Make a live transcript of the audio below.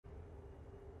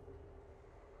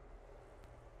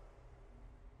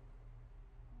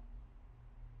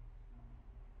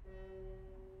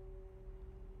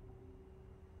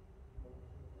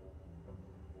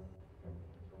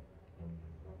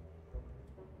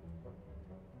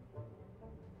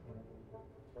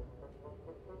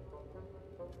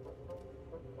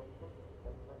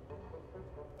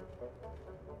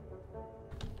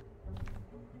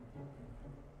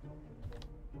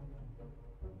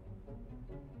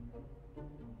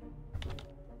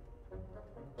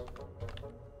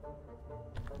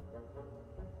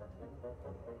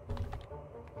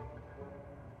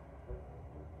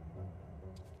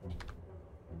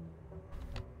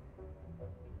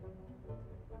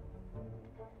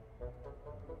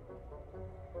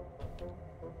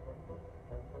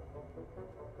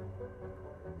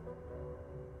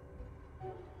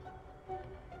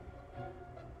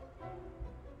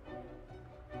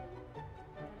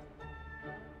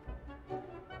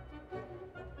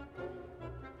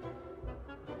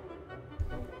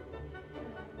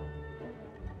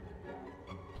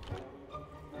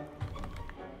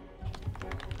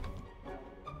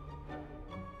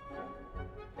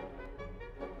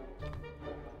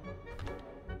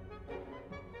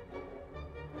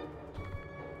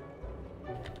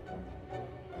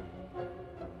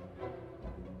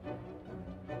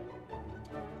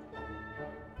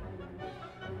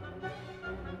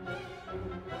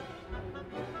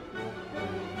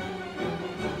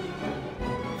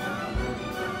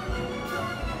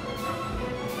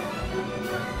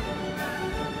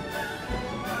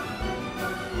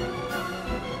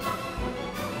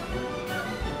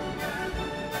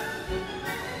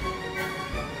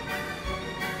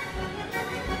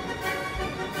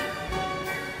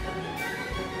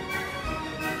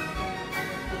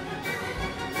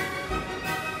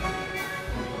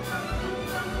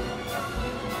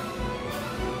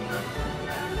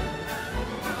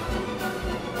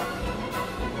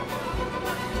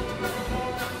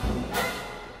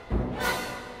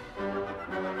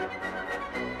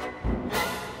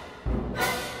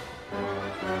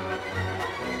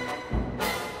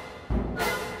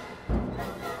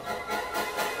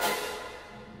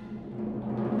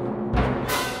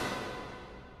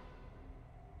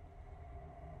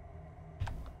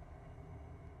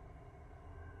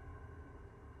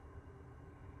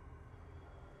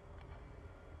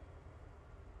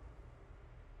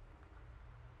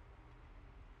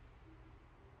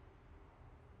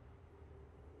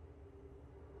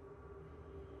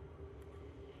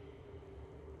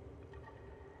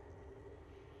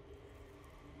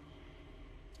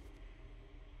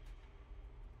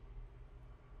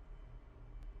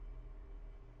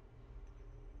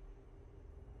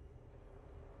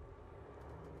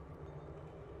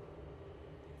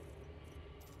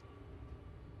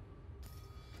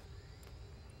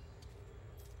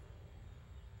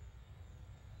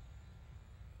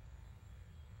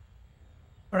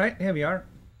All right, here we are.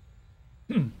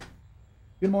 Good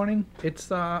morning. It's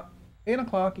 8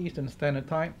 o'clock Eastern Standard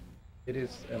Time. It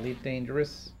is Elite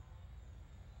Dangerous,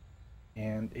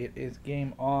 and it is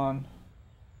game on.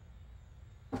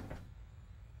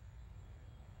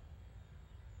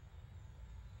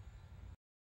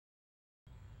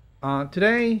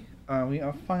 Today, we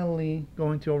are finally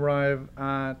going to arrive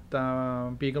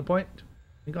at Beagle Point.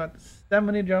 We got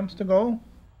 70 jumps to go.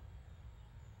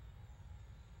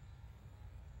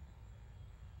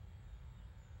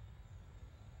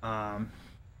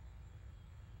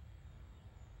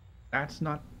 That's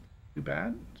not too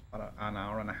bad. It's about an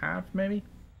hour and a half, maybe.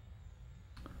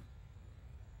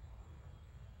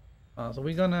 So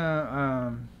we're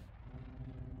gonna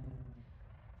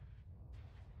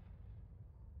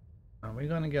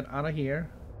get out of here.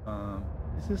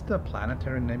 This is the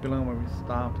planetary nebula where we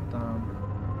stopped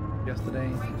yesterday.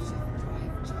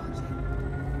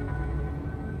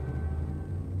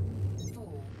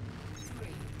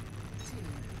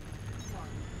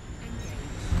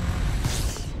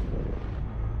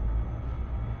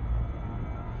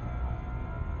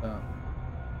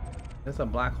 There's a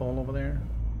black hole over there.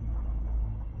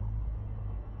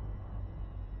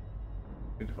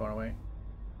 Pretty far away.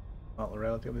 Well,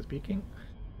 relatively speaking.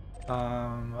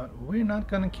 But we're not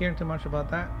gonna care too much about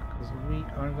that because we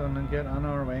are gonna get on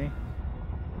our way.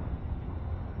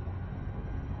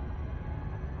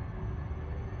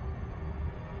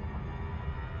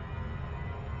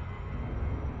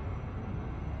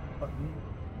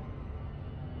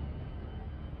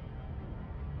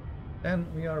 Then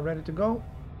we are ready to go.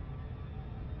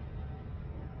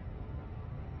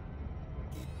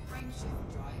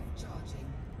 Frameshift drive charging.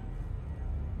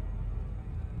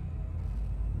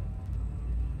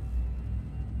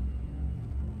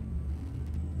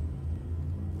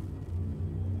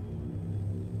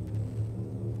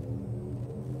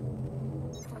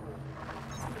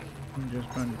 I'm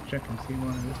just trying to check and see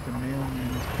what it is the mailman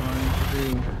is trying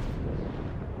to do.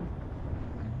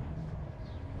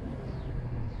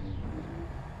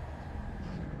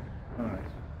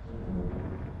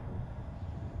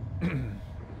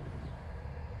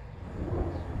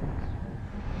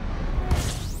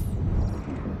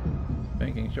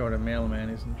 sure the mailman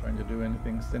isn't trying to do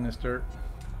anything sinister.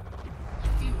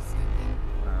 Fuel scooping.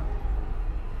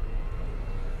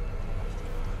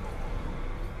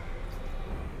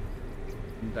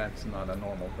 That's not a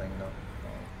normal thing though.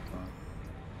 No,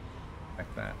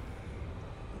 like that.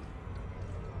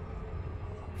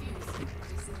 Fuel scoop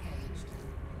disengaged.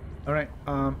 All right.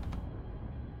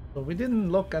 So we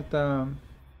didn't look at the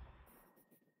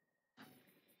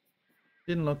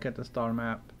star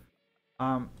map.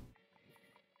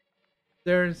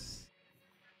 There's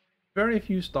very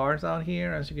few stars out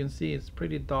here. As you can see, it's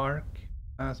pretty dark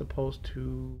as opposed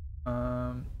to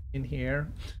in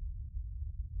here.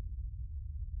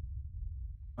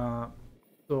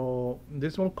 So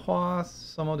this will cause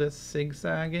some of this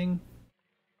zigzagging,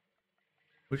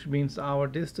 which means our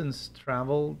distance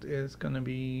traveled is going to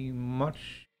be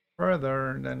much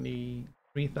further than the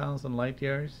 3,000 light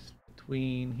years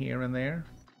between here and there.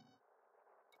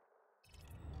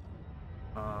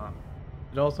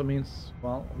 It also means,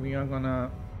 well, we are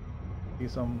gonna see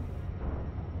some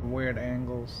weird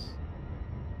angles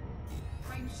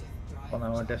Frameshift drive on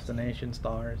our charging. destination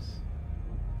stars.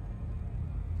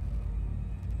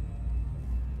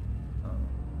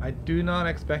 I do not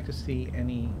expect to see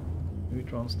any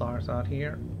neutron stars out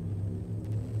here.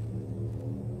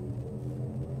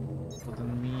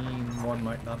 Doesn't mean one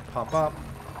might not pop up,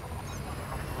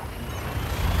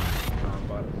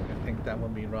 but I think that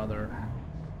would be rather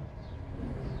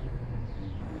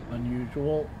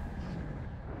unusual.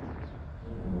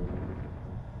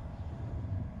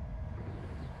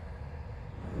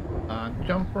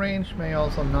 Jump range may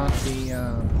also not be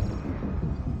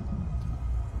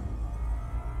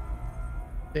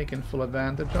taken full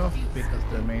advantage of, because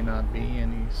there may not be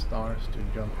any stars to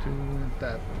jump to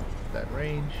at that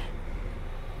range.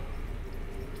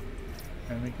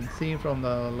 And we can see from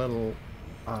the little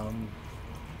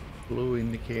blue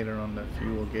indicator on the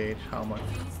fuel gauge how much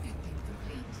Fuel scooping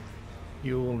complete.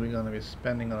 fuel we're going to be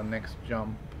spending on the next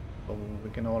jump. So we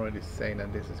can already say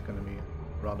that this is going to be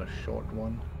a rather short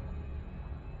one.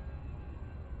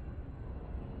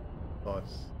 So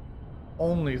it's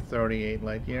only 38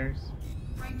 light years.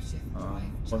 Frameshift drive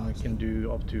When we can charging.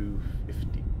 do up to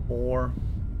 54.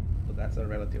 So that's a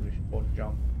relatively short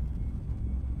jump.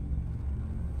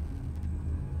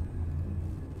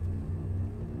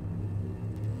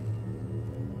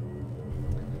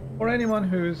 For anyone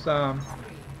who's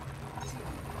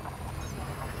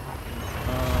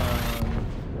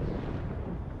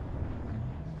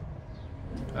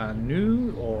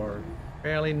new or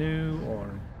fairly new, or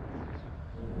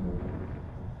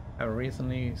have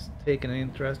recently taken an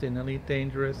interest in Elite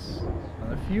Dangerous,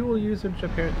 the fuel usage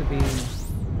appears to be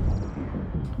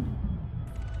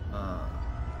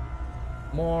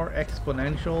more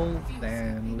exponential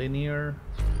than linear.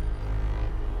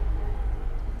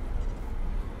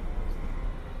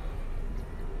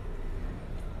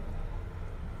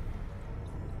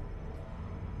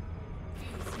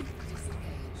 Fuel scoop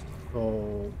disengaged.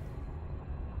 So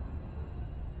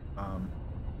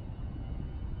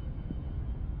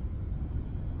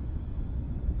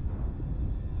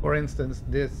for instance,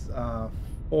 this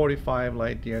 45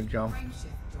 light year jump Frameshift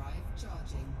drive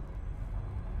charging.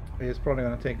 is probably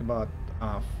going to take about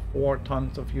 4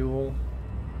 tons of fuel.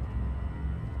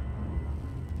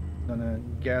 Gonna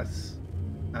guess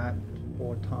at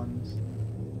 4 tons.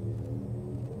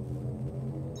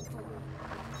 4, 3,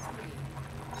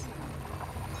 2.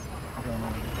 Gonna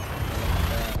look at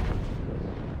that.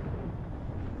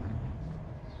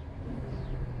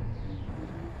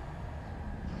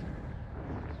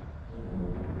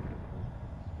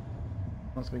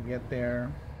 Once we get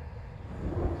there,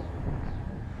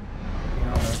 see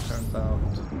how that turns out.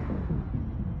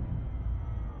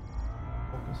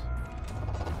 Focus.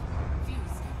 Fuel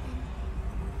scooping.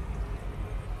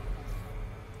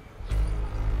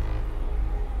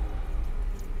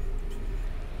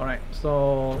 Alright,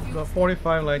 so the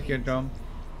 45 light year jump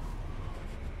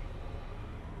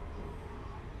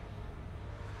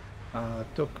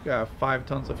took 5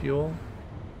 tons of fuel.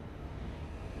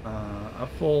 A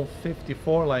full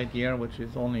 54 light year, which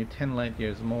is only 10 light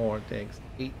years more, takes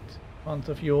 8 tons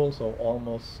of fuel, so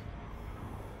almost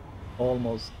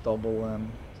double.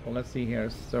 So let's see here,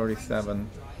 it's 37.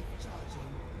 Drive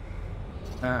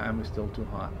charging. And we're still too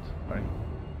hot. Right.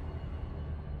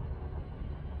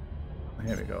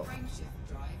 Here we go. Frameshift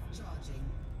drive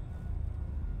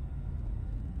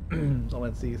charging. So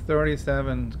let's see,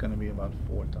 37 is going to be about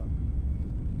 4 tons.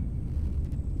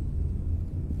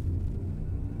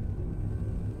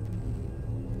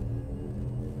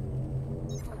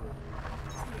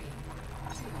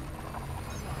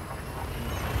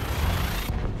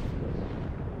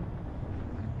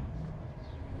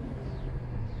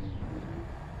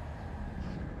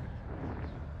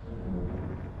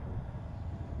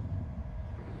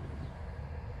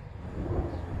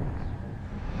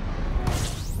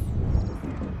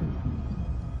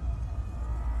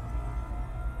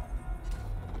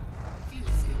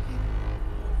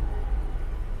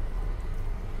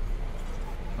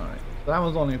 That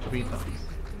was only 3 Fuel times. sequence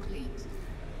complete.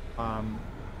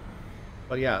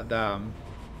 But yeah,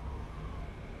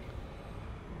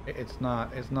 it's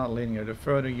not linear. The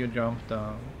further you jump,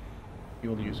 the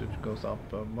fuel usage goes up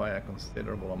by a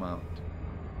considerable amount.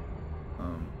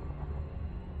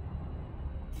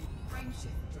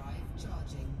 Frameshift drive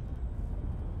charging.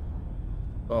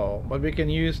 So, but we can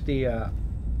use the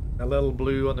little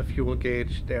blue on the fuel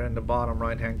gauge there in the bottom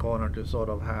right hand corner to sort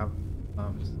of have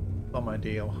um, some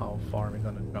idea of how far we're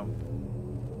gonna jump.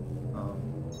 4,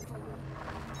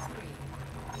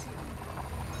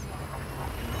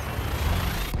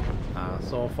 3, 2,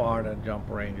 So far the jump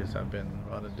ranges have been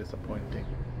rather disappointing.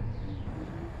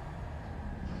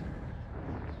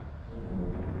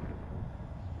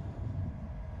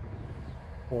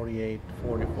 48,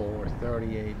 44,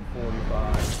 38,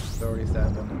 45,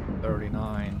 37,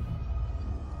 39.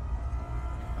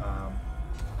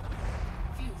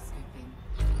 fuel scooping.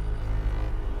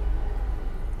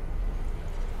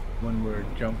 When we're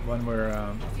Fuel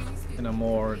in a scooping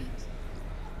more complete.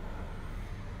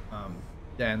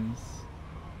 dense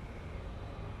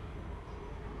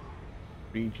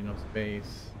region of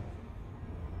space,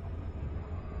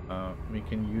 we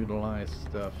can utilize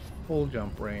the full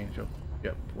jump range of the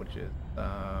ship, which is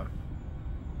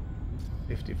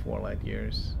 54 light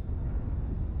years.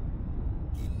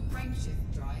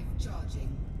 Frameshift drive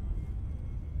charging.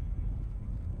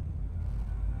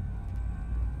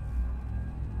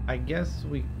 I guess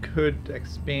we could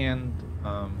expand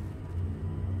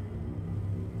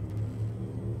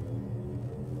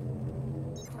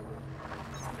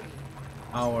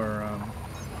our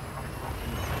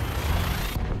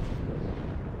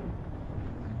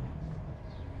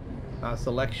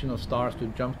selection of stars to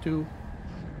jump to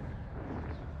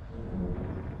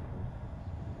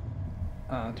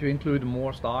include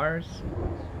more stars.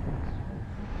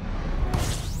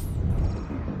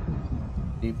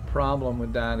 The problem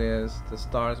with that is the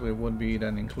stars we would be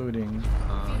then including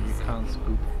you can't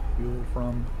scoop fuel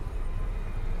from.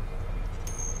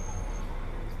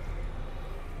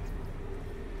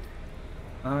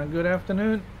 Good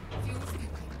afternoon. Fuel scooping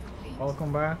complete.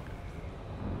 Welcome back.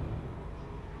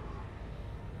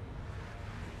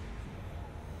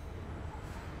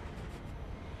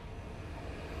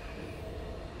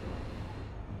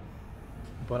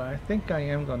 But I think I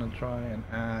am gonna try and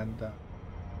add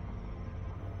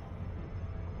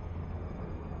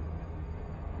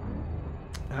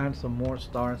some more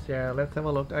stars. Yeah, let's have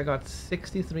a look. I got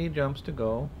 63 jumps to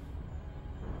go.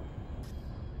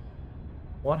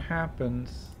 What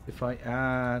happens if I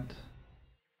add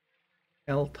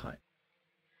L type?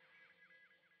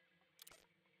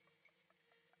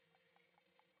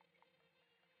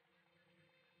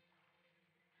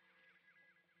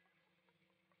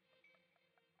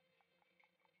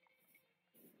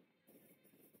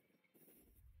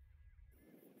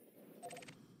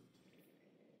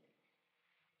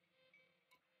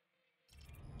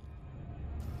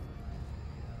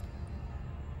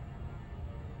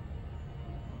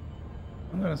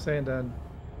 I'm gonna say that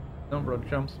number of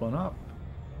jumps went up.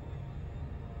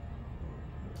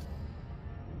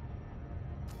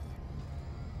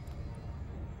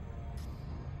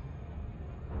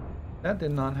 That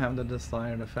did not have the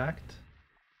desired effect.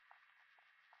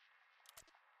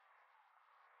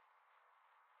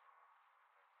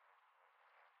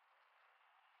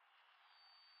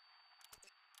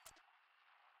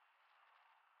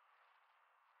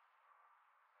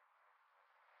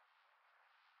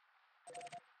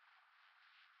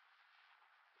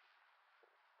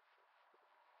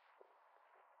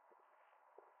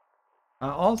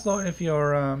 Also, if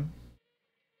you're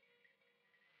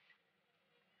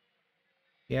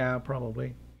yeah,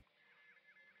 probably.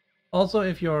 Also,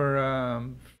 if you're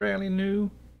fairly new,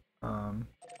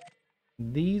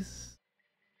 these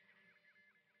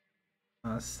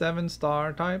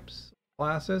 7-star types,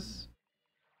 classes,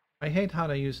 I hate how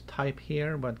they use type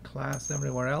here, but class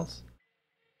everywhere else.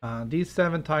 These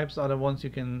 7 types are the ones you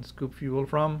can scoop fuel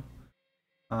from.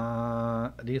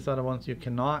 These are the ones you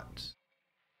cannot.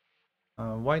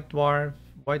 White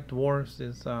dwarfs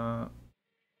is they're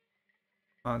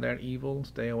evil,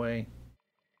 stay away.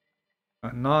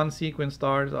 Non-sequence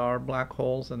stars are black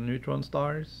holes and neutron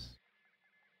stars.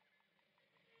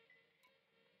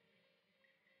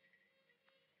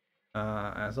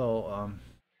 For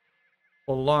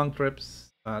long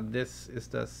trips, this is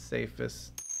the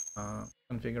safest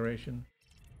configuration.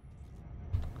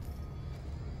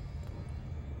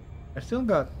 I still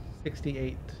got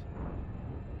 68.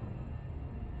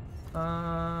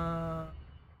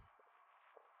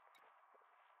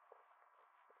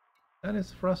 That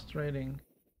is frustrating.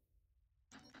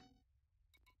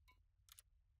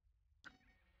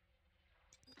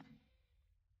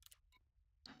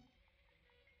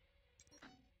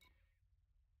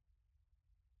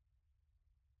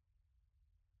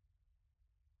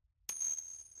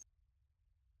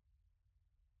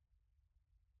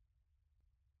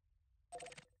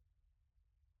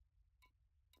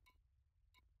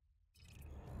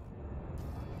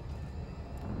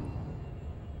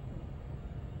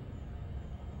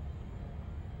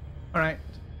 All right.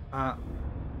 Uh,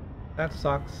 that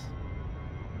sucks.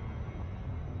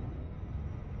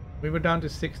 We were down to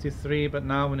 63, but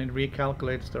now when it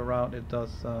recalculates the route, it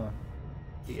does the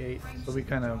 8. So we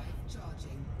kind of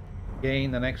Charging.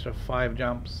 gained an extra 5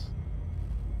 jumps.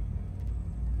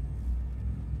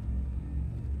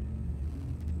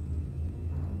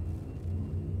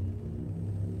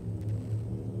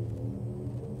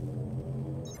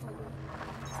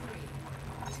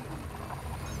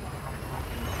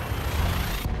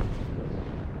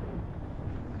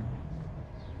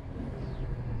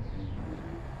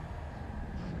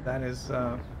 That is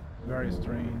very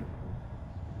strange.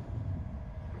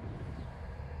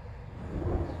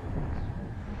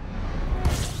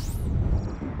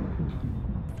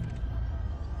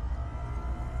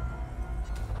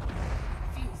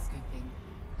 Fuel scooping.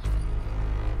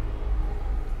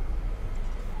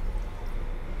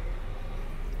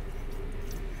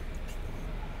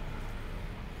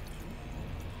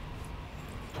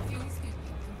 Fuel scooping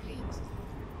complete.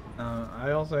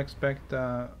 I also expect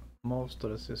most of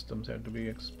the systems here to be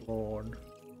explored.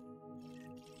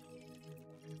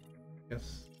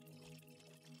 Yes.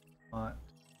 But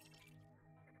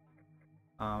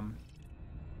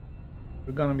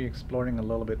we're gonna be exploring a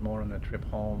little bit more on the trip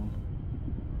home.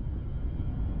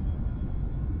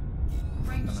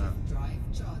 Frameshift drive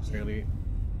charging. Really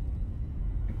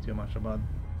think too much about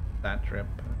that trip.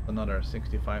 Another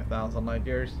 65,000 light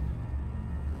years.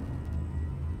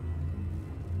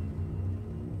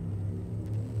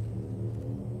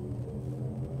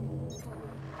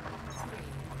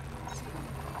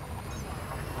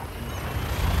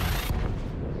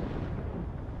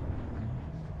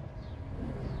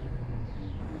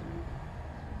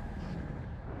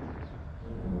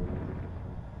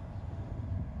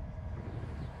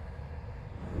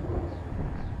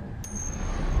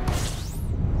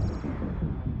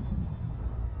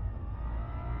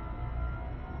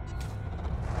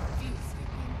 Fuel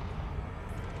scooping.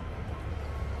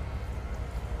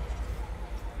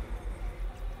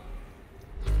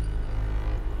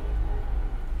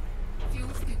 Fuel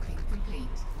scooping complete.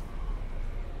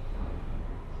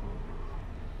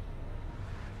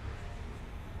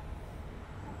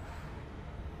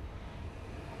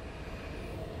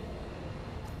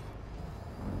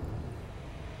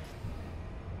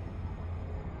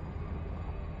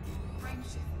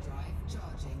 Frameshift drive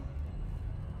charging.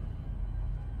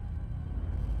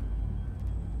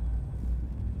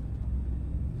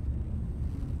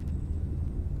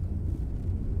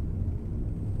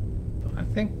 I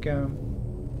think yeah,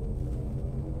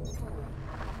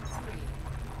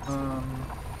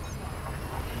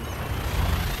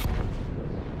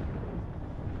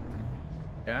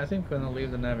 I think we're gonna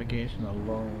leave the navigation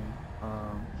alone.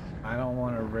 I don't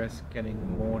want to risk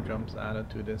getting more jumps added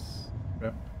to this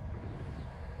trip.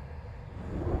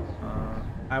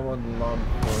 I would love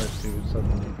for it to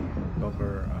suddenly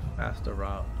cover a faster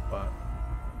route, but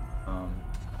Fuel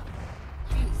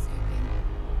scooping.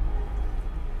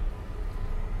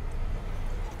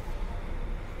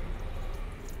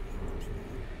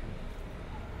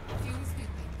 Fuel scooping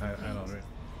I complete. don't really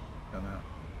gonna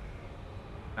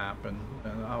happen.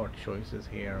 And our choices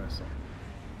here are so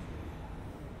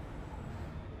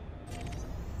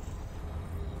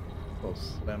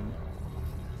slim.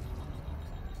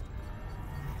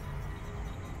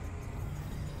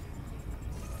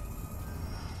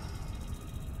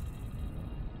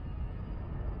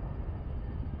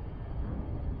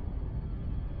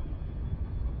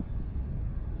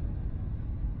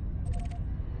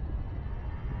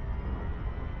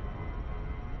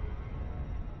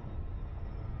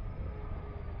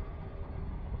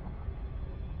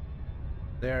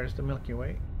 There's the Milky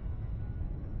Way.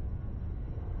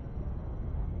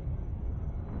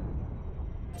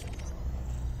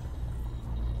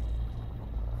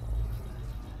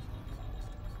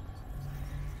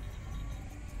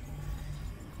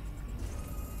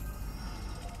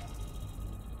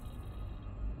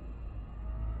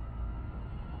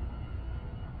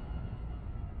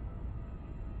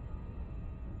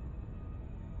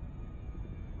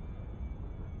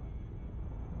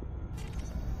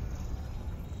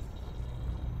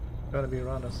 Gotta be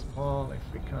rather small if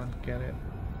we can't get it.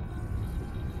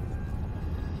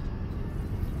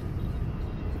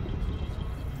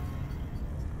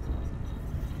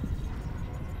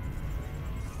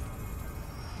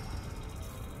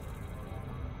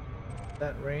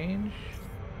 That range.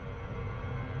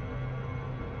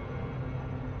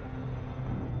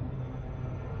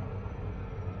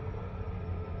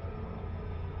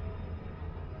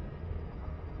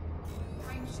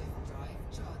 Frameshift drive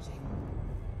charging.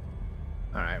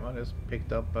 Alright, well, just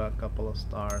picked up a couple of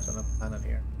stars on a planet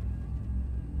here.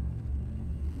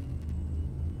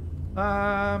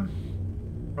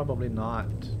 Probably not.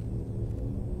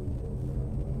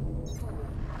 4, 3,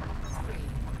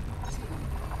 2, 1.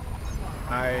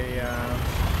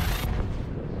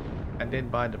 I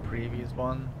did buy the previous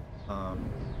one,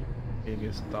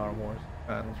 previous Star Wars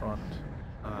Battlefront.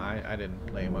 I didn't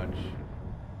play much.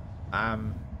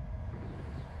 Um,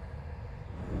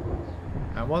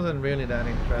 I wasn't really that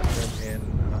interested in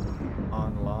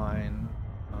online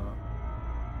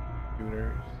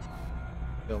shooters.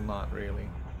 Still not really.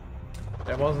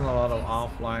 There wasn't a lot of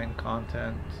offline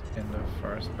content in the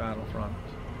first Battlefront,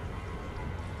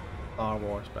 Star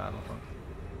Wars Battlefront.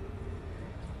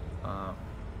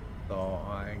 So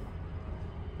I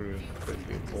grew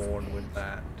quickly bored with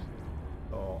that.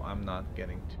 So I'm not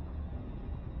getting to.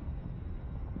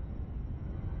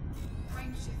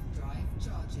 Frameshift drive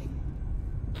charging.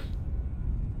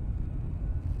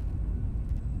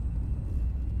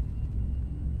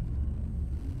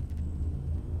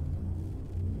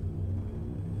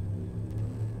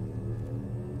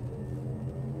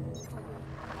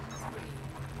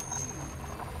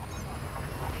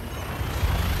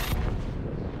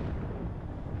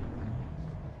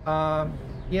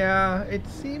 Yeah, it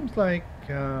seems like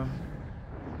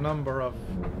number of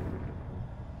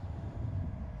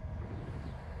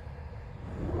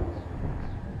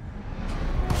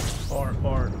or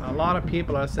a lot of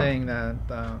people are saying that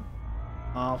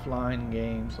offline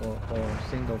games or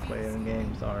single player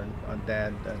games are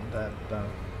dead, and that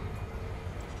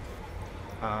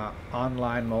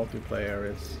online multiplayer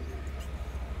is,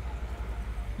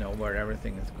 you know, where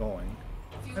everything is going.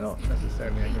 I don't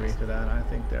necessarily agree to that. I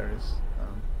think there's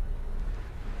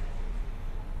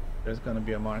going to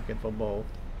be a market for both.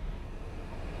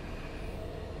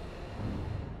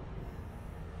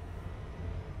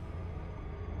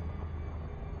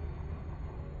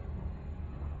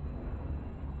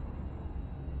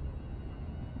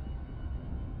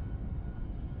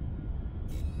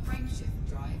 Frameshift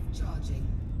drive charging.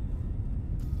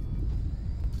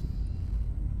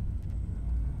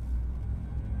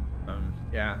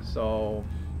 Yeah, so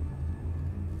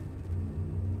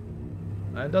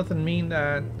it doesn't mean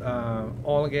that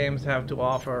all games have to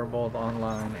offer both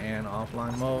online and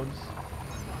offline modes,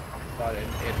 but it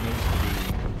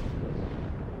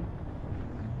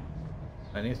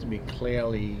needs to be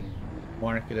clearly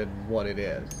marketed what it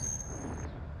is.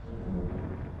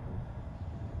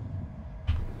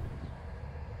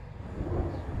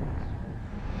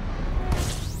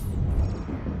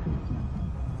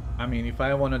 I mean, if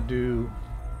I want to do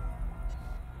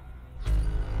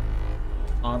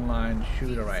online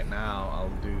shooter right now,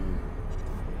 I'll do,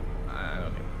 I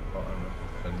don't even know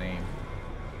the name.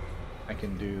 I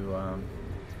can do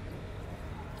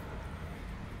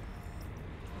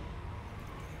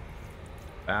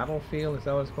Battlefield, is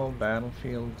that what it's called?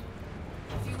 Battlefield.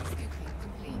 Fuel scooping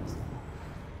complete.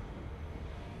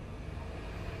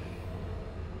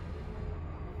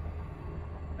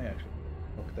 I actually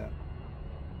looked that.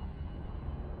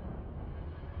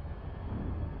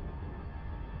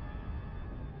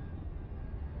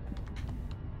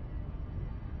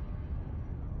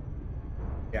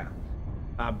 Yeah.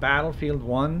 Battlefield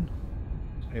 1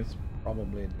 is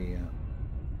probably the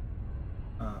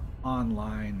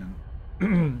online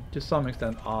and to some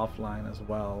extent offline as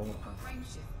well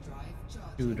Frameshift drive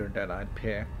charging. shooter that I'd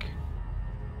pick.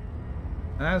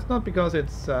 And that's not because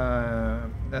it's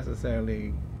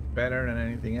necessarily better than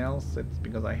anything else. It's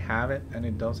because I have it, and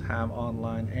it does have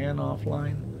online and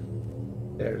offline.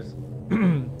 There's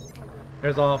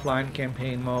there's offline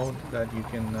campaign mode that you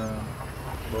can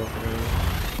go through.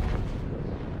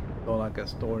 So like a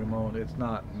story mode. It's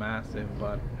not massive,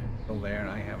 but it's still there.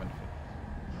 I haven't.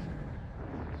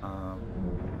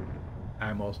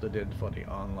 I mostly did for the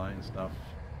online stuff.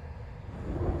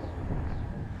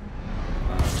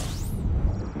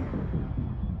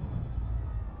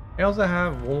 I also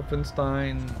have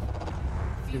Wolfenstein 2.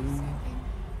 Fuel scooping.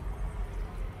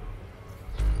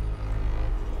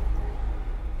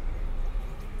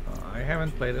 I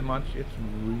haven't played it much. It's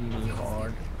really Fuel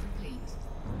hard. scooping complete.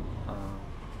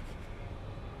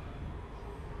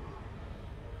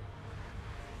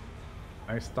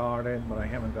 I started, but I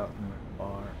haven't gotten very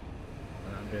far.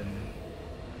 And I've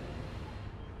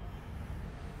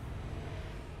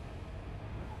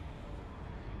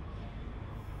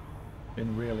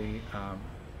been really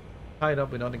tied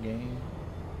up with other games.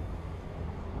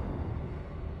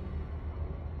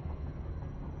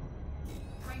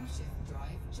 Frameshift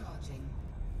drive charging.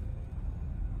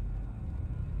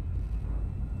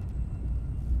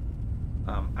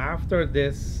 After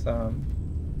this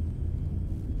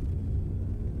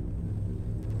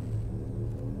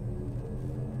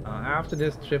After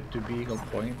this trip to Beagle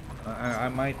Point, I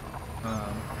might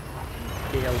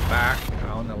scale back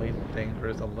on Elite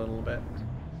Dangerous a little bit.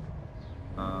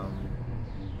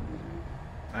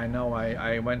 I know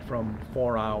I went from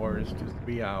 4 hours to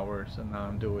 3 hours, and now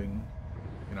I'm doing,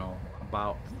 you know,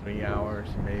 about 3 hours,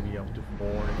 maybe up to 4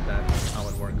 if that's how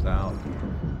it works out.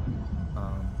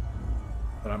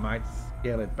 But I might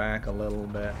scale it back a little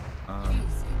bit.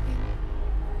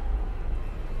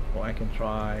 So I can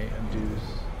try and do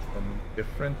some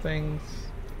different things.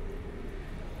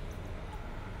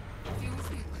 Fuel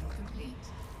scooping complete.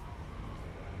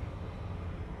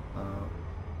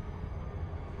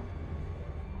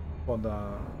 For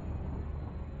the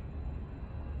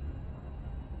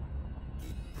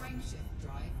Frameshift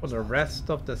drive. for the rest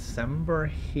of December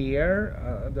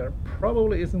here, there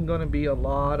probably isn't going to be a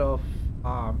lot of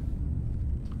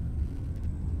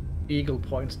Eagle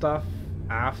Point stuff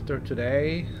after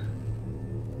today.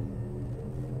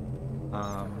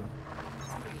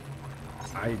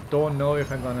 I don't know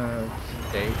if I'm gonna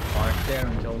stay parked there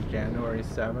until January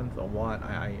 7th or what.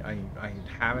 I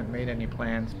haven't made any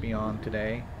plans beyond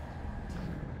today.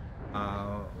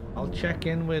 I'll check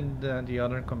in with the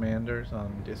other commanders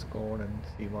on Discord and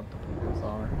see what the plans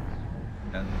are,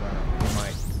 and we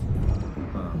might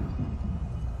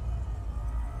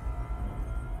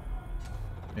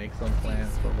make some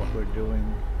plans for what we're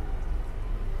doing.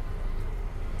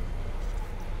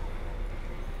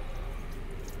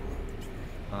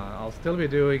 I'll still be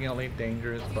doing Elite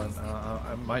Dangerous, but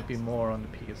I might be more on the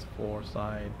PS4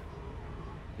 side,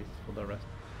 at least for the rest.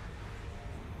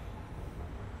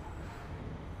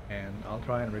 And I'll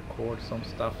try and record some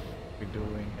stuff we're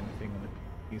doing, anything on the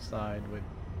PC side with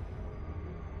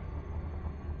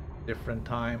different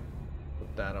time.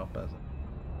 Put that up as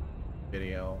a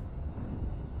video.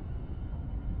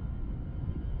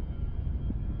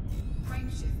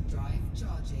 Frameshift drive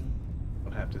charging.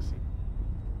 We'll have to see.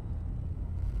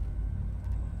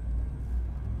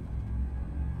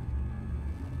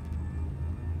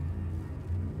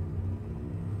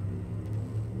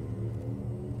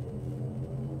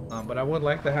 But I would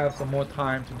like to have some more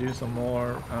time to do some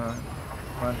more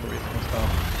Gran Turismo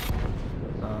stuff.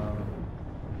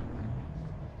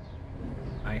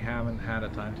 I haven't had a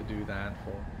time to do that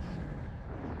for.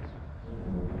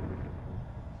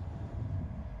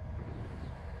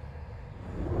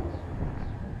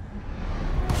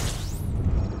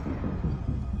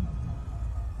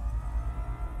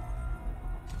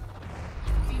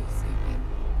 Fuel scooping.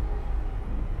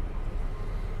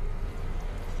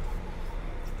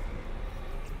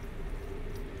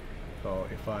 So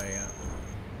if I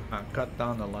cut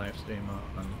down the live stream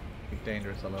on Big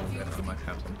Dangerous a little bit, I might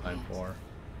have some time for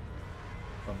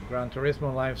some Gran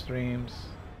Turismo live streams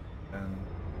and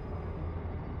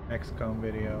XCOM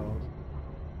videos.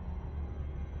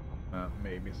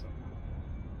 Maybe some.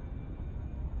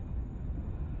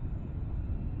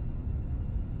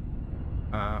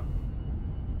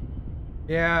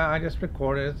 Yeah, I just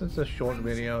recorded it. It's a short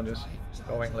video, just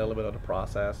showing a little bit of the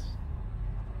process.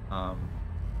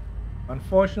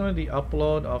 Unfortunately, the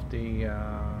upload of the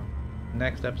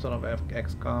next episode of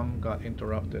XCOM got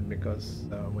interrupted because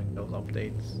Windows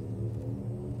updates.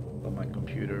 So my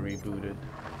computer rebooted.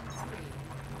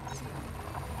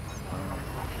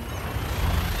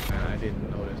 And I didn't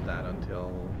notice that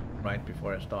until right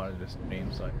before I started the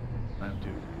stream, so I had time to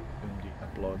do the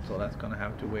upload. So that's gonna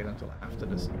have to wait until after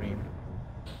the stream.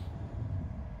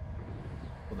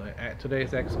 So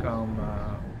today's XCOM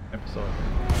episode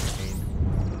 8.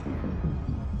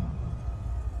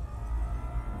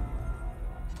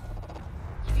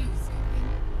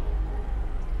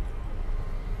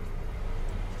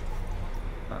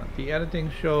 The editing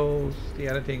shows the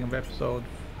editing of episode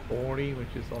 40,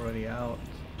 which is already out.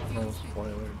 No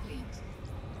spoilers.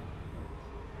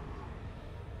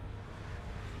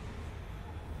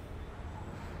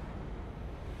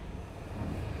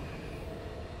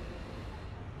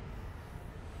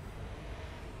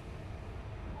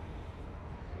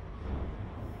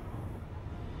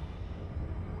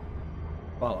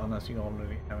 Well, unless you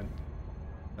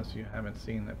haven't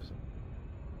seen the episode.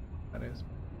 That is.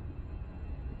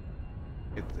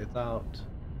 It's out.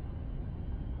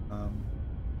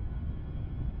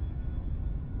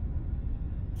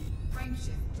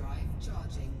 Frameshift drive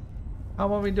charging.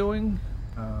 How are we doing?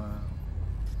 We're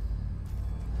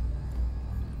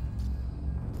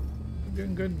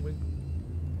doing good.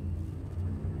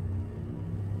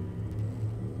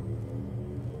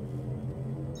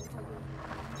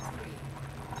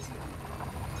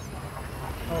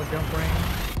 Oh, jump range.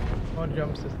 Oh,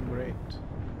 jumps isn't great.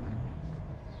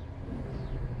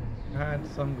 I had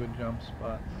some good jump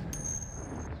spots.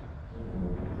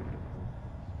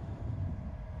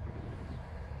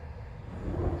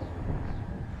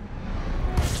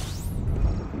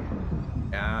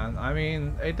 I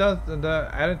mean, it does. The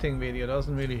editing video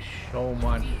doesn't really show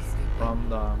much from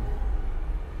the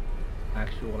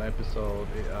actual episode.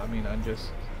 I mean, I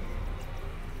just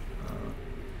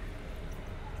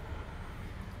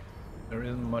there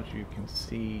isn't much you can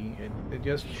see. It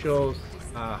just shows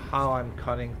how I'm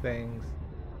cutting things,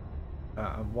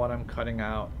 what I'm cutting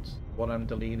out, what I'm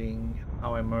deleting,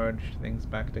 how I merge things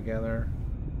back together.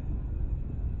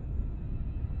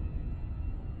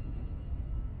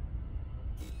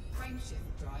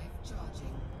 Frameshift drive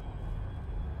charging.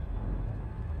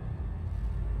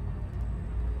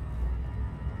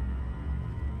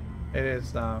 It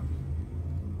is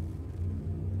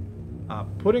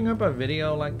putting up a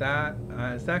video like that.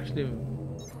 It's actually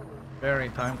very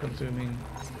time consuming.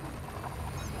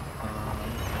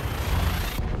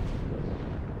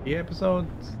 The episode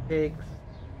takes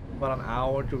about an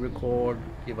hour to record,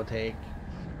 give or take.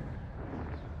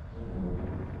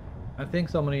 I think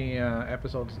so many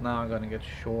episodes now are gonna get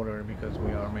shorter because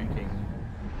we are making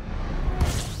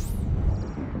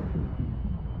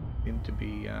seem to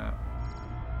be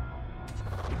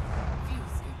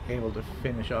able to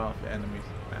finish off the enemies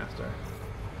faster.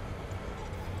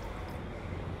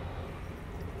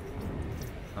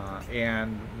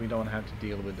 And we don't have to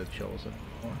deal with the chosen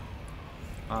anymore.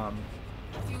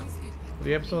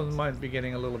 The episodes might be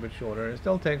getting a little bit shorter. It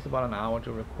still takes about an hour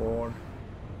to record.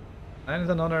 And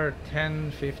it's another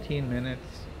 10-15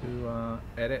 minutes to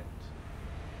edit.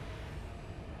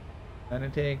 And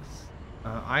it takes...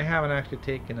 I haven't actually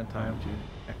taken the time to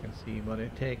check and see, but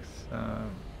it takes an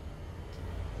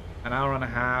hour and a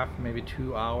half, maybe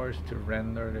 2 hours to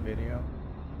render the video.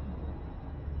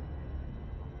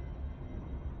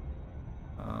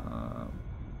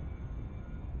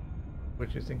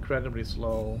 Which is incredibly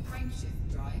slow.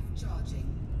 Frameshift drive charging.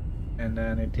 And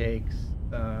then it takes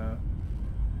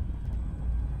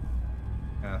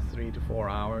 3 to 4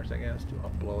 hours, I guess, to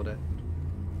upload it.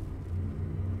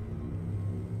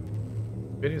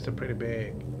 Videos are pretty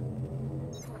big.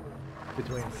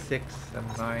 Between 6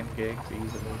 and 9 gigs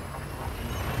easily.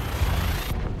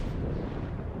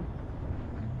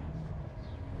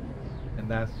 And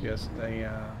that's just a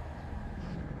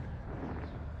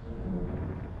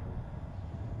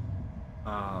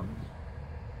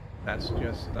that's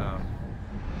just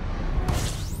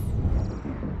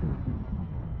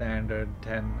standard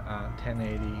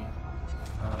 1080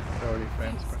 30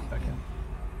 frames per second.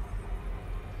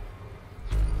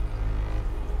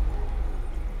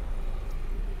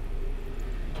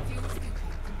 Fuel scooping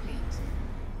complete.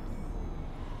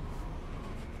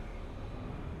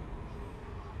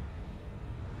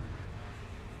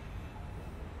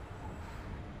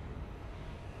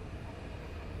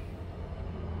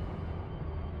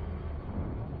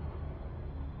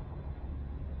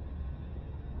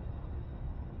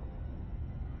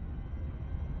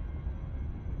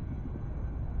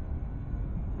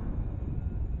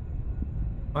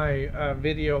 My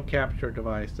video capture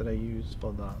device that I use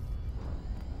for the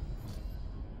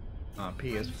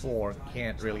PS4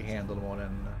 can't really handle more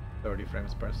than 30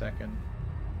 frames per second.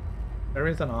 There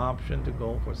is an option to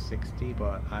go for 60,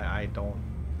 but I don't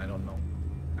know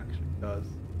it actually does.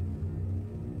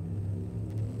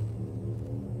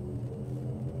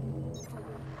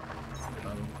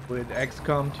 With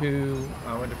XCOM 2,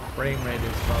 when the frame rate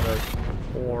is about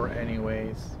 4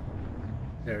 anyways,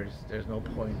 there's no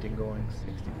point in going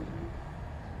 60.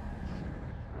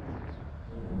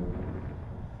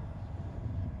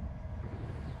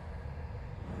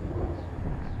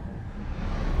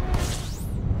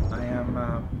 I am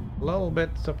a little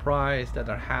bit surprised that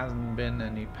there hasn't been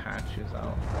any patches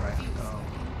out for XCOM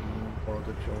or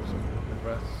the Chosen to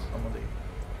address some of the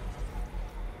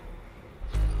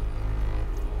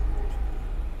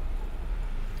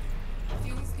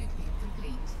Fuel scooping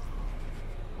complete.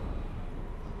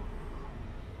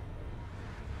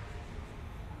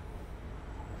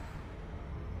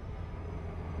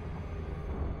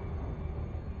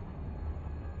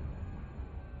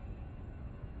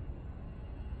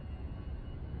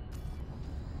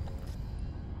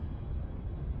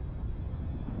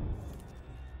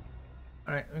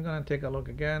 Alright, we're gonna take a look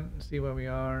again, see where we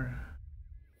are.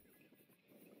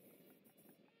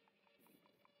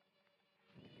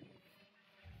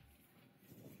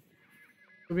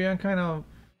 We are kind of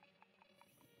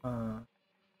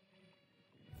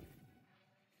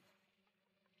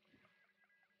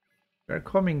we're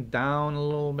coming down a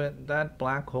little bit. That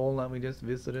black hole that we just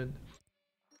visited,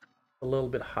 a little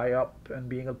bit high up, and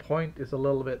Beagle Point is a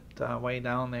little bit way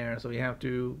down there, so we have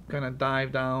to kind of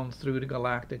dive down through the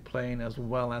galactic plane as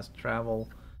well as travel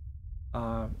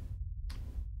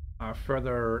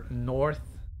further north,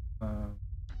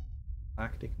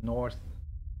 galactic north,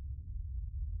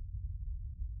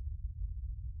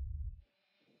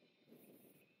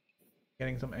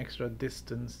 getting some extra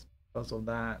distance because of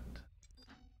that.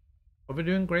 But we're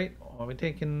doing great. Oh, we're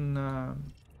taking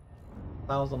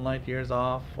 1,000 light years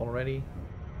off already.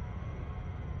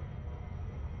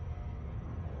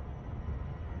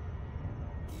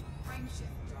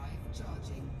 Frameshift drive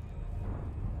charging.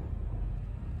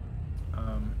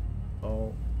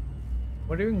 So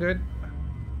we're doing good.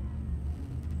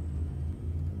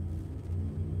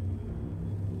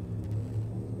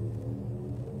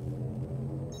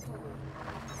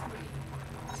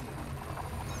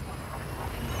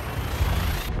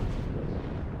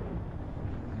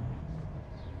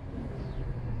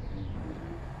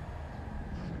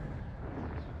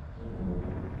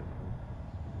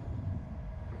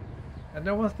 And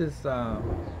there was this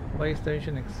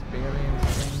PlayStation Experience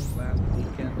thing last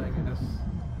weekend, I guess.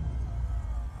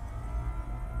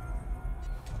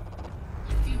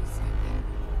 Fuel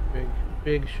skipping.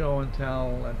 Big show and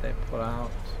tell that they put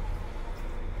out.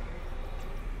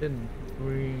 Didn't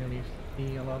really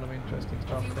see a lot of interesting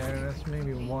stuff there. There's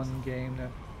maybe one game that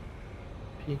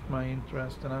piqued my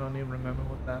interest, and I don't even remember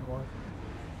what that was.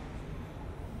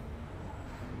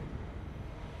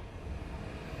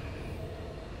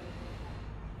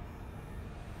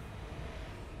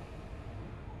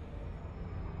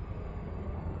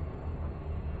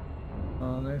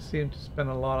 They seem to spend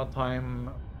a lot of time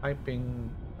hyping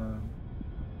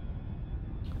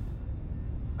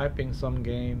some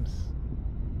games.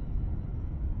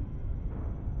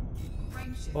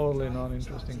 Frameshift Totally drive not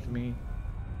interesting to charging. me.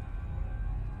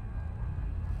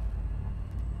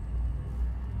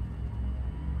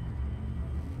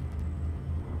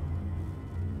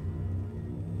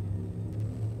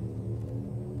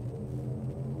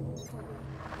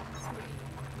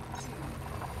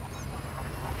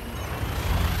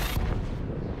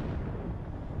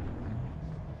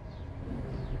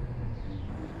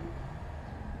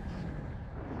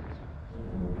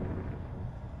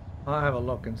 I'll have a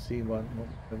look and see what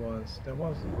it was. There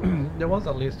was there was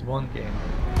at least one game.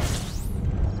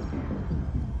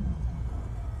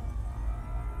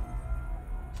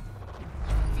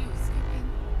 Fuel skipping.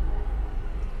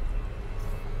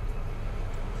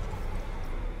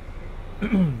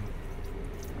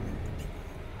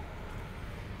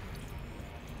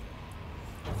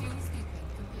 Fuel skipping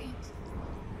complete.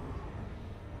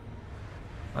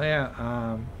 Oh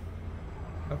yeah,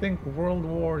 I think World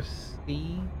War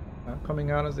C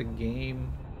coming out as a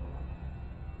game.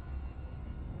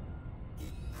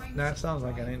 That sounds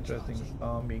like an interesting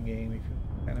zombie game if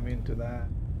you're kind of into that.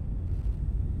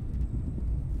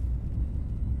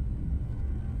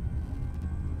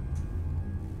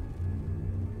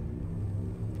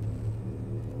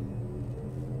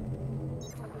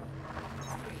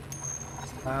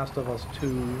 Last of Us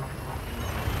 2.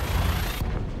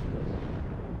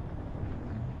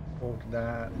 Over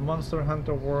that. Monster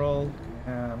Hunter World.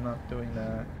 Yeah, I'm not doing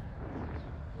that.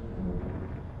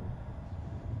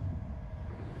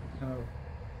 Oh.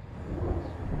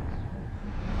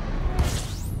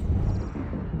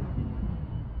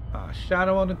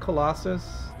 Shadow of the Colossus.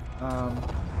 Fuel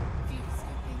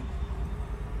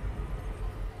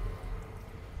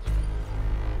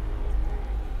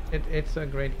skipping. It's a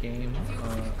great game.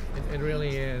 It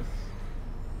really is.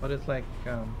 But it's like,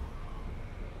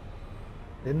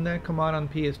 didn't that come out on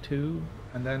PS2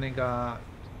 and then it got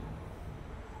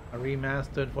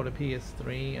remastered for the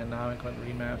PS3 and now it got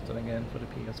remastered again for the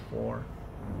PS4.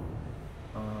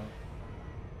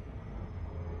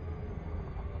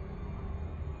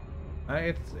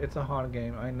 It's a hard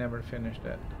game. I never finished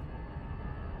it.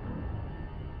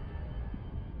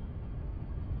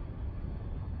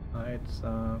 It's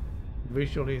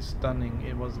visually stunning.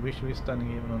 It was visually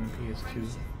stunning even on PS2.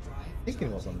 I think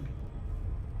it was on.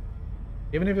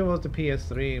 Even if it was the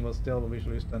PS3, it was still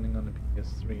visually stunning on the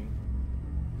PS3.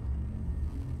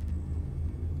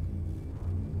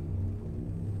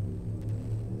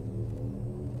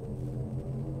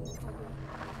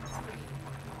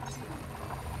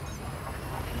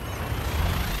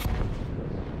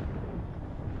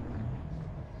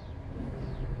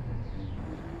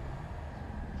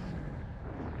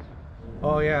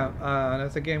 Oh yeah,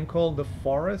 there's a game called The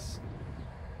Forest.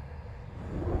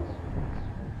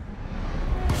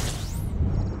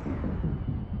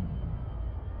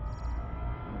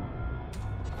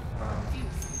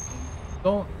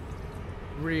 Don't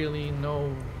really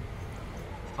know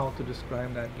how to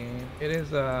describe that game. It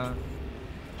is a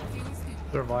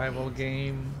survival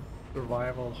game,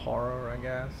 survival horror, I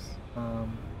guess.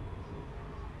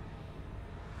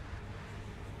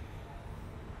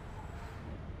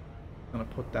 Gonna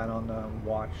put that on the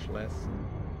watch list.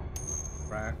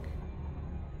 Rack.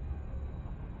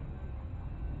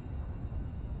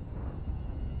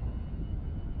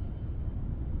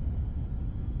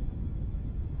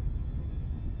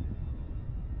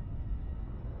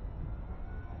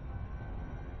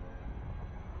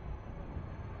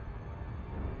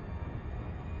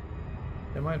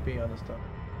 There might be other stuff.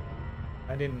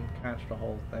 I didn't catch the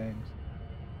whole thing.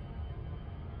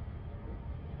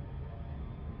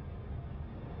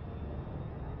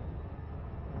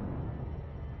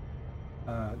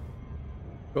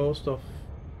 Ghost of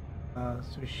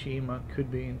Tsushima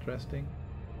could be interesting.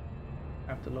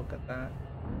 Have to look at that.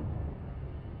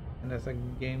 And there's a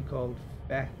game called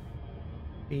Fe.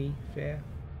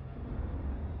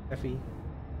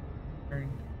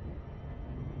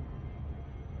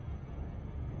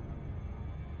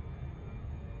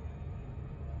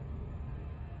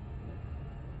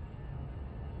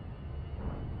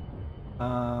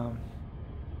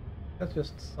 That's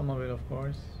just some of it, of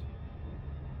course.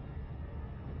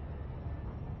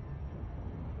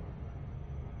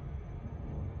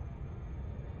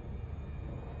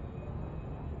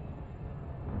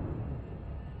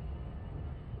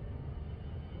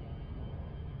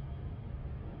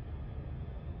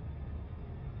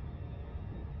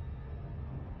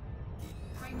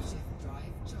 Frameshift drive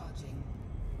charging.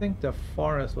 I think the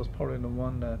forest was probably the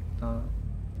one that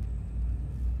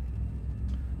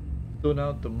stood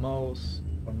out the most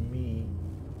for me.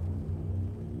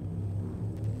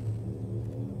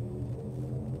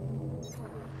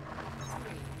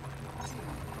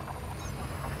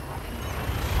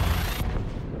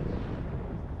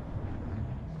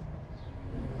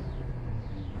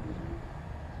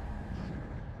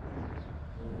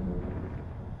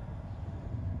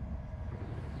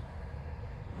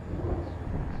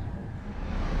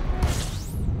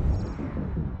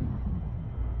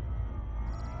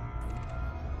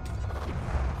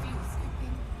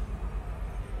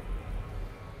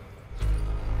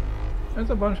 There's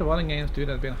a bunch of other games too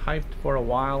that's been hyped for a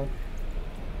while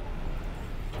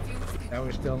that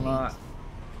we're still not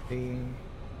seeing.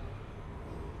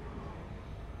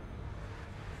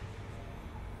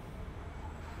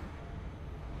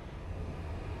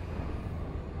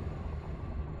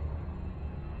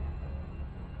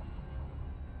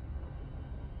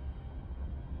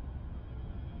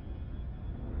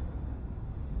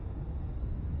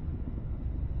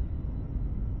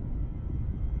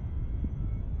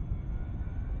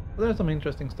 There's some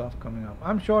interesting stuff coming up.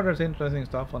 I'm sure there's interesting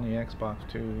stuff on the Xbox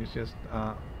too. It's just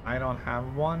I don't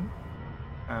have one.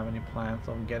 I have any plans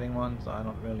of getting one, so I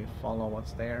don't really follow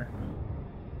what's there.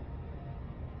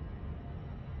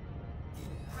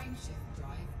 Frameshift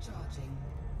drive charging.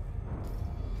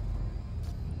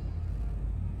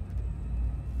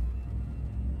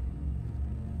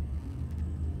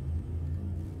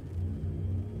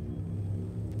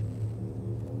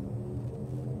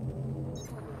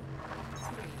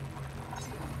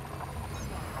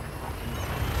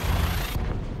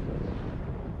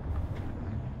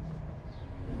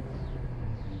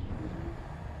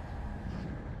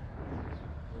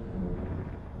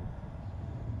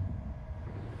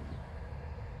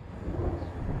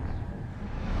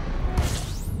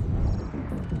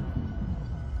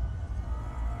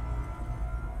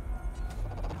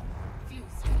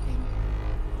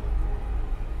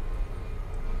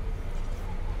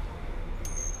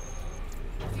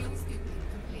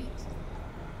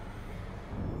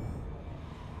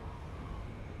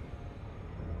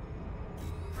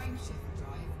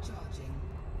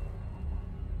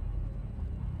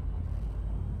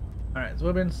 Alright, so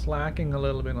we've been slacking a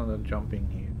little bit on the jumping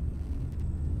here.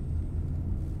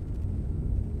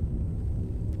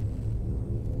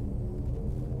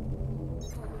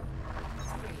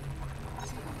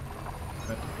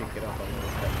 Have to pick it up a little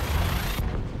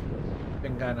bit.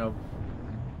 Been kind of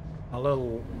a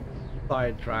little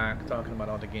sidetracked talking about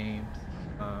other games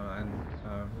and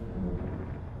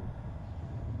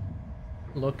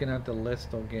looking at the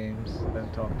list of games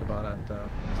that talked about at the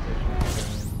PlayStation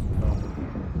Experience.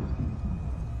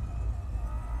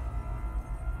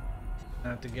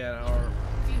 Have to get our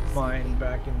mind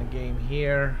back in the game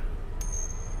here.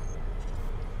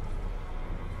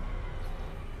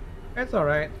 It's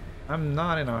alright. I'm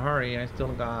not in a hurry. I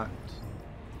still got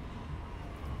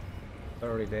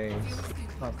 30 days.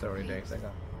 Not 30 days. I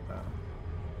got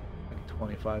like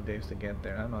 25 days to get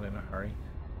there. I'm not in a hurry.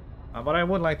 But I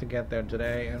would like to get there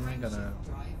today, and we're gonna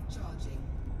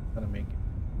make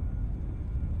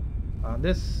it.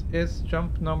 This is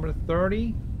jump number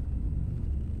 30.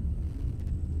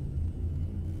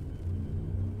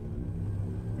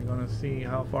 We're gonna see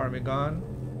how far we've gone.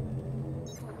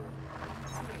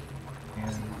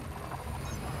 And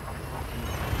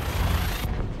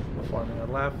how far we got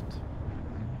left.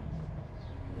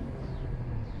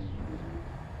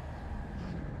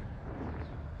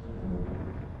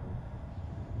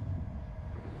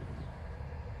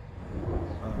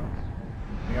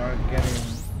 We are getting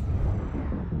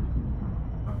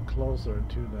closer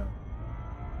to the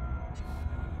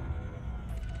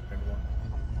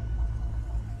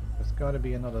There's got to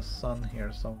be another sun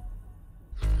here, so.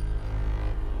 There's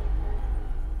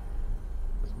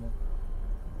more.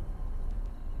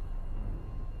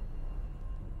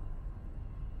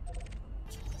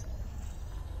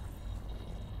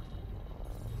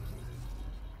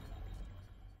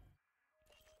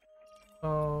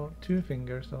 Oh, 2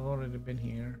 fingers. I've already been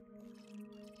here.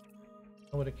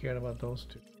 I would have cared about those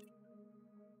 2.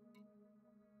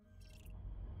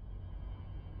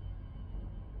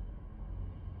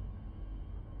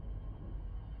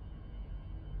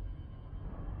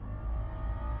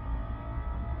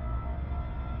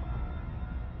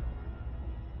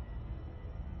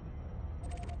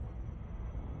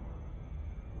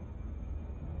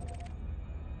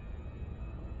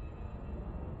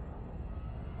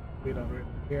 We don't really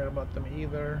care about them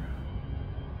either.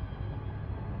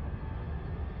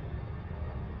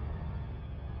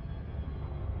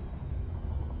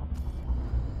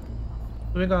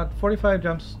 So we got 45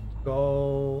 jumps to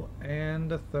go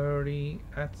and a 30.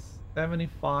 That's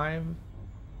 75.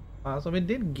 So we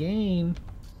did gain,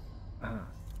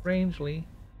 strangely,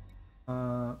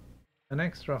 an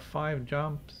extra 5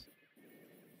 jumps.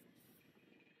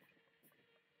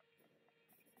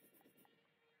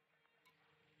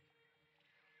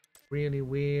 Really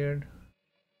weird.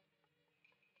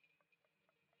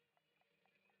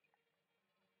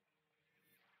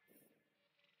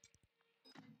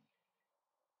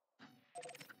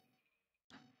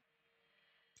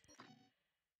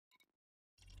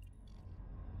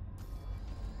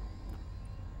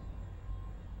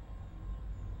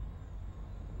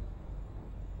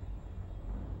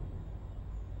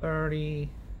 $30.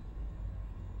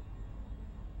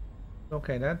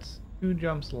 Okay, that's 2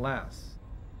 jumps less.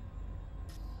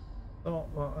 So,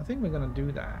 well, I think we're gonna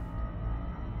do that.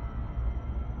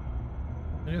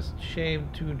 I just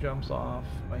shaved 2 jumps off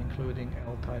by including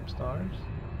L-type stars.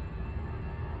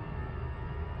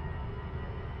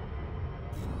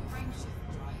 Frameshift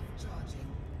drive charging.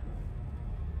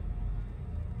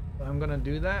 So I'm gonna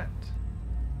do that.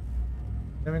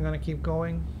 Then we're gonna keep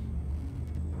going.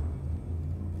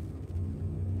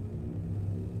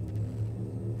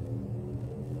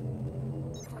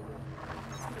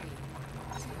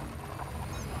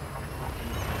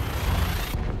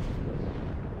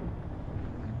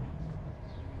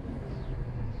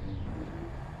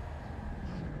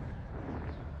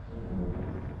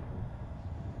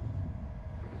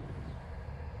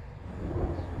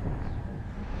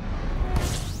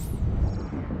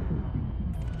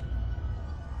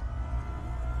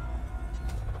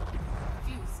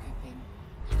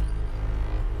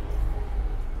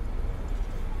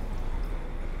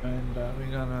 And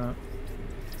we're gonna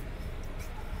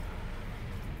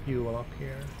fuel up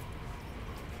here.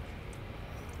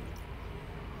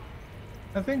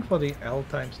 I think for the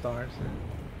L-type stars,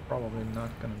 it's probably not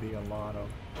gonna be a lot of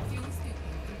Fuel scooping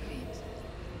complete.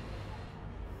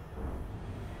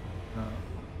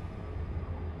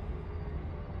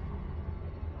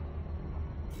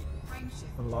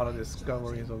 Frameshift a lot of drive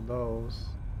discoveries charging. of those.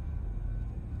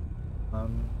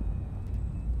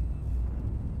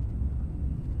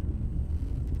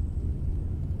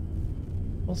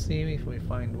 We'll see if we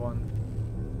find one.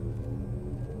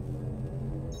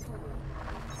 4,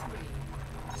 3,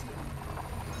 2.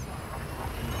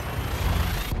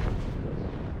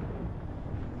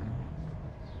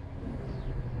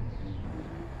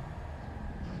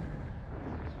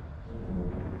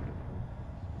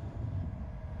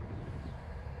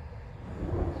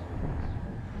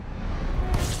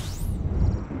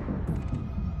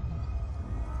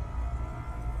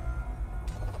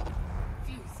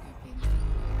 Fuel scooping.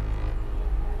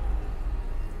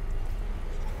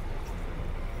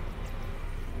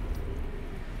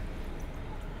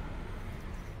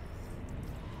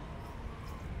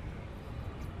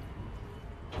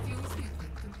 Fuel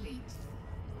scooping complete.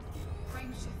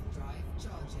 Frameshift drive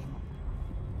charging.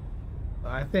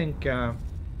 I think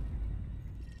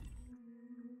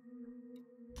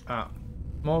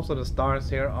most of the stars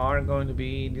here are going to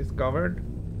be discovered,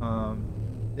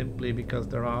 simply because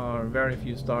there are very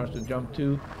few stars to jump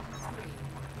to.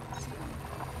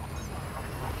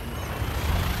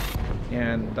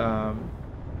 And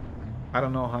I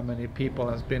don't know how many people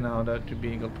has been out there to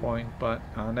Beagle Point, but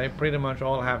they pretty much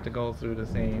all have to go through the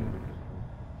same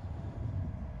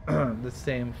the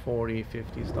same 40,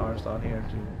 50 stars out here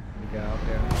to get out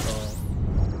there. So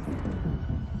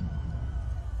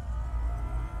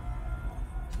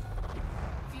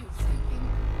Fuel scooping.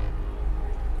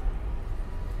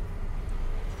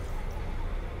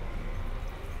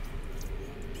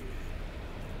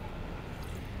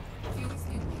 Fuel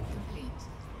scooping complete.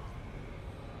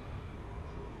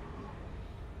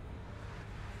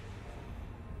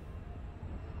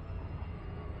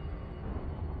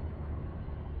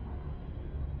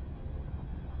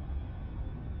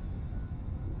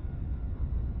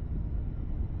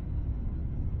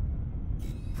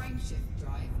 Frameshift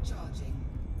drive charging.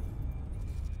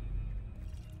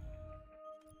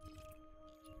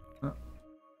 Uh,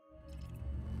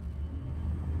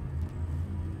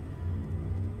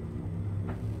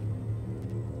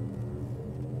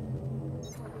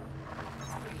 4,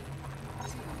 3,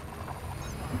 2,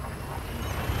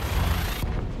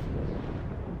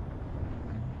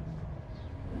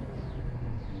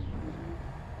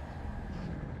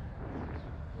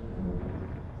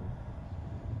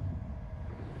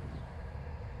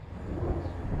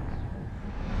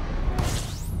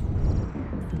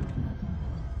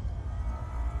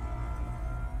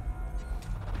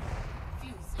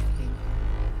 fuel scooping.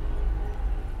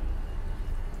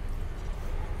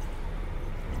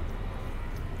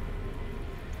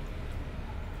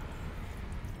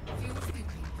 Fuel scooping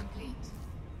complete.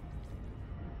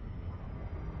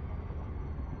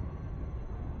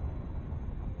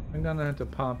 I'm gonna have to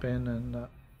pop in and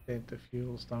get the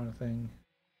fuel star thing.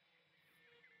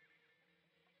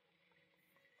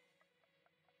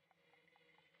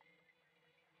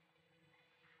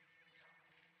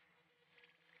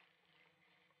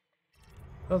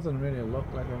 Doesn't really look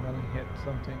like we're gonna hit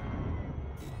something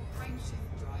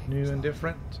Frameshift drive new and charging.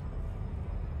 different.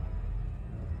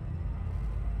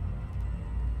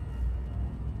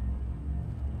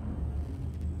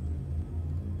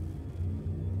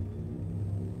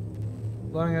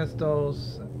 As long as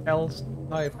those else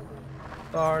type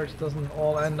stars doesn't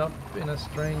all end up in a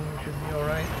string, we should be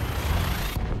alright.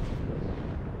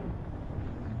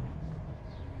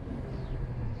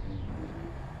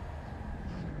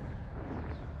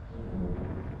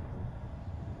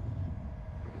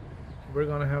 We're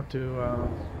gonna have to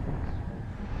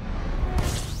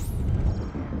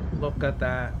look at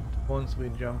that once we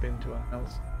jump into an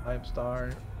else type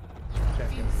star. Check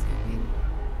Fuel and see scooping.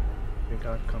 what we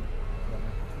got coming.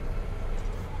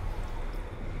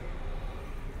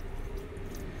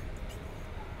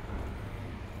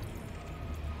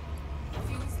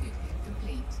 Fuel scooping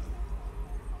complete.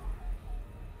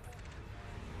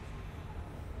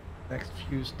 Next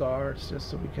few stars, just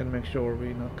so we can make sure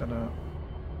we're not gonna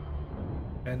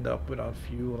end up without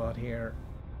fuel out here.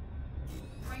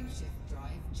 Frameshift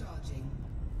drive charging.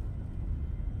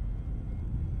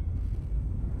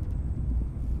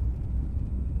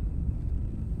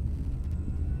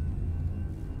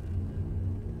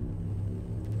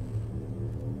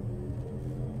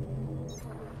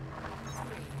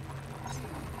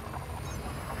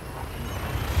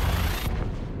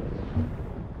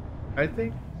 I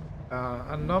think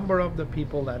a number of the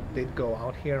people that did go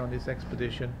out here on this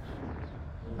expedition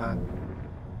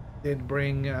did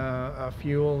bring a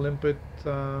fuel input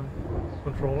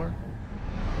controller.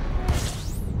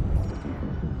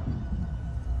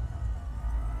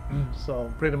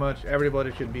 So pretty much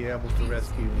everybody should be able to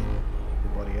rescue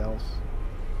everybody else.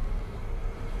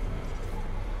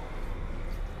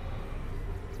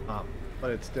 But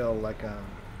it's still like a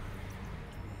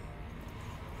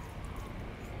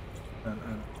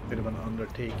bit of an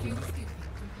undertaking. Fuel scooping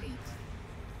complete.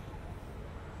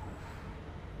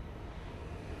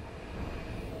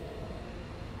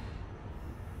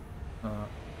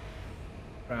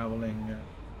 Traveling,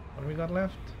 what do we got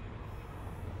left?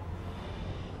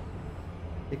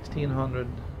 1600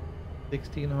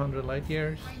 light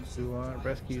years to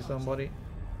rescue somebody.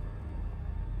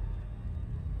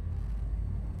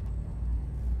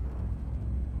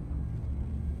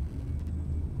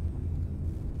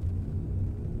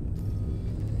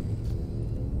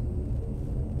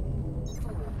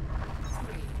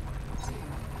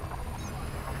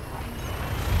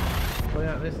 So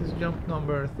yeah, this is jump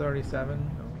number 37.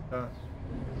 And we got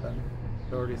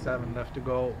 37 left to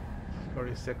go.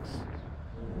 36.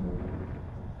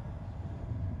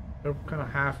 We're kind of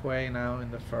halfway now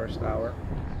in the first hour.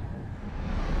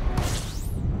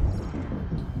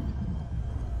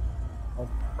 I'll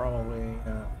probably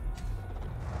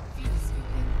Fuel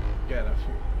scooping.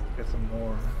 get some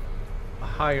more, a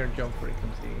higher jump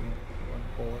frequency going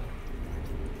forward.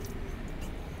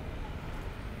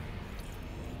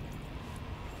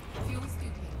 Fuel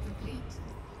scooping complete.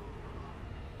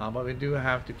 But we do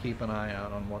have to keep an eye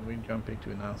out on what we're jumping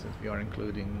to now, since we are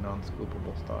including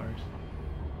non-scoopable stars.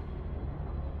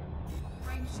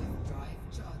 Frameshift drive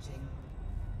charging.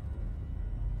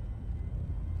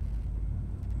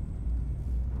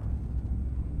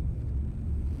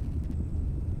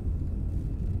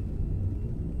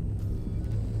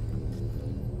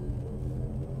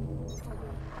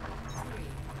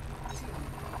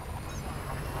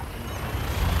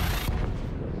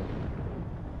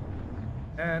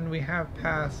 And we have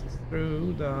passed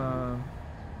through the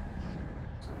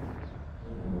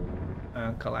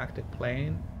galactic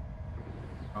plane.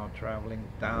 Now traveling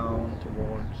down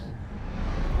towards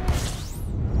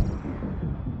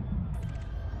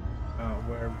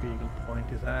where Beagle Point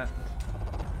is at.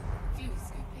 Fuel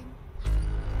scooping.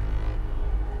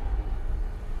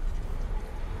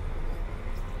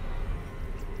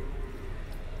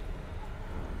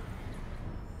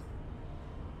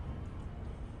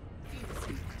 Fuel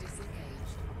scoop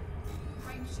disengaged.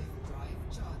 Frameshift drive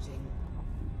charging.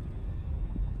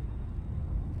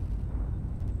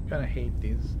 Kinda hate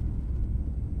these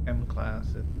M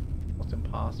class. It's almost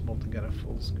impossible to get a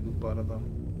full scoop out of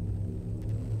them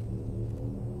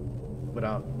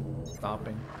without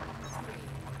stopping.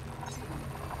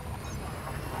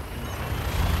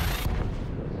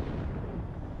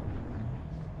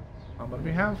 But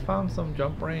we have found some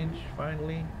jump range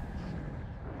finally.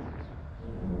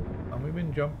 We've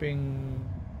been jumping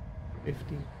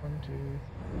 50, 1, 2,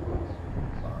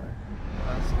 5.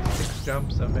 Last 6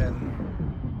 jumps have been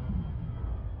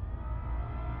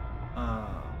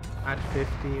at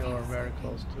 50 or very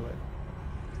close to it.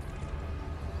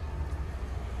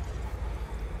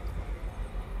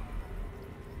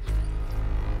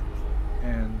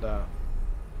 And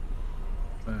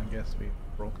I guess we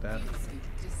broke that. Fuel scoop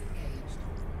disengaged.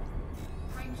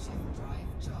 Frameshift drive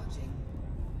charging.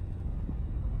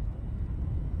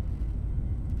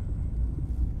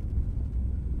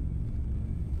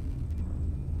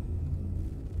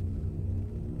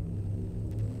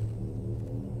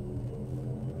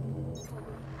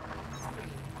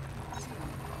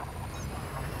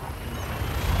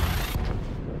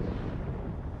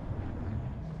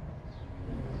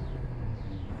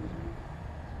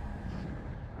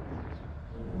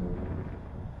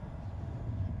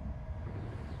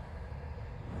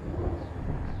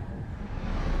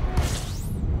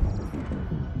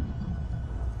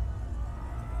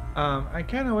 I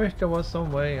kind of wish there was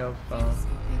some way of Fuel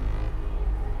scooping.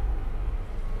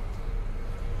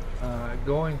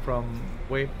 going from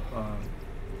waypoint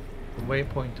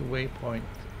to waypoint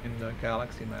in the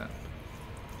galaxy map.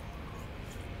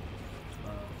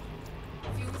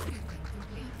 Fuel scooping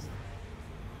complete.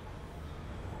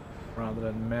 Rather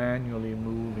than manually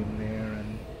moving there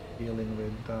and dealing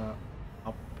with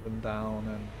up and down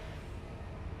and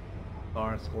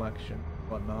star selection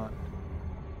and whatnot.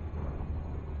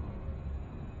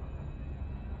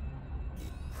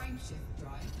 Frameshift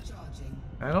drive charging.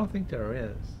 I don't think there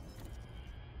is.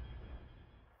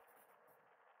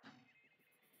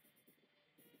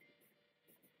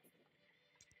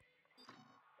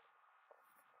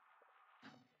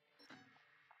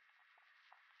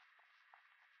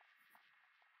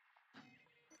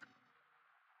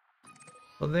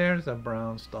 So there's a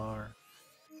brown star.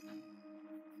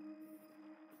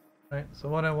 Right, so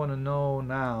what I want to know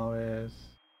now is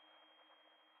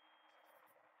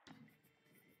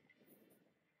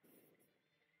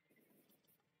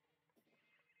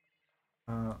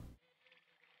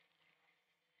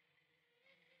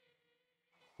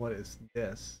what is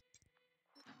this?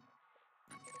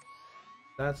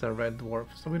 That's a red dwarf,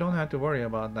 so we don't have to worry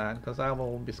about that because I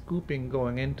will be scooping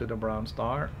going into the brown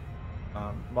star.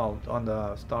 Well, on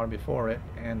the star before it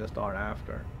and the star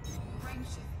after.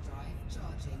 Frameshift drive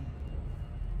charging.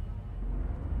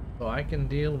 So I can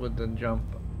deal with the jump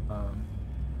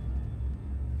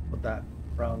with that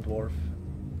brown dwarf.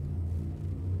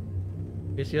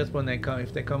 It's just when they come,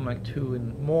 if they come like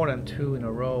more than two in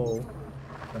a row,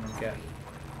 I'm gonna get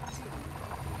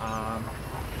go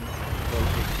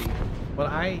 50. But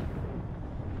I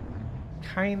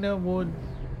kinda would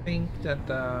think that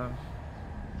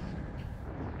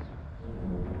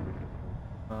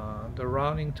the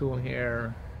routing tool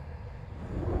here,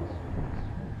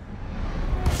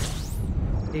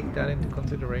 take that into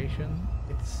consideration.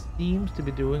 It seems to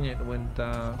be doing it with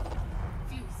Fuel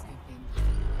scooping.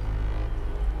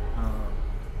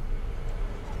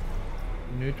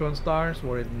 neutron stars,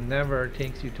 where it never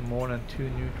takes you to more than 2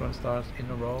 neutron stars in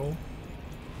a row,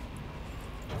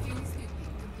 Fuel scooping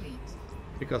complete.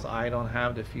 because I don't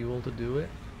have the fuel to do it.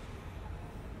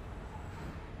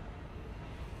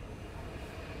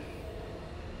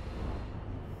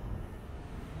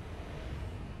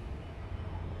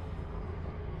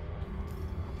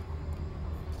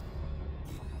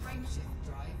 Frameshift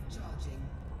drive charging.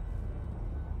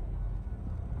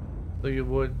 So you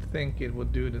would think it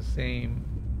would do the same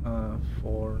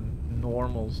for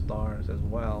normal stars as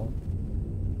well.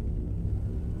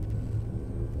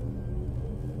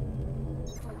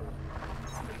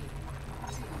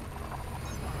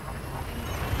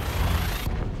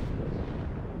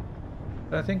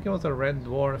 I think it was a red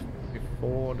dwarf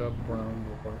before the brown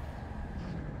dwarf.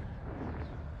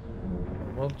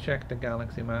 We'll check the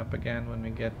galaxy map again when we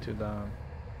get to the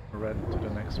red to the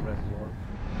next red dwarf.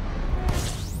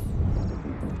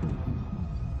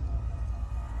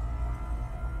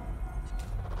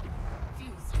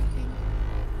 Fuel scooping.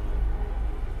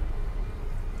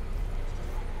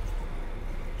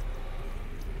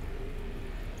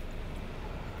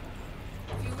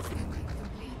 Fuel scooping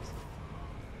complete.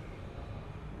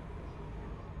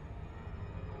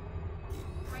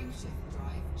 Frameshift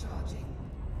drive charging.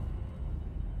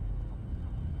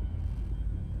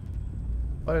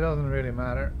 But it doesn't really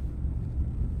matter.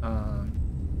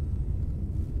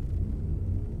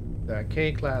 The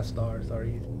K-class stars are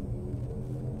easy. 3,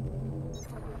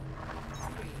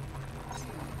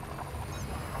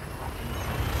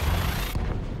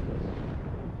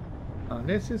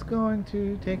 2, This is going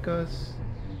to take us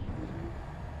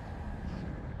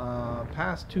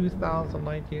past 2,000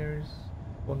 light years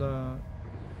for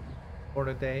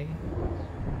the day.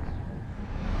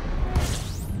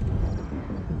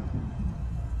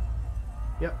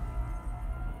 Yep,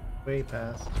 way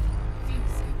past. fuel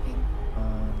scooping.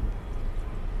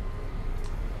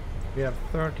 We have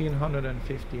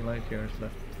 1,350 light years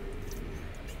left.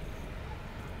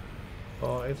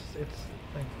 Oh, it's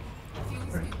like Fuel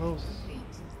very scooping close. complete.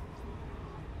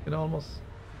 You can almost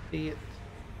see it.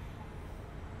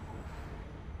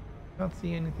 Can't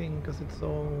see anything because it's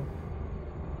so.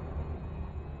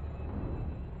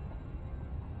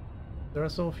 There are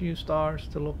so few stars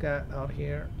to look at out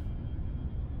here,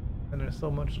 and there's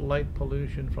so much light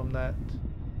pollution from that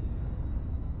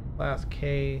class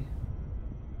K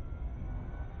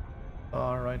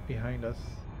star right behind us.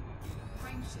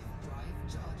 Frameshift drive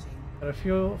charging. Got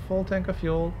a full tank of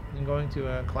fuel and going to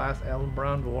a class L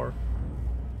brown dwarf.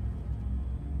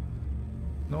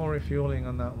 No refueling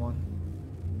on that one.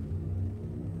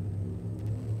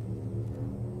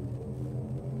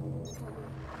 3,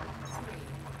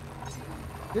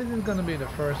 2, This is gonna be the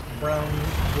first brown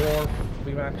dwarf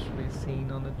we've actually seen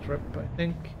on the trip, I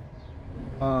think.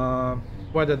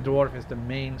 Where the dwarf is the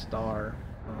main star.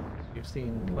 You've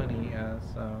seen plenty as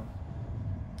a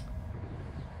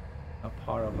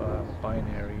part of a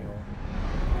binary or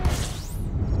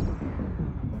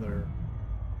other.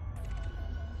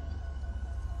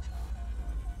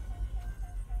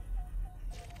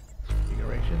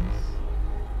 Configurations.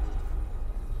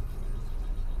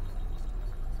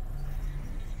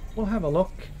 We'll have a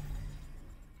look.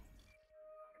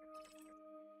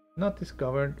 Not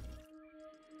discovered.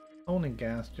 Only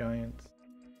gas giants.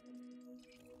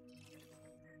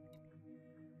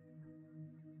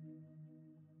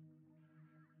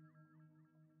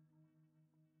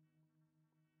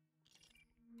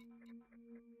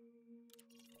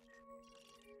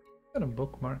 Got a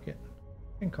bookmark it.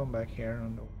 Can come back here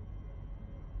on the.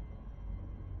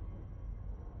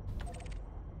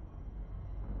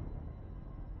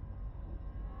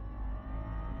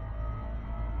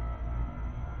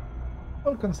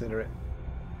 I'll consider it.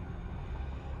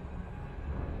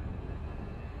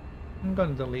 I'm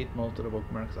gonna delete most of the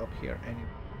bookmarks up here anyway.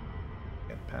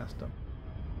 Get past them.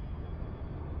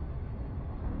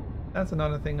 That's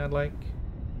another thing I'd like.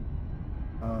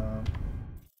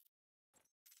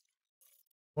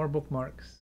 More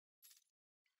bookmarks.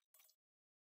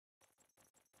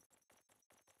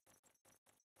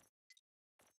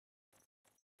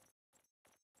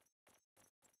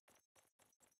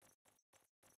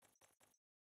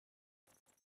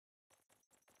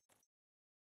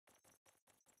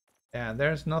 Yeah,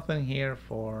 there's nothing here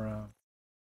for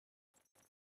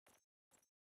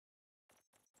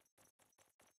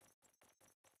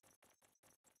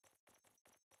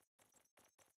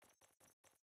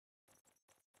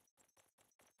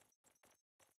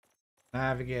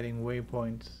navigating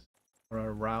waypoints or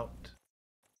a route.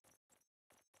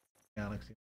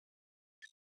 Galaxy.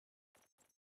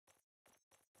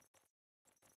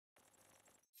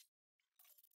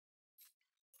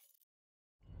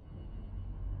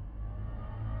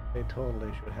 They totally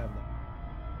should have them.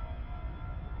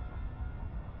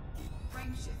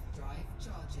 Frameshift drive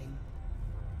charging.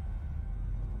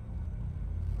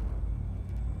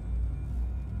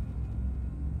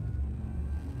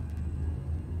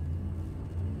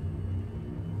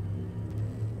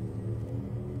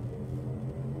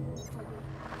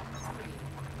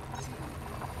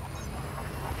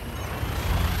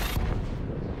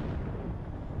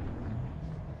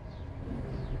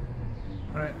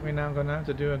 Alright, we're now gonna have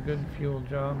to do a good fuel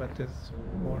job at this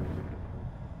wharf.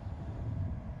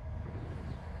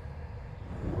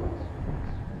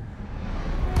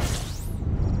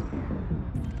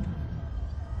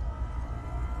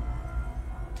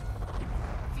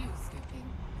 Fuel scooping.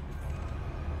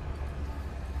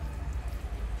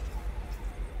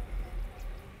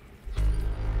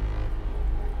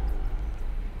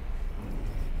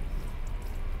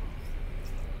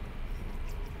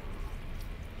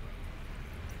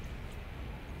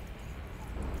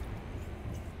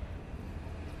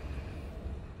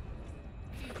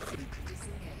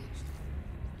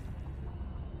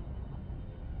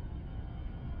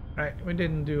 Right, we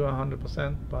didn't do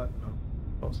 100%, but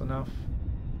close enough.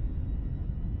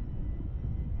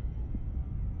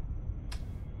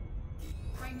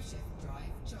 Frameshift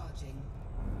drive charging.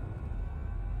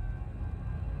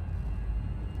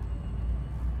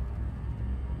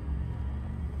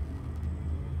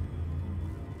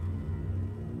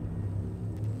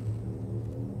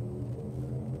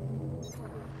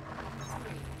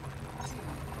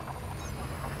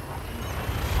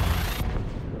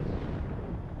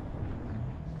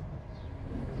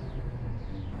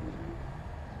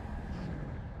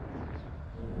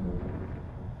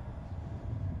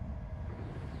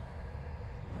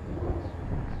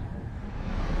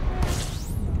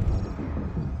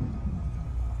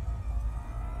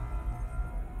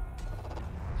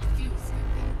 Fuel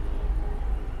scooping.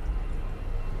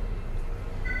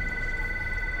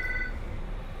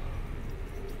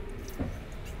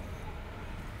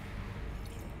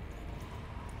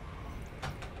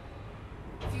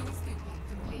 Fuel scooping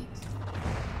complete.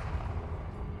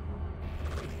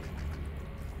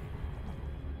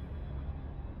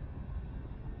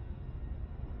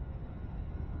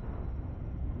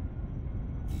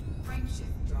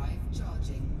 Frameshift drive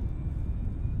charging.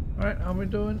 Alright, how we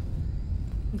doing?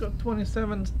 We got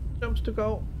 27 jumps to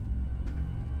go.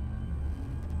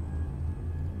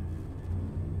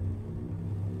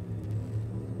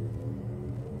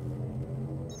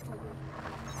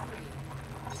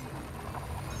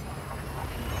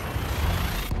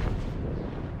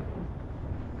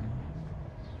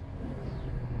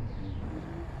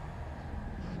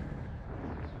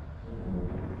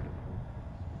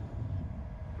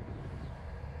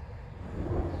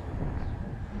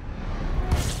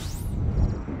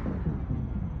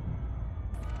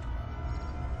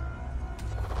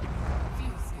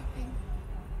 Fuel scooping.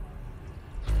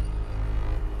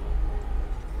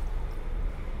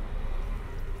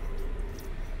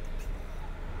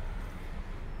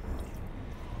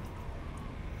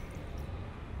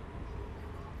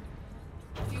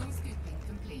 Fuel scooping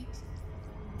complete.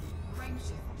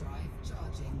 Frameshift drive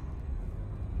charging.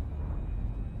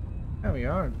 Yeah, we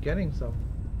are getting some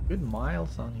good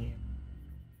miles on here.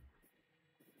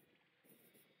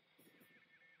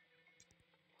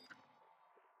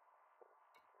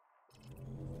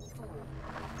 Some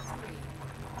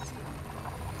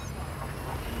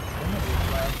of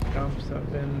these last jumps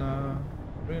have been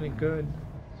really good.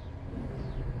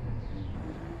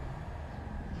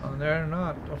 They're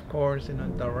not, of course, in a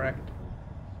direct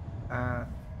path.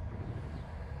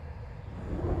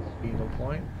 Beagle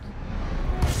point.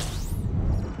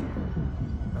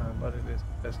 But it is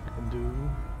the best we can do.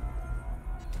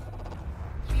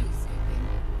 Fuel scooping.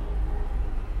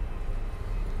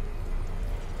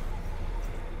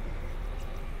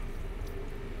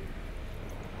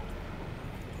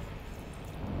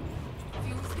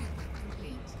 Fuel scooping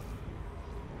complete.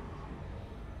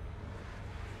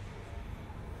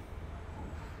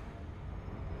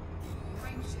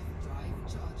 Frameshift drive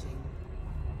charging.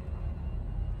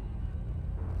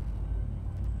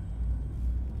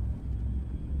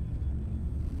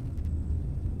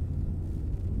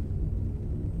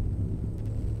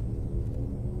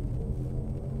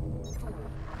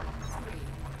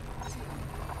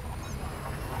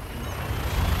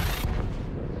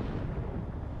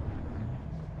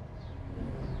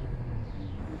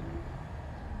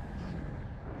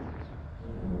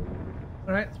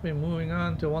 Alright, so we're moving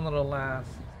on to one of the last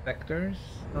sectors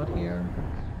out here.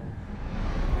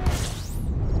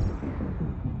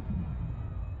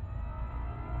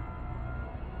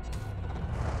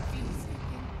 Fuel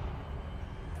scooping.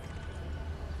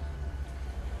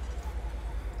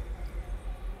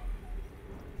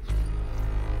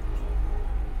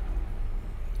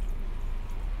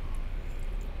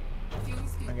 Fuel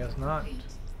scooping I guess not. complete.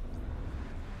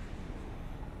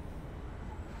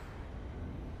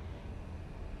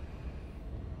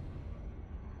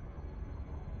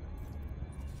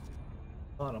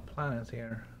 A lot of planets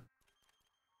here.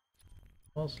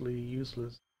 Mostly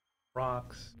useless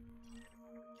rocks.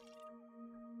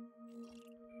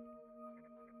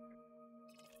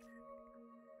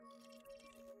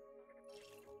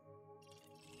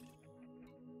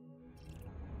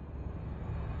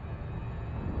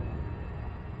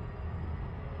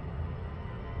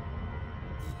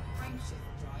 Frameshift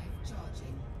drive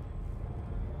charging.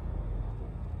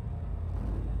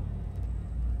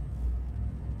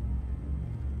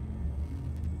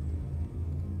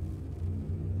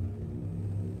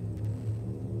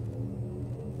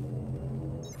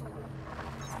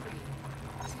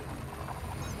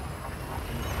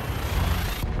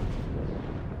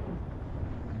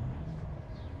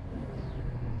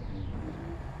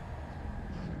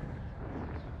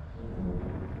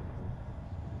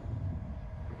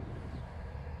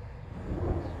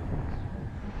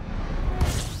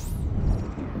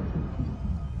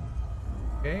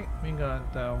 Okay, we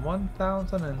got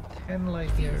 1010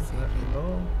 light years left to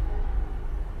go.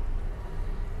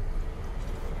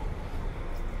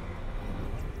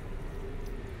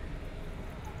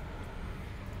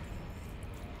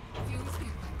 Fuel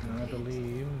scooping I complete.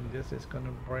 believe this is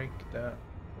gonna break the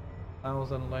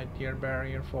 1000 light year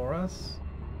barrier for us.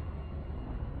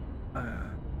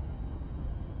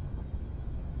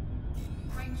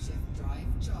 Frameshift drive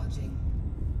charging.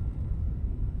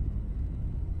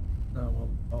 No, we'll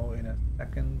go in a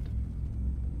second.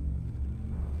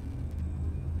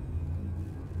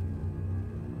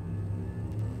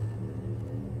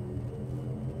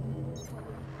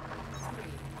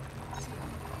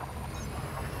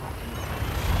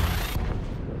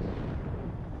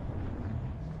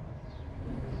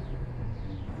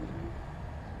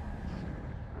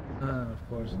 Of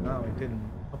course, now it didn't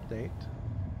update.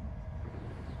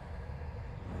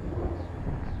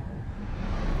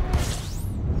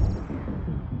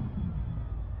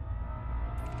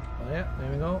 Oh yeah,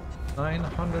 there we go.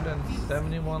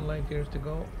 971 light years to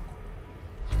go.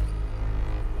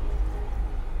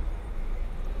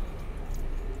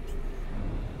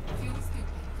 Fuel scooping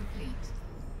complete.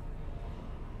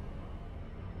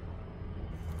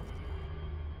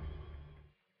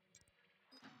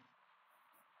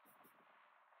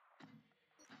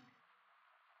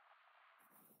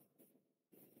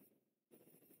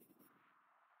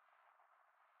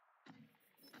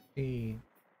 See.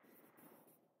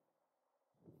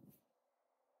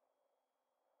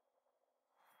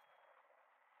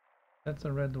 That's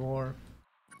a red dwarf.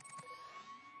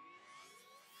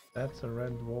 That's a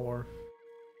red dwarf.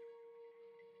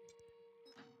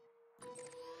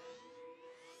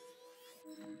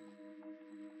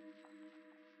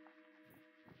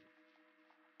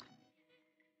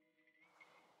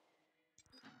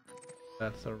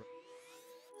 That's a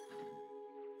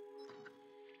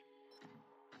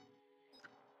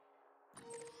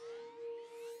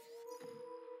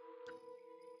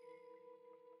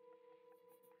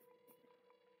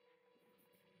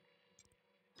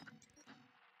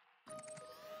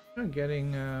we're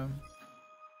getting a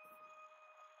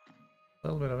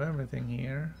little bit of everything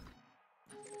here.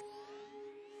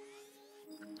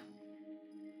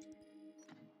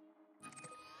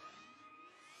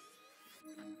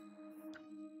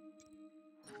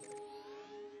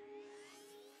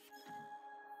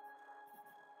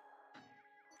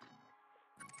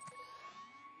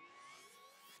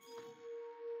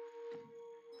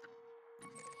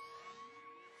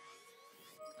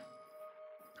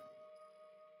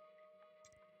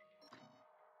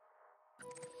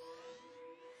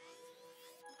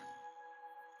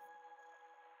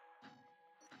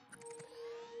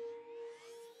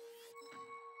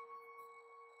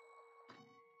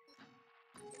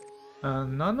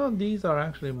 None of these are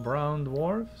actually brown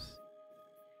dwarfs.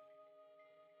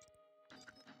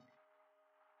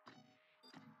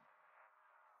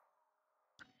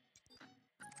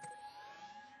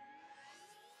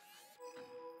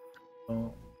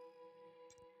 Oh.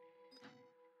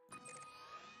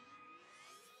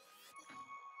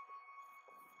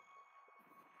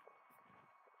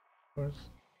 Of course.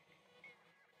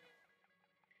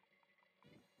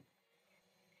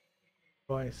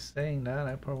 By saying that,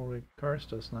 I probably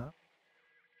cursed us now.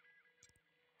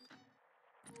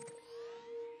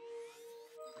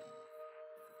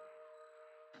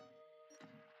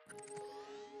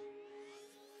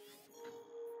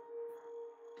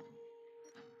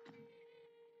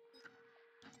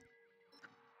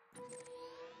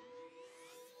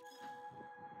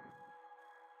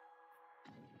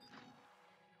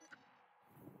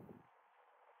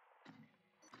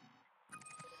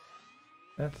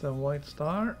 That's a white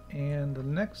star, and the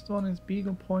next one is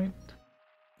Beagle Point,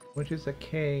 which is a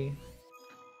K.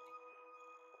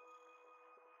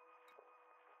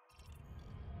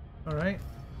 Alright,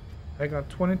 I got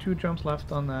 22 jumps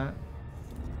left on that.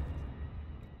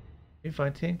 If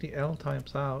I take the L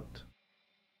types out,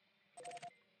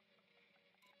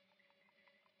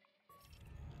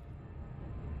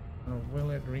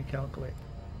 will it recalculate?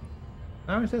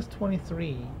 Now it says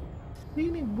 23.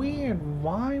 Really weird.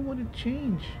 Why would it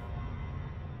change?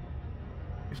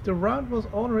 If the route was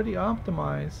already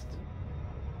optimized,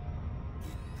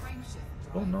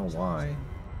 Frameshift don't know drive why. charging.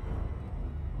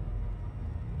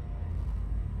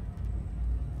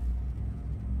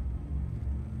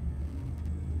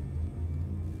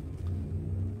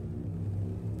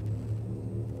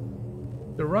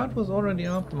 The route was already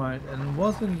optimized and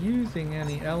wasn't using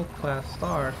any L-class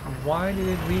stars. Why did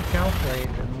it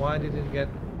recalculate and why did it get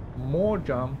more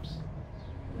jumps?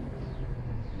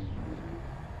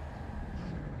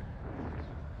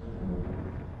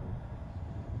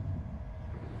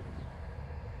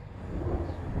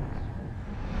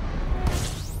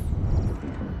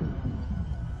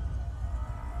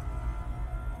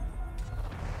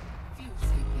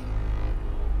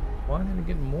 we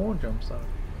get more jumps out?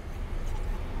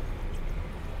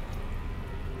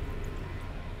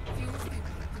 Fuel scooping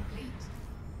complete.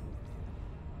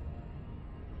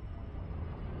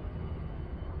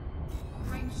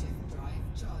 Frameshift drive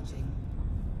charging.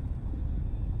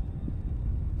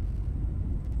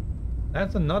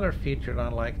 That's another feature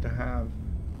I'd like to have.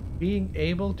 Being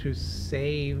able to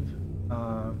save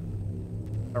a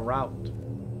route. 4,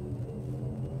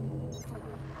 3,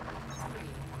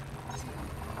 2.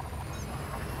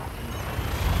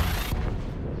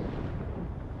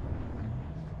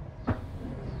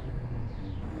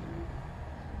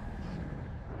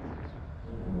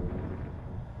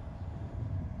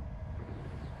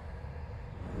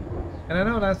 And I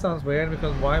know that sounds weird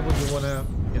because why would you want to,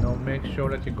 you know, make sure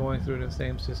that you're going through the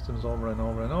same systems over and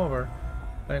over and over?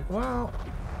 Like, well,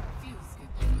 Fuel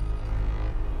scooping.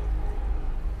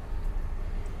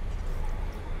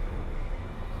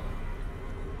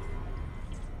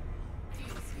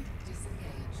 Fuel scoop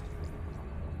disengaged.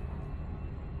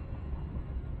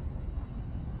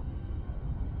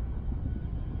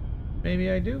 maybe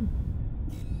I do.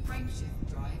 Frameshift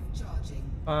drive charging.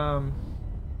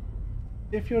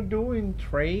 If you're doing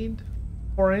trade,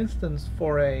 for instance,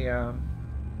 for a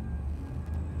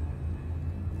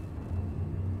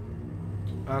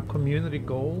community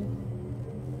goal,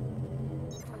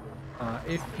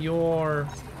 if you're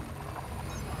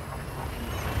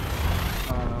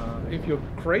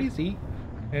crazy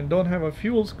and don't have a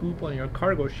fuel scoop on your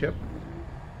cargo ship,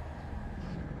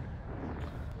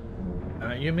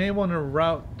 you may want to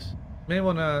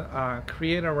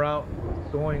create a route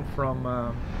going from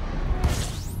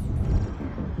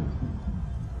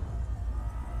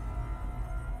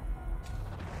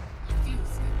Fuel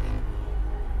scooping.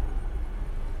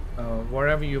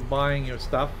 wherever you're buying your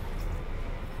stuff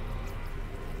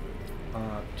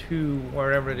to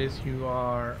wherever it is you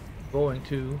are going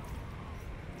to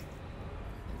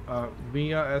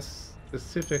via a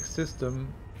specific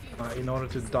system in order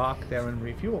to dock there and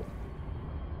refuel.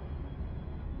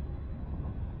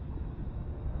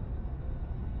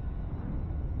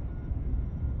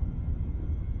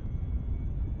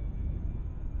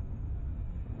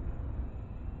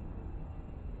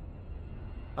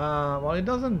 Well, it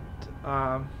doesn't.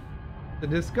 The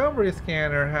Discovery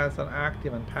scanner has an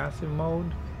active and passive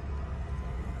mode.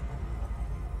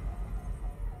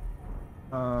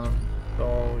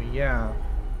 So yeah,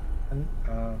 and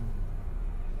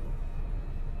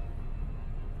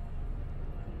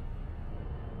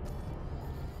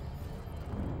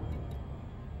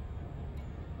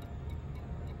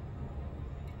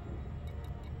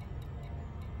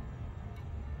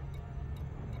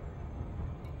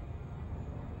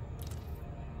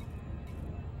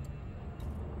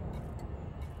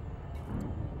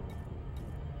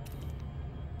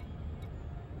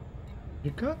you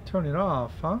can't turn it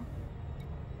off, huh?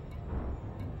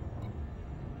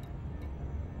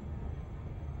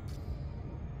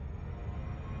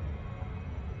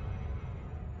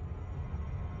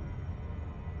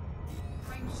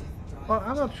 Frameshift drive. Well,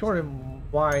 I'm not sure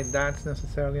why that's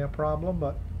necessarily a problem,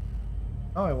 but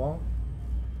no, I won't.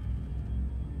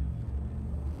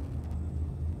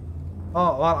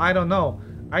 Oh, well, I don't know.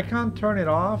 I can't turn it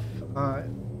off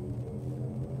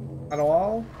at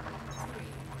all,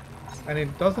 and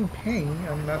it doesn't ping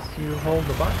unless you hold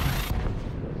the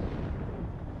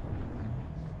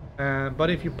button. But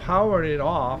if you power it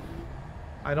off,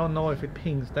 I don't know if it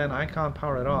pings then. I can't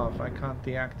power it off. I can't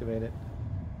deactivate it.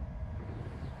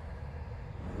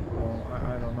 Oh,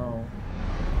 I don't know.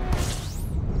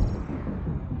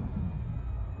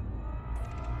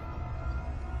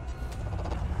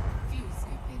 Fuel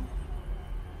scooping.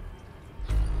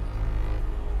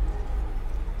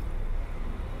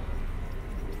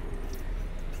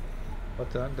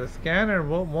 But the scanner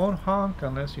won't honk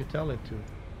unless you tell it to.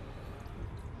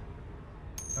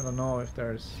 I don't know if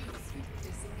there's... Fuel scoop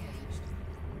disengaged.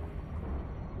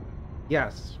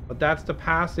 Yes, but that's the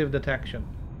passive detection.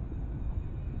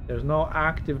 There's no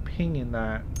active ping in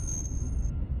that.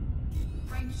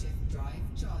 Frameshift drive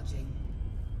charging.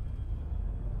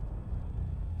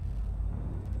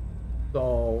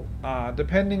 So,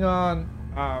 depending on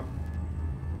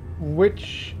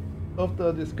which of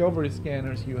the Discovery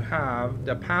scanners you have,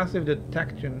 the passive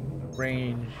detection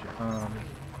range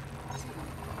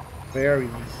varies.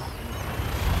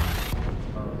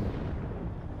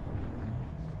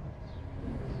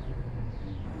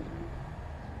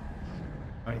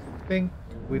 I think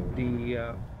with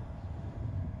the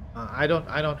I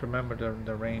don't remember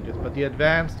the ranges, but the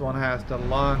advanced one has the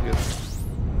longest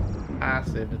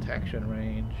passive detection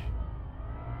range,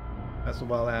 as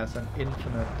well as an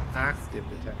infinite active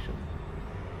detection.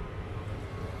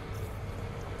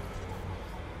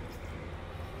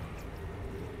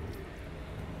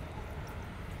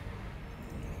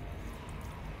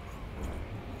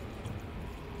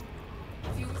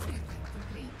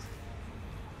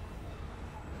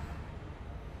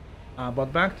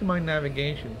 But back to my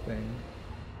navigation thing.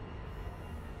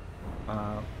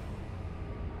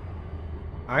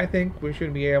 I think we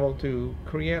should be able to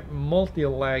create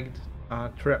multi-legged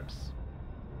trips.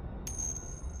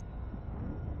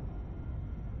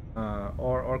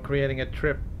 Or creating a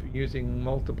trip using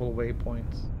multiple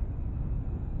waypoints.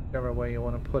 Whichever way you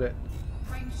want to put it.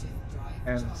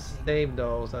 And save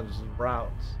those as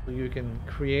routes. So you can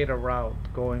create a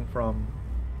route going from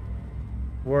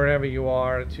wherever you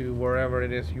are to wherever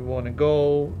it is you want to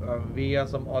go via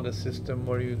some other system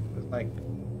where you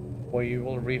where you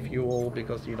will refuel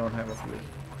because you don't have a fuel.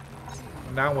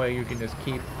 And that way you can just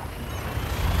keep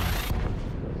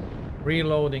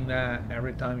reloading that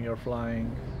every time you're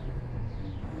flying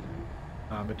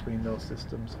between those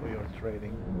systems for your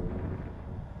trading.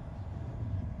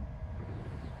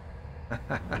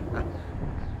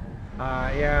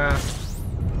 Yeah,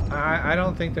 I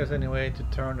don't think there's any way to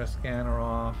turn the scanner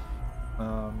off.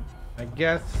 I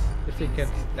guess if it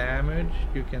gets damaged,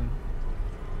 you can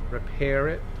repair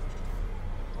it.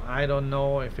 I don't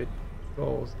know if it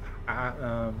goes,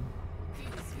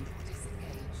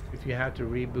 if you have to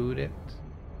reboot it,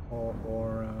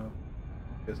 or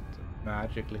just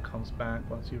magically comes back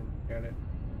once you repair it.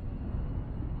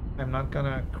 I'm not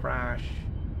gonna crash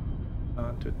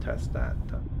to test that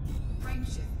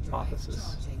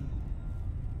hypothesis.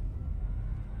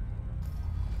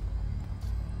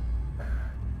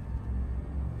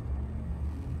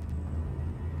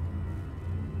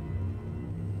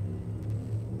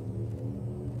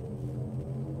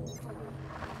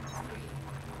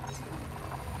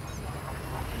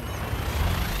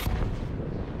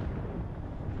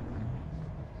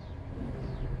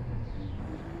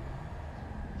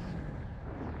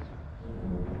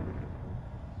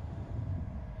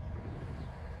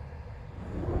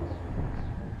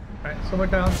 So we're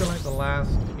down to like the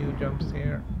last few jumps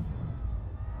here.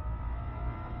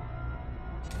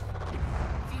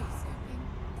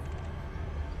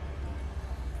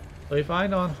 So if I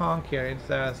don't honk here, it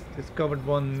says discovered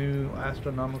one new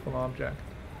astronomical object.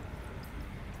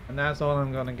 And that's all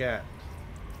I'm gonna get.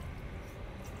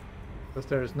 Because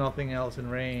there's nothing else in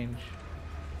range.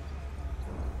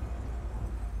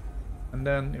 And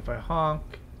then if I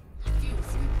honk,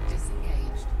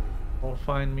 it'll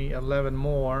find me 11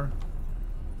 more.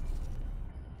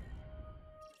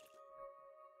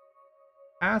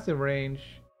 Passive range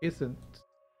isn't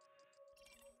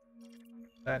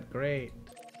that great.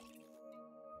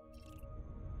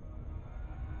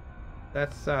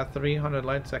 That's 300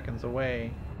 light seconds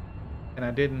away, and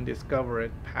I didn't discover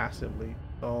it passively.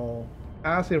 So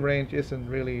passive range isn't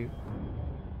really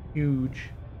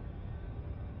huge.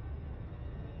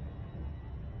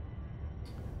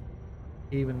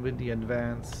 Even with the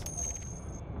advanced.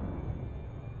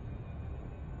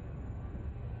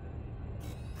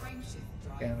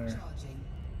 Scanner.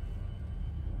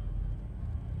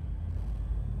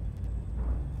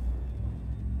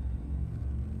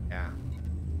 Yeah.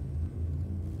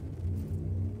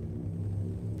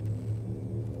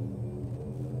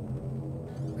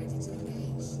 Ready to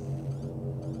engage.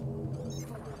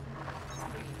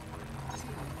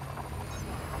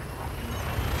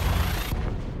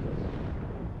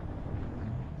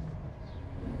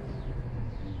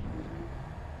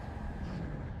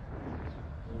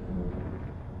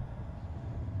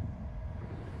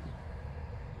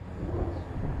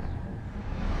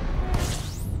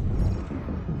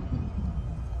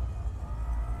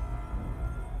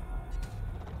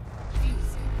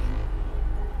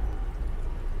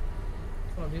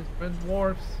 4, These red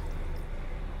dwarfs.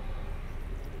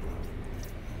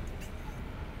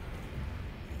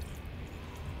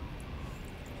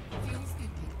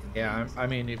 Yeah, I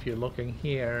mean, if you're looking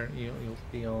here, you'll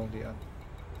see all the.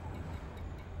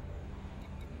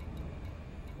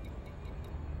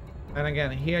 And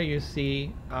again, here you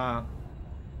see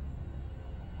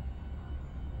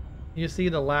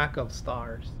the lack of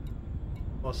stars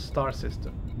or star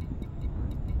system.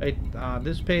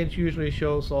 This page usually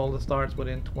shows all the stars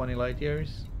within 20 light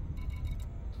years,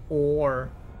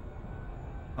 or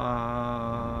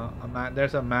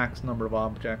there's a max number of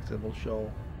objects it will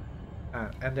show,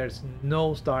 and there's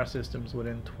no star systems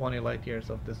within 20 light years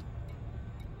of this.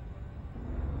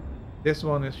 This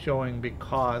one is showing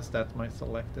because that's my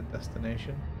selected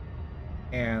destination,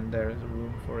 and there is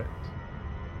room for it.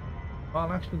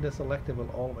 Well, actually, the selected will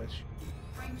always show.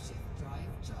 Frameshift drive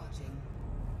charging.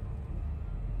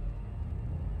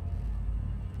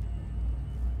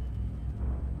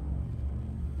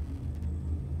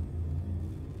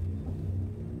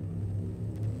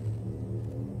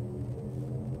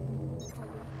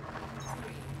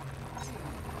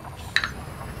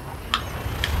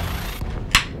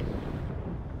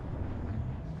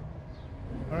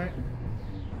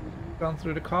 Gone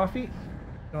through the coffee,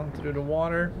 gone through the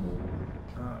water.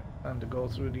 Time to go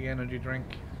through the energy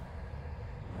drink.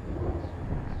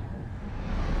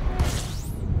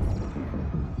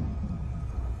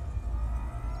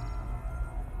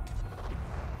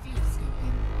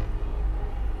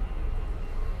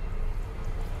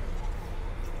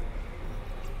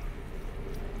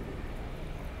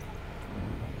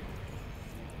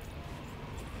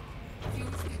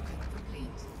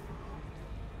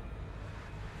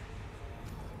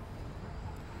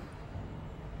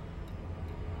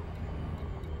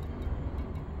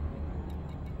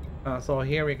 So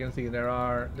here we can see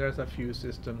there's a few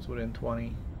systems within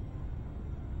 20,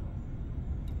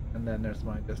 and then there's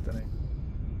my destination.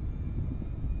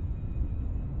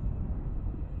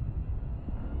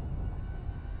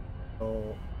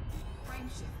 So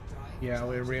yeah,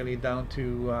 we're really down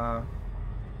to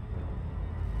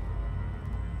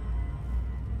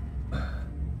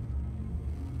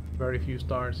very few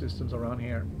star systems around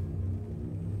here.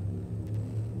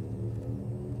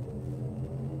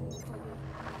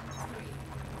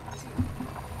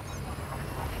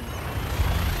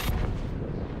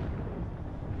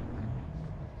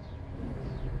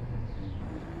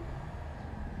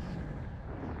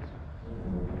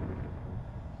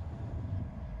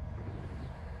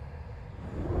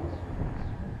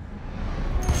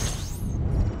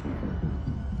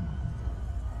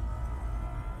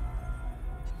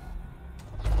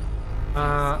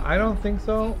 I don't think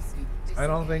so. I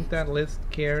don't think that list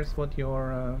cares what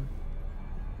your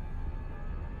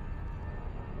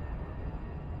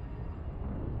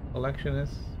selection is.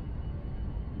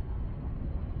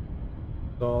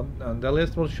 So the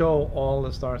list will show all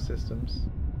the star systems,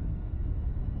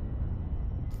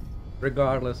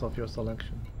 regardless of your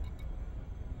selection.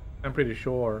 I'm pretty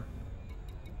sure.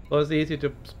 So it's easy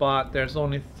to spot. There's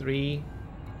only 3.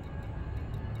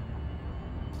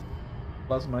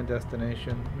 Plus my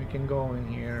destination. We can go in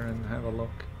here and have a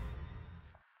look.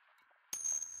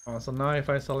 So now if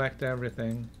I select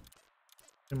everything,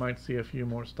 you might see a few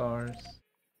more stars.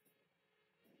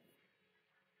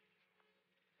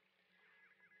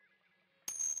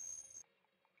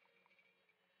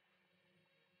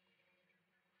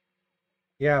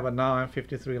 Yeah, but now I'm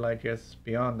 53 light years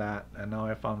beyond that, and now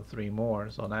I found 3 more,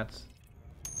 so that's...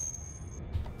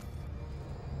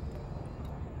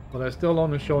 But they're still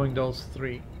only showing those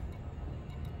 3.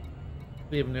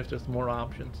 Even if there's more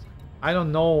options. I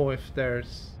don't know if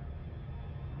there's...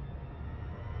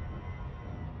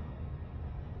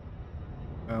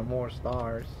 more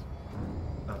stars.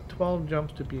 12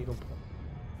 jumps to Beagle Point.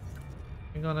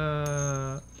 I'm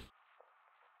gonna...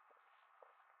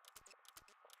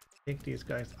 take these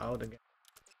guys out again.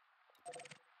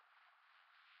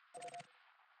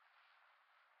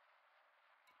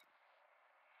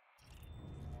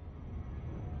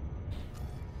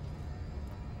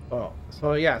 Oh,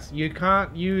 so yes, you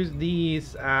can't use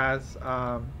these as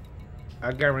a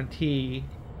guarantee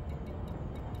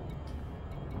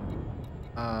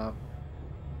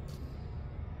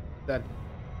that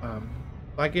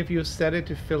like if you set it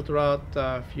to filter out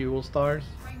fuel stars,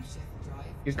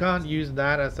 you can't use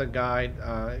that as a guide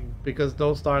because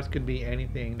those stars could be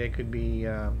anything. They could be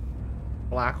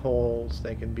black holes,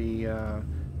 they can be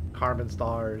carbon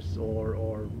stars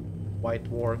or white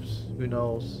dwarfs, who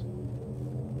knows.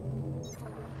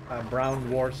 Brown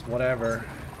dwarfs, whatever.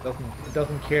 It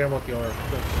doesn't care what your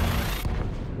filtering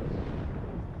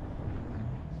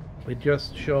is. It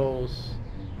just shows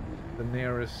the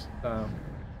nearest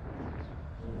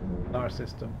star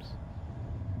systems.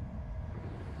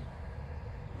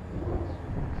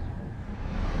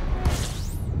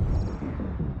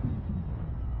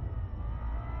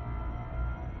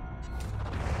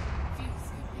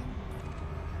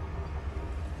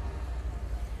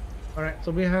 Alright,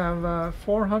 so we have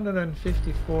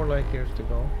 454 light years to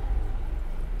go.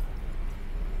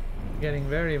 Getting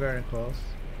very, very close.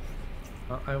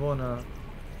 I wanna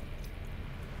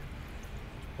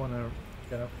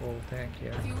get a full tank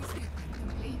here.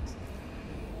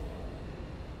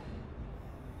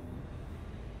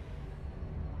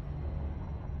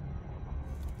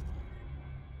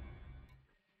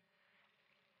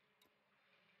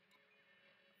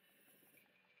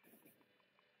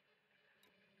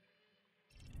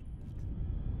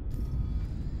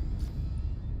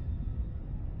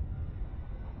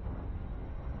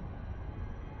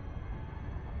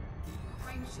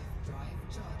 Frameshift drive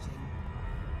charging.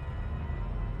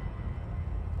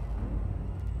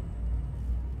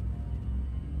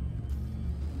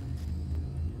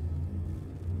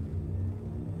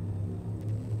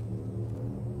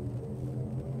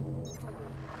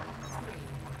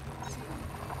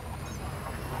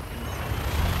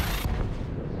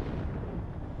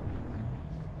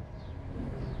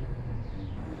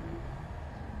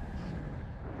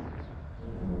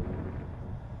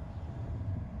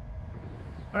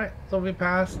 Alright, so we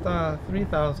passed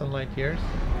 3,000 light years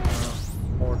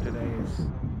for today's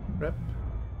trip.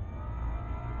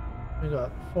 We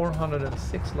got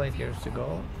 406 light years to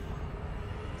go.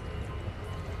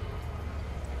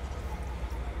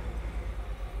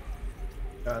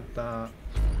 Got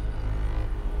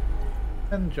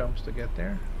 10 jumps to get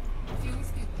there. Fuel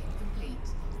scooping complete.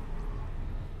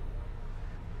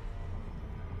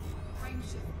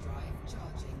 Frameshift drive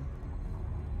charging.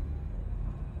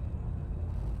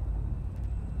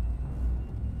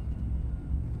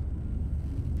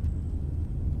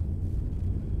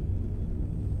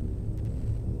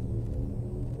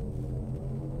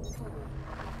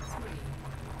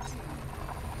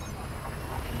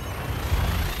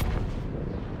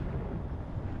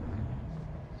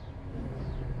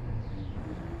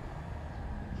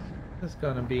 It's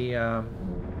gonna be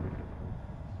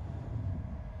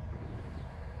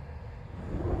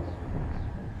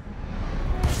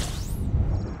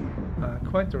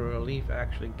quite a relief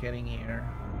actually getting here.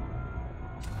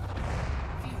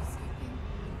 Fuel scooping.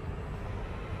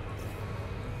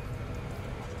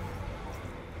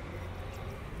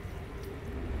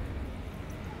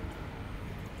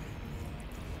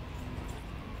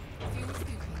 Fuel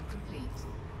scooping complete.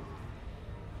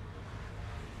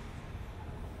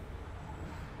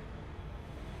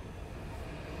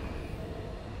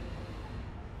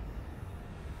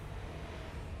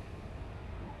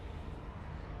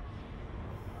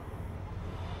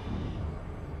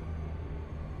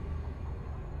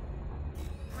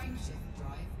 Frameshift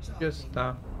drive charging. Just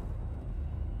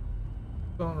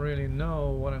don't really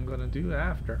know what I'm gonna do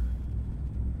after.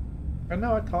 I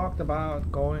know I talked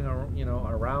about going,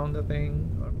 around the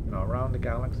thing, or, around the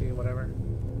galaxy or whatever.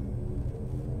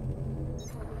 3,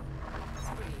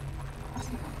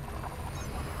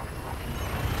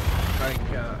 2,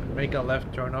 Like make a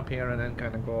left turn up here and then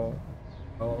kind of go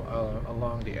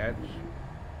along the edge.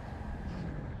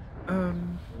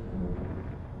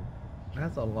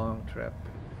 That's a long trip.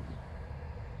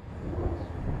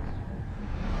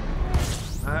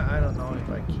 I don't know if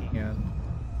I can.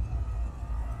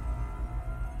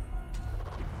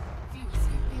 fuel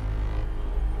scooping.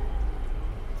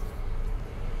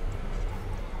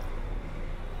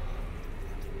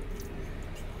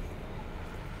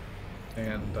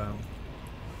 And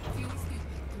Fuel scooping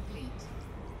complete.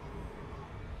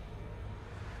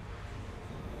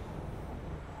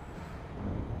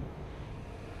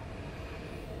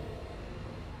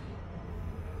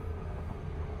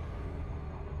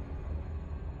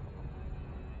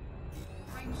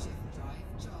 Frameshift drive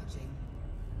charging.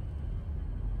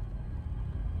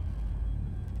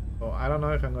 so I don't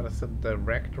know if I'm gonna set the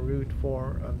direct route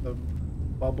for the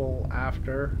bubble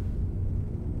after.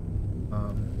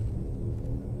 4,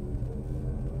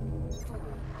 3,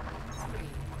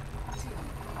 2,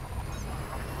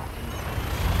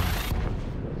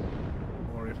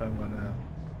 Or if I'm gonna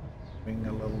swing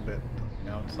a little bit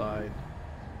outside.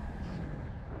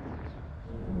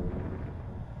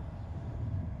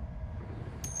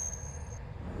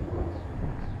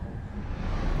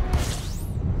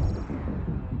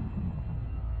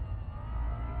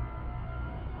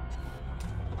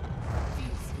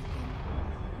 fuel scooping.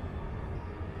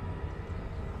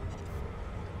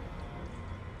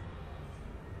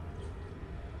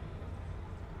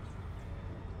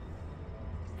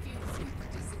 Fuel scoop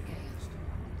disengaged.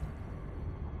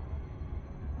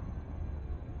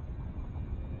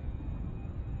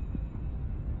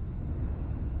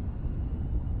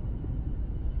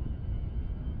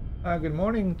 Good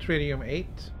morning, Tritium 8.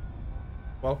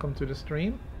 Welcome to the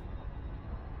stream.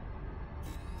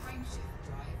 Frameshift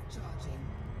drive charging.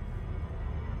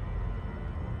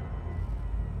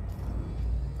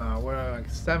 We're like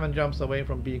 7 jumps away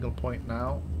from Beagle Point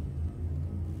now.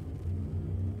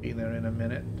 Be there in a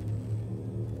minute.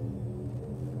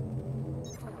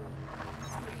 4, 3,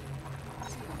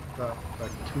 2, Got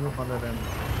like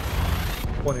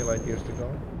 220 light years to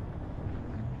go.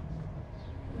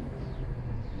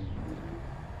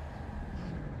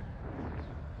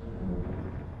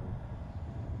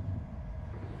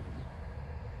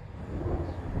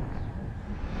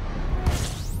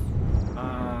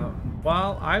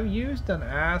 Well, I've used an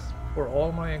asp for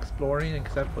all my exploring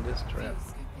except for this trip. fuel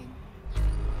scooping.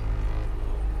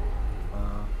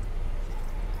 Uh,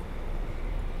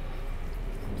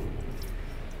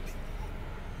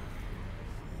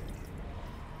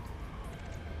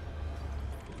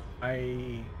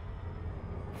 I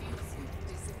Fuel scoop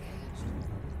disengaged.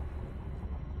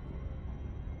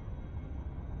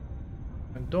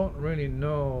 don't really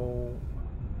know.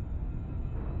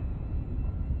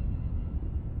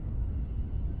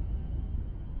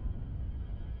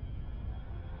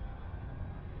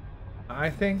 I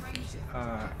think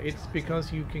it's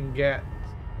because you can get,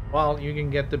 well, you can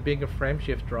get the bigger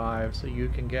frameshift drive, so you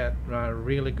can get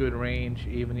really good range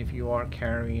even if you are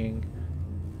carrying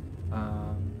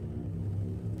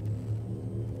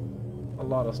a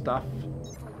lot of stuff.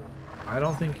 I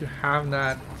don't think you have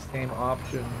that same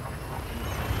option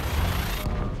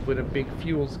with a big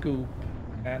fuel scoop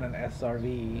and an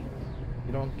SRV.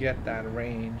 You don't get that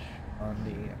range on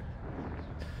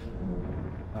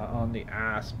the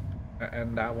ASP,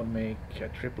 and that would make a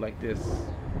trip like this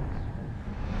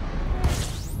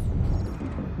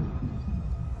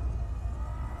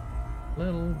a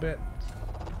little bit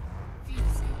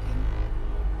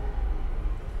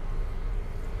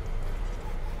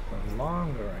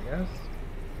longer, I guess.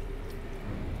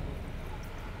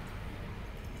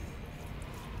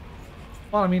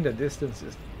 Well, I mean, the distance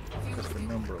is just the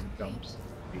number of jumps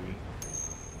be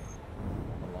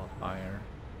a lot higher.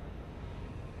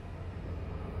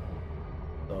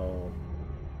 So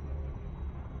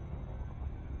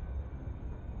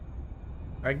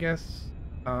I guess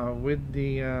with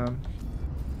the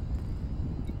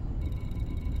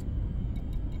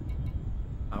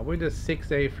with the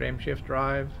 6A frameshift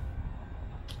drive,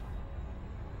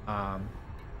 I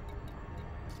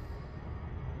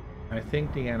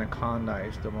think the Anaconda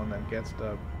is the one that gets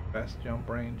the best jump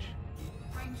range.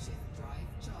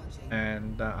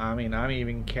 And I mean, I'm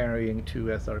even carrying 2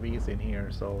 SRVs in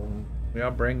here, so we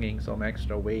are bringing some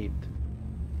extra weight.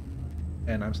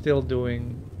 And I'm still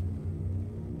doing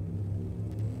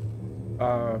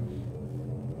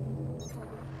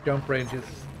jump ranges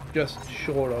just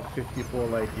short of 54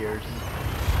 light years.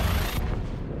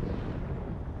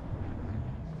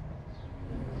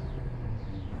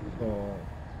 So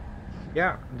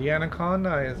yeah, the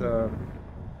Anaconda is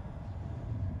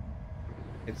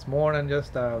it's more than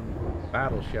just a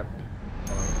battleship.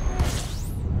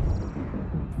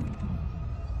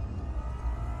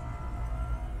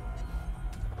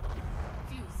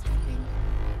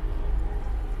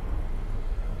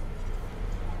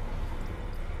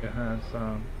 It has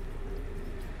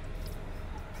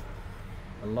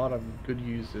a lot of good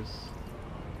uses.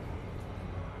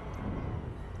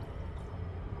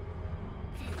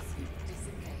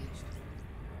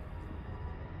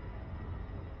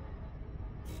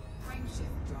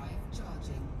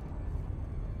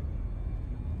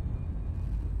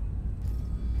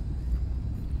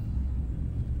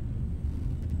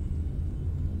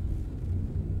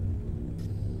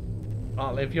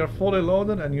 Well, if you're fully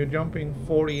loaded and you're jumping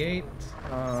 48,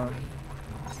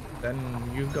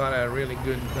 then you got a really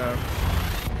good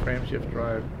frameshift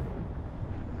drive.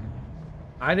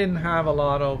 I didn't have a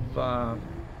lot of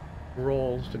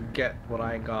rolls to get what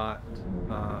I got.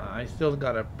 I still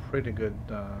got a pretty good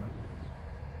roll.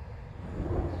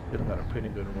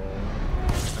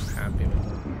 I'm happy with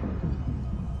it.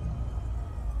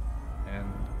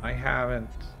 And I haven't.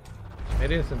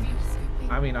 It isn't.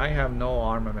 I mean, I have no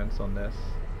armaments on this.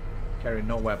 Carry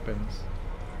no weapons.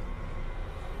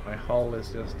 My hull is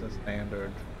just the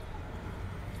standard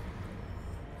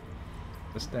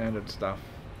stuff.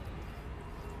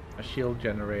 A shield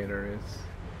generator is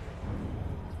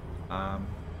I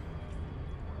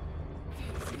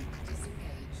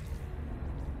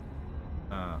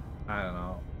don't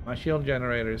know. My shield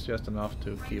generator is just enough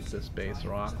to keep the space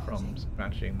rock from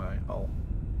scratching my hull.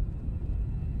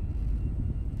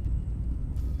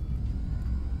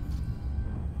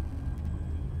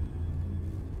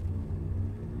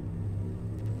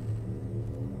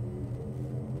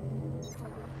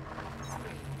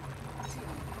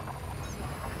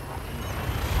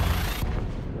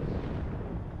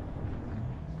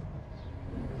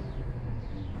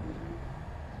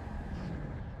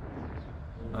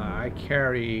 I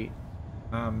carry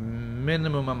a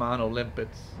minimum amount of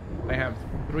limpets. I have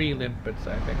 3 limpets,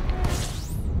 I think.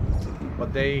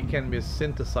 But they can be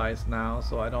synthesized now,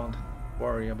 so I don't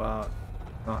worry about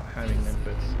not having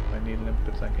limpets. If I need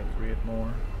limpets, I can create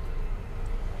more.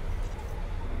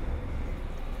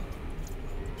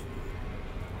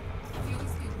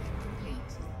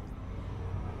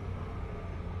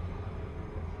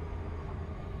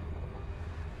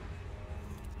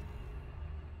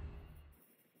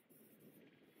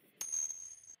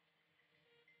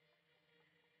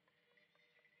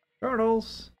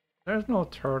 Turtles? There's no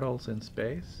turtles in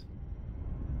space.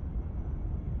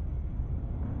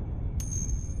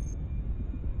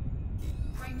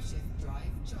 Frameshift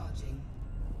drive charging.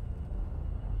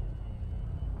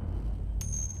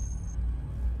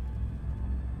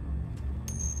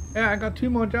 Yeah, I got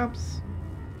 2 more jumps.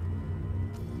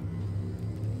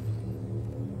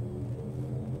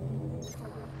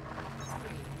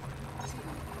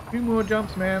 Two more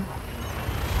jumps, man.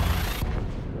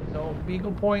 No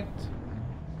Beagle Point.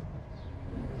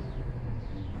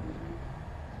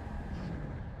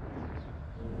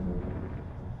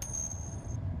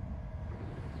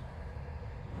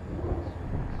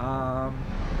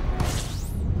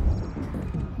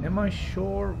 Am I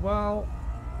sure? Well,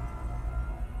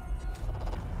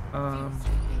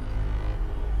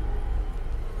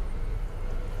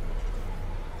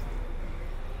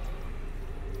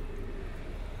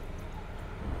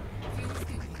 Fuel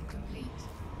scooping complete.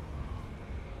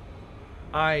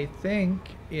 I think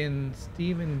in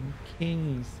Stephen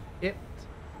King's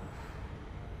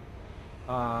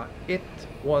It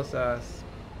was a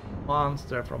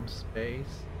monster from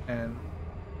space, and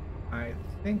I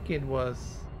think it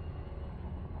was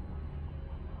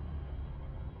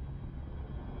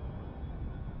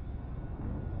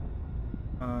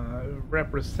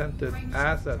represented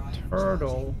as a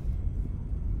turtle,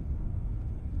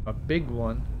 a big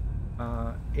one,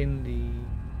 in the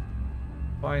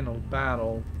final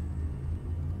battle.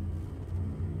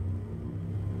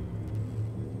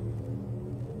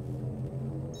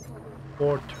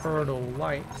 Or turtle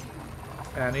light,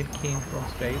 and it came from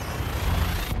space.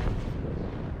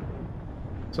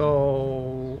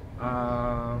 So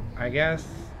I guess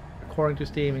according to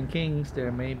Stephen King,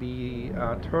 there may be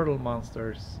turtle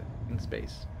monsters in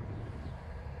space.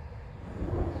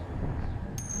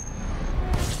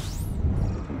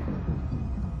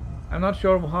 I'm not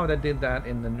sure how they did that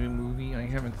in the new movie. I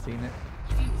haven't seen it.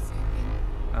 Fuel scooping.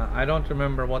 I don't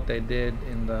remember what they did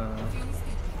in the Fuel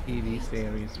scooping TV complete.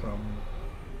 series from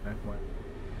back when.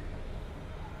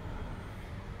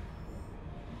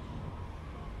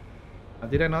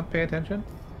 Did I not pay attention?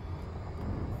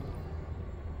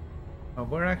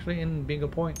 We're actually in Beagle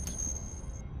Point.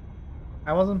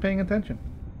 I wasn't paying attention.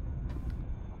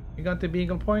 We got to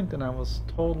Beagle Point and I was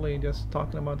totally just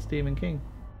talking about Stephen King.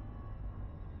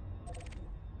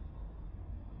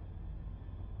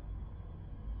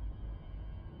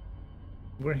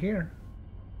 We're here.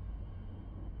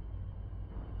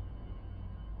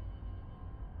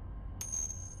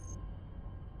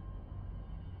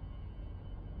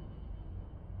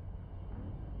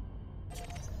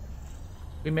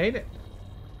 We made it.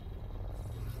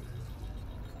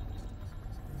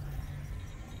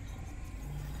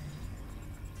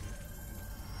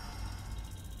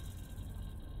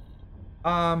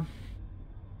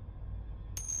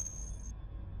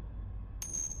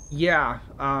 Yeah,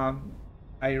 I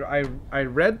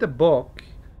read the book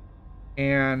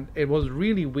and it was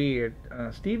really weird.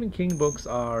 Stephen King books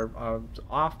are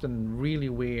often really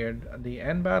weird. The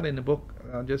end battle in the book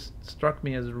just struck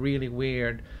me as really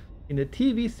weird. In the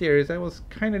TV series, I was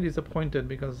kind of disappointed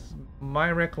because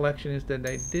my recollection is that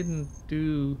they didn't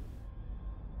do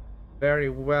very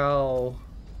well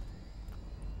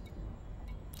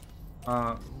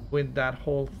with that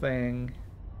whole thing.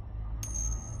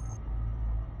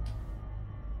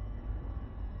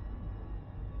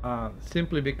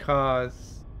 Simply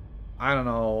because, I don't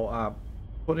know,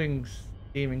 putting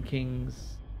Stephen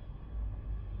King's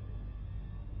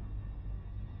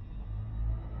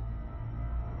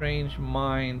strange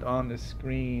mind on the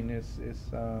screen is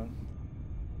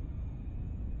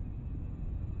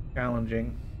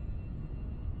challenging.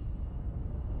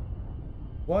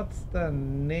 What's the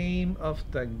name of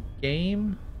the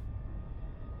game?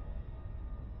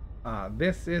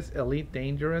 This is Elite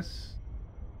Dangerous.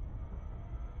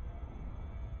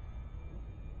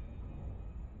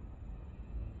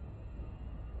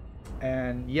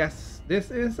 And yes, this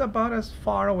is about as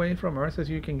far away from Earth as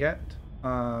you can get.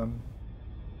 I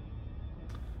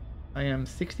am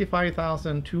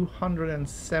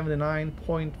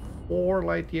 65,279.4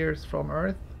 light years from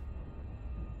Earth,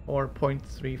 or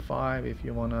 0.35 if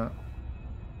you want to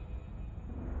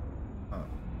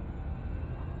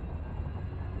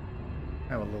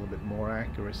have a little bit more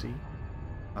accuracy.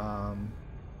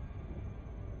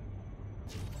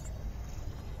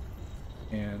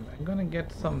 And I'm gonna get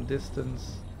some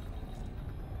distance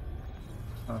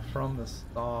from the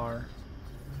star.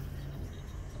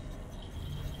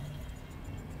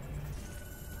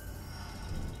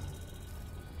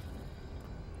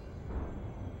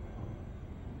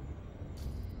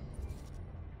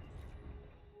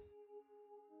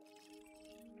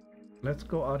 Let's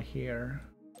go out here.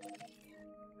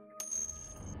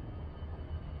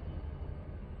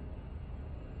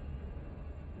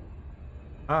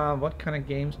 What kind of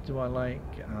games do I like?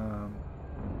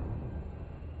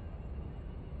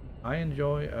 I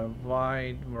enjoy a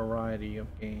wide variety of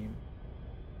games.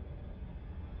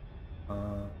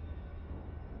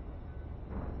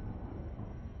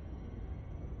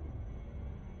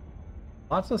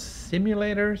 Lots of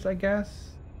simulators, I guess.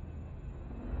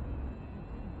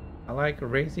 I like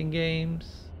racing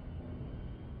games.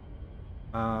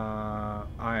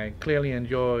 I clearly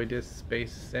enjoy this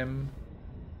space sim.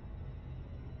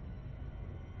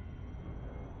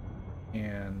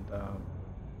 And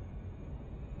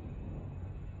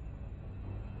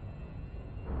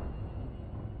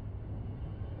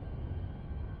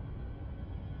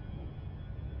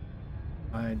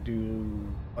I do.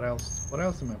 What else? What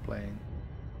else am I playing?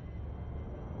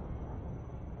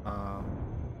 Um,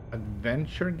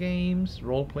 Adventure games,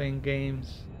 role-playing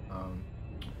games.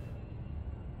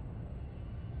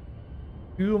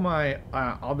 Two of my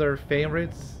other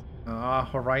favorites: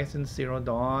 Horizon Zero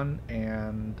Dawn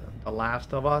and The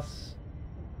Last of Us.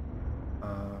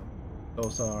 Uh,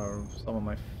 those are some of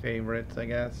my favorites, I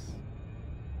guess.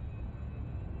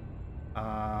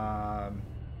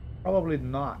 Probably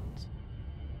not.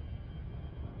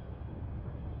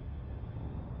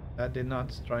 That did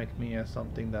not strike me as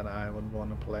something that I would want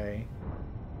to play.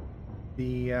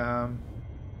 The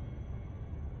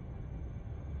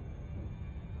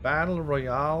Battle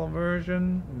Royale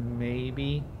version,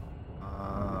 maybe.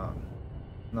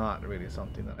 Not really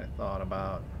something that I thought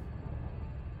about.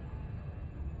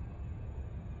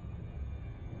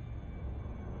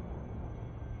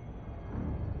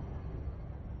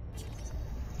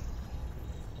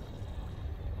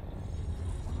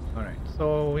 Alright,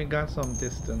 so we got some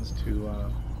distance to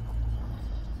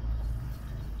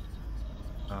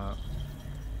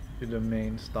the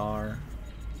main star.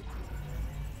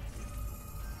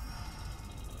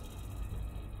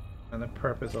 And the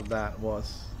purpose of that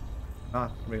was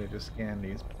not really to scan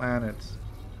these planets,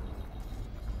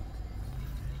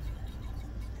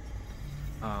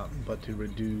 but to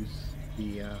reduce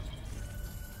the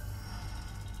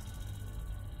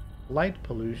light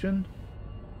pollution.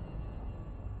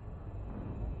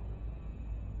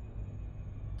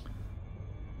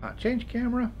 Change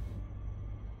camera.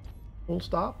 Full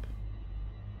stop.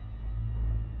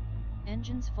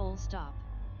 Engines full stop.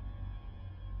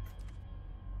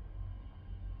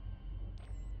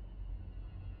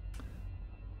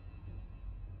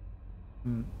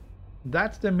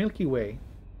 That's the Milky Way.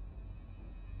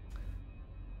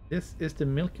 This is the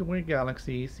Milky Way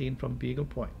galaxy seen from Beagle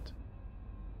Point.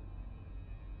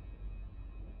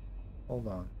 Hold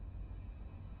on.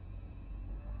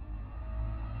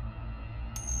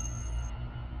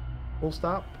 Full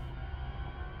stop.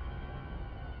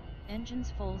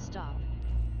 Engines full stop.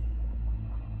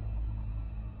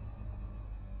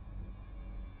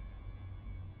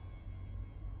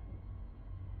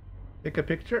 Take a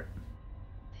picture.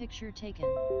 Picture taken.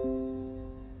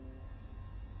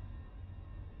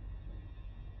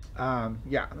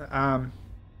 Yeah.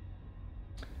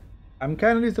 I'm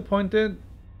kind of disappointed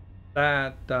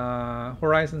that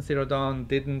Horizon Zero Dawn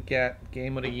didn't get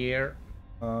Game of the Year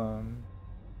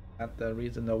at the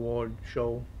recent award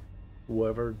show.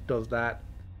 Whoever does that.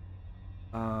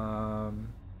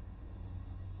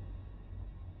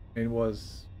 It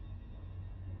was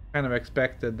kind of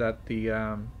expected that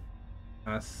the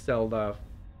Zelda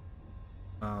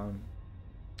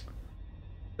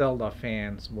Zelda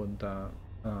fans would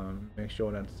make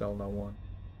sure that Zelda won.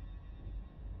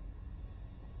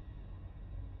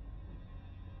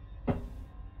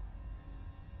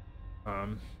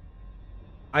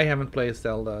 I haven't played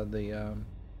Zelda, the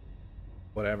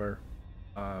whatever.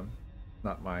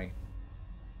 Not my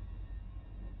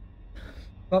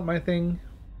thing.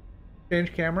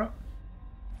 Change camera.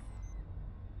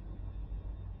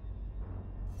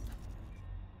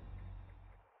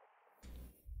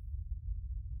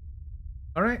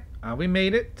 All right, we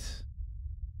made it.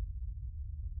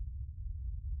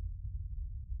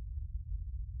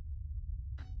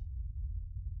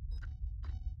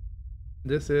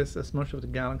 This is as much of the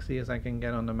galaxy as I can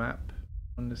get on the map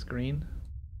on the screen.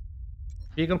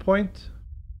 Beagle Point.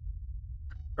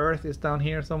 Earth is down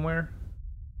here somewhere.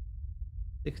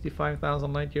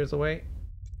 65,000 light years away.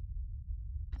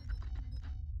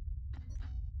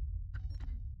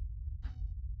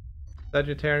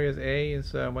 Sagittarius A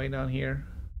is way down here.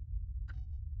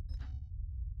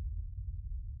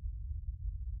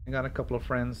 I got a couple of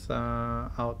friends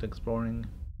out exploring.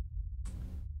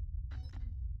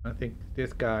 I think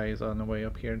this guy is on the way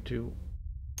up here too.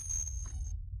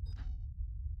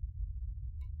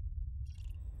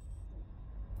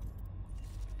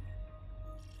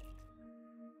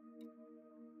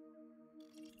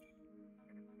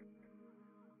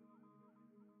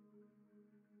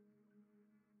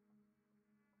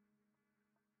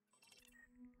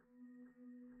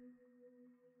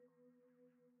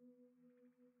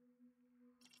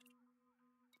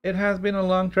 It has been a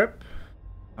long trip.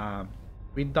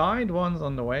 We died once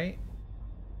on the way,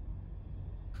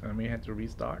 and we had to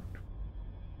restart.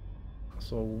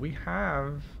 So we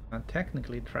have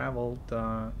technically traveled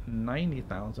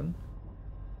 90,000,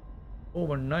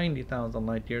 over 90,000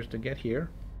 light years to get here.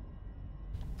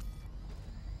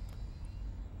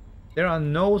 There are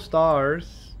no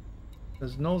stars.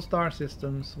 There's no star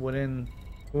systems within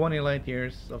 20 light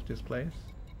years of this place.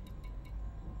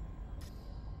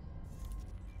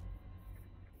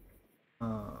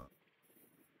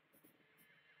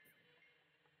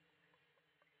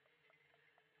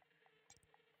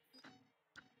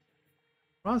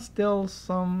 There are still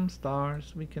some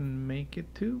stars we can make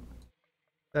it to.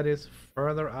 That is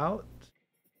further out.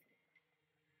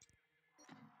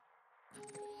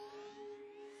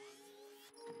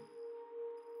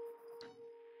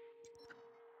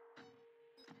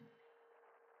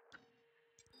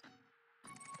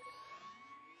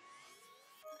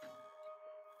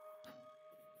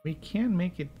 We can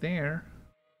make it there.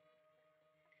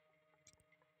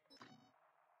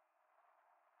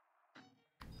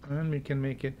 And we can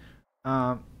make it.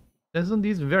 There's on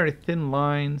these very thin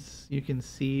lines. You can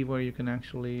see where you can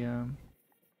actually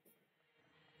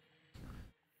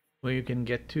where you can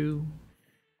get to.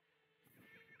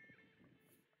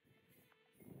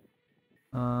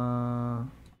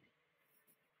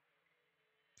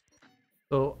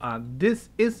 So this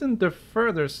isn't the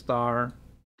furthest star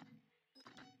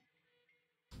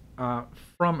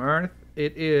from Earth.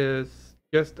 It is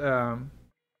just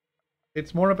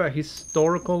it's more of a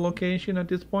historical location at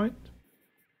this point,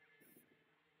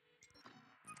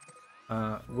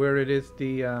 where it is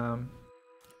the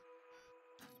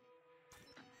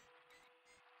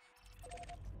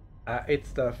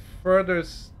it's the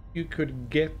furthest you could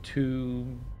get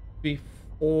to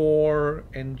before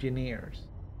engineers.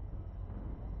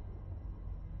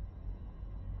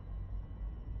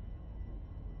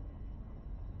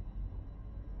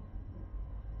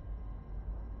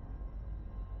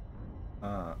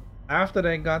 After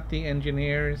they got the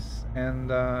engineers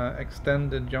and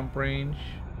extended jump range,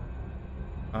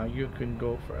 you can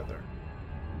go further.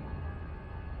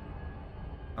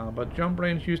 But jump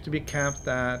range used to be capped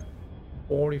at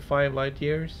 45 light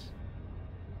years.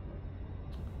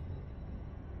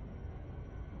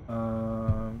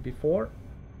 Before.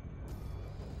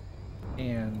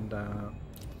 And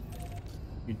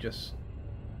you just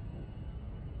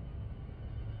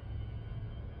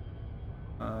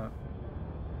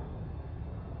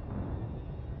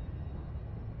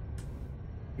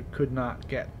you could not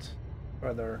get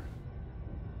further.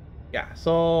 Yeah,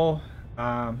 so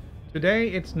today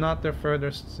it's not the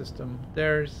furthest system.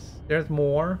 There's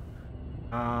more,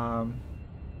 and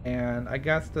I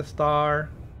guess the star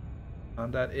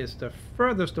that is the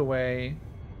furthest away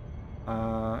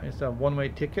is a one-way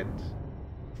ticket,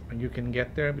 and you can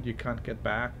get there, but you can't get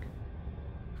back.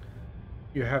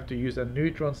 You have to use a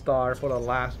neutron star for the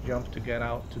last jump to get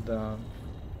out to the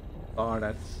star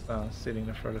that's sitting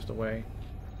the furthest away.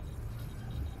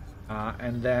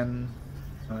 And then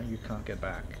you can't get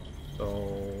back.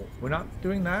 So we're not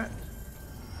doing that.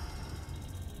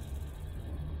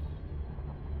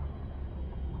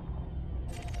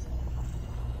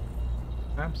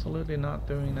 Absolutely not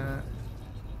doing that.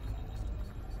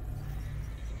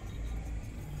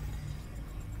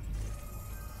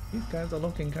 These guys are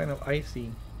looking kind of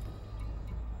icy.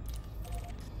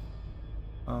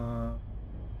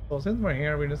 So since we're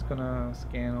here, we're just gonna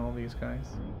scan all these guys.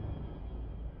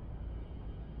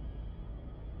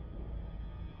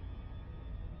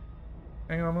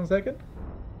 Hang on one second.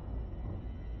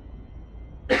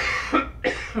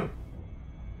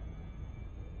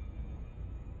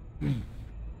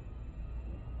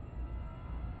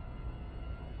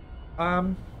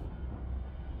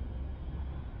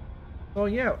 So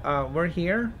yeah, we're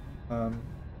here. I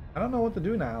don't know what to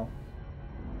do now.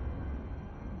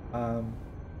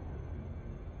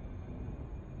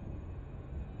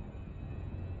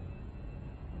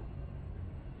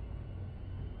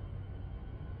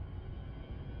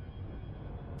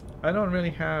 I don't really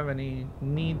have any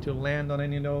need to land on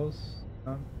any of those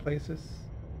places.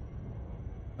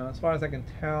 As far as I can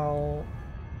tell,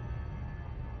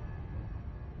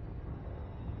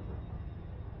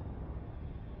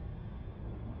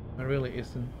 there really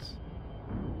isn't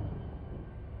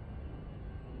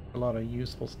a lot of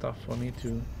useful stuff for me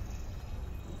to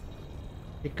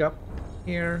pick up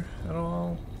here at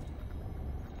all.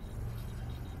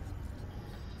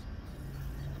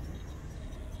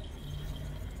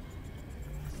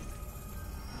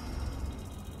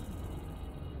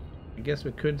 I guess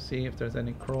we could see if there's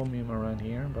any chromium around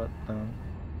here, but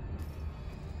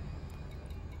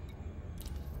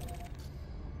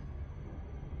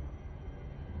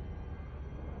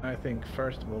I think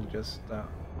first we'll just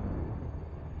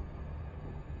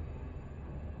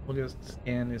We'll just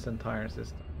scan this entire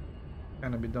system.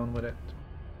 Kind of be done with it.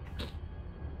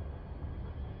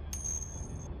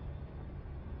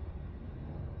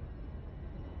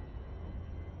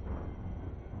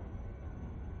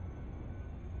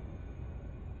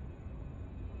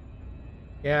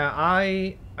 Yeah,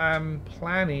 I am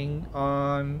planning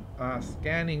on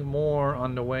scanning more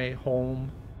on the way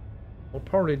home. We'll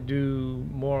probably do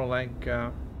more like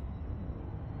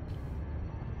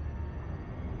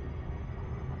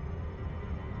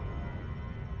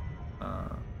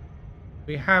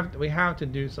we have to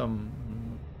do some,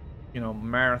 you know,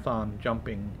 marathon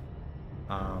jumping,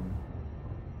 um,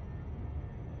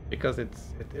 because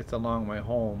it's a long way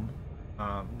home.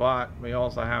 But we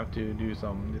also have to do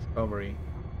some discovery.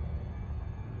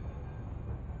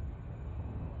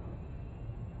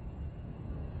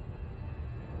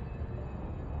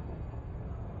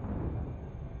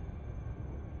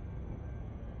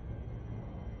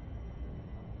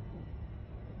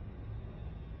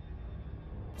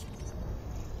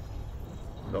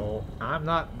 So I'm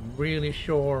not really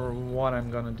sure what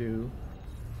I'm gonna do.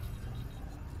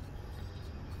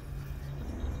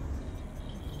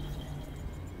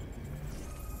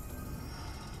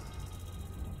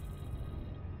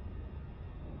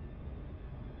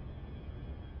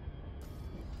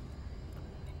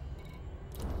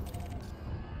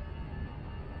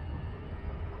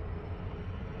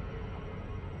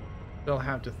 Still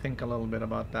have to think a little bit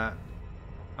about that.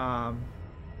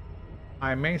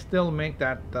 I may still make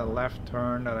that left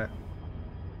turn that I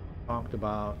talked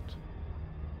about.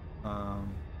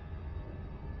 Um,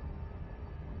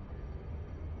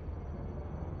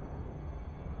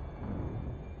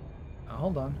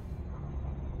 Hold on.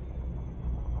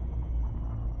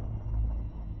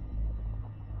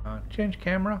 Change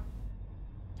camera.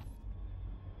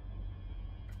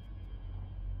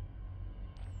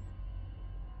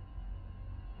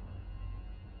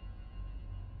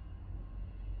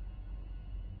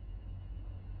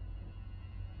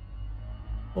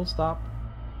 Full stop.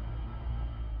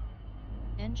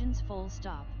 Engines full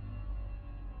stop.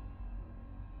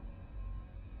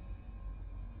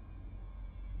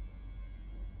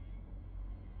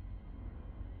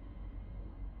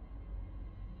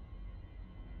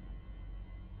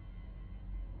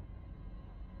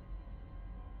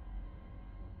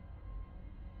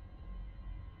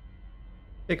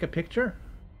 Take a picture.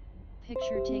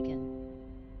 Picture taken.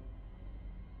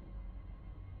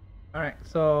 All right.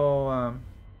 So, all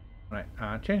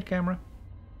right. Change camera.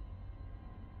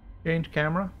 Change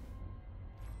camera.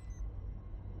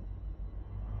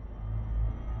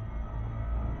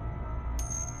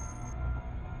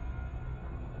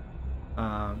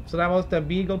 So that was the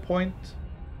Beagle Point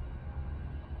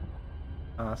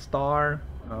star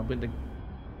with the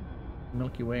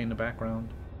Milky Way in the background.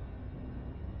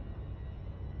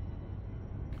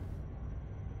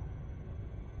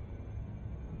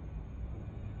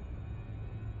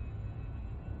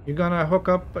 You're gonna hook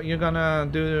up. You're gonna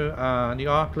do the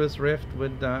Oculus Rift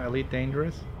with Elite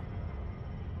Dangerous.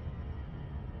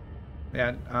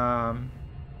 Yeah.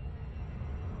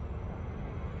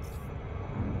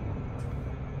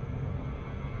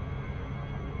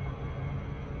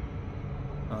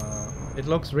 It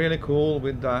looks really cool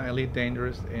with Elite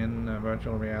Dangerous in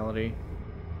virtual reality.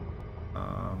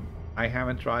 I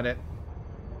haven't tried it.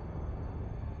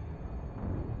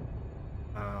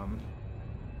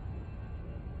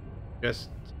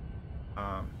 Just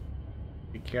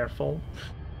be careful.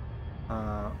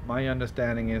 My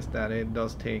understanding is that it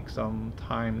does take some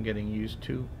time getting used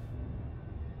to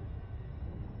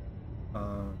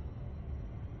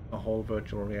the whole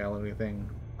virtual reality thing.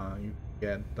 You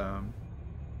get a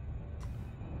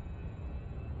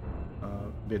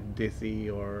bit dizzy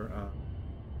or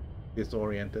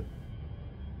disoriented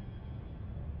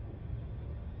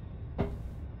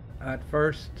at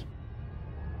first.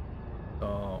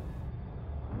 So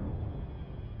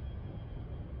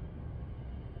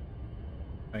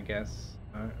I guess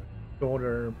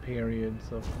shorter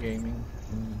periods of gaming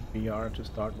in VR to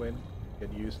start with,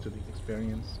 get used to the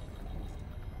experience.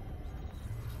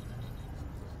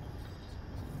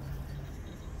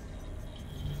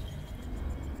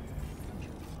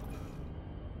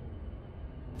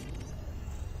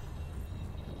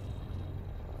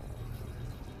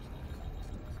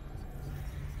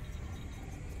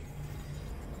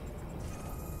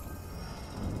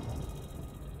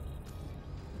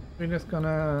 We're just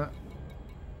gonna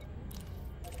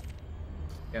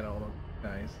get all of you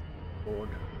guys bored.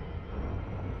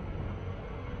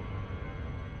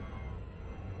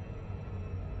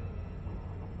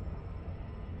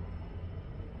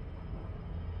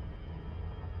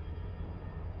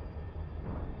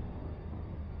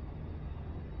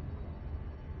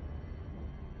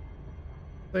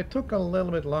 So it took a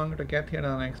little bit longer to get here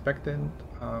than I expected.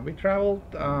 We traveled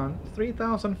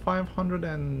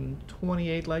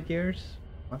 3,528 light years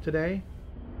today,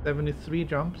 73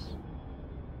 jumps.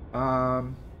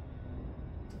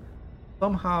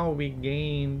 Somehow we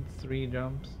gained 3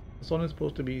 jumps. It's only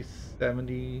supposed to be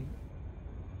 70,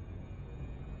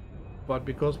 but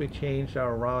because we changed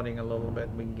our routing a little bit,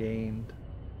 we gained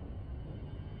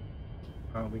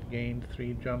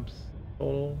 3 jumps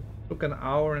total. Took an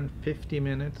hour and 50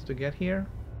 minutes to get here.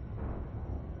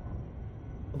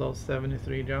 Those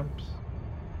 73 jumps,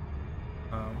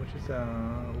 which is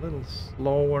a little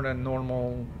slower than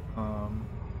normal.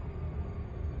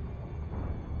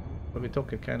 But we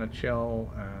took it kind of chill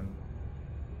and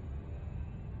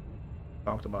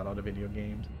talked about other video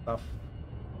games and stuff.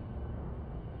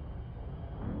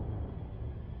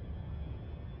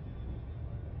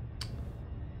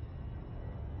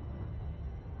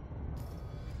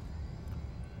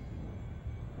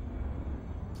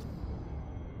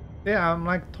 Yeah, I'm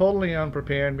like totally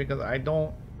unprepared because I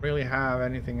don't really have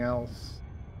anything else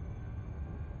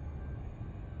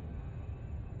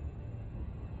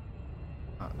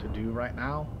to do right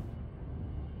now.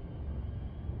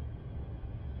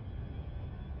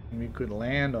 We could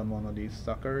land on one of these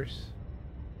suckers.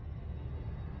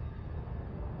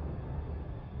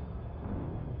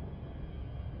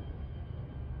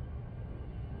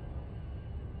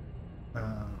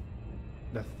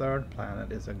 The third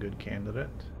planet is a good candidate.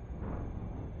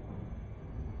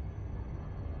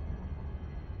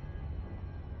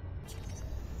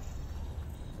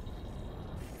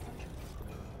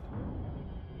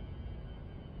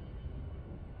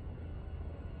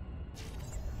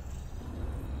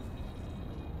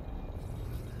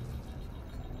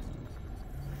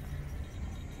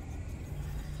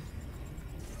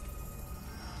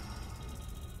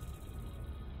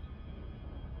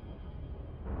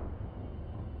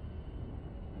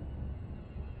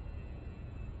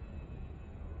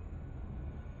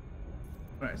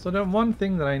 Alright, so the one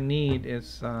thing that I need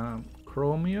is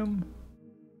chromium.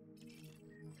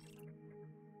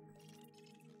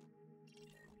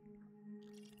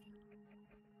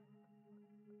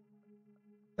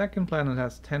 Second planet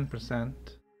has 10%.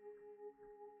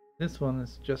 This one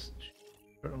is just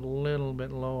a little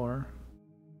bit lower.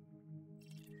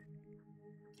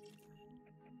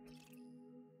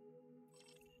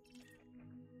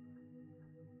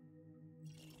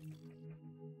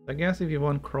 I guess if you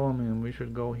want chromium, we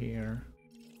should go here.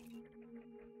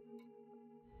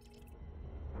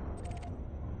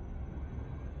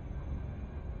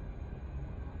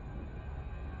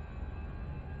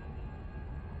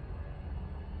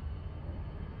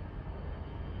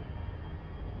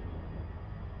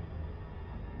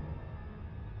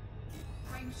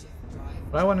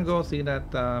 But I want to go see that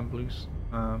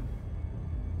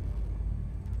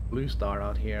blue star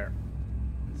out here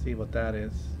and see what that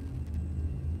is.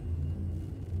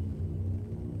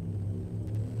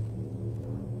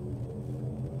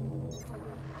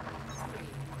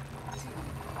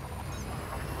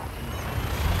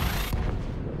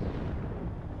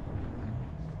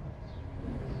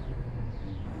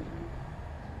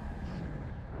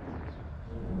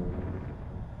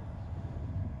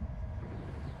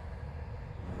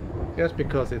 Just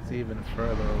because it's even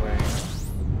further away.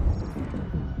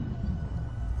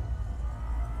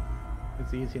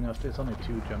 It's easy enough. There's only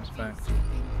 2 jumps back to the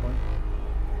point.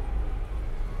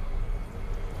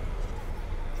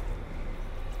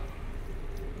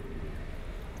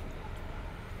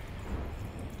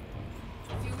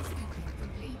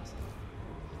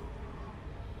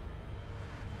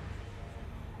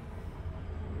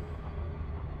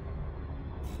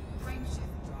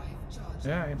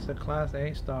 Yeah, it's a Class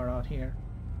A star out here.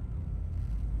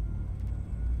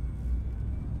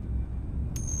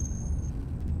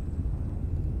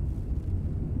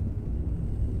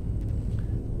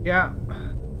 Yeah.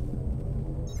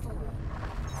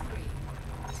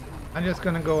 I'm just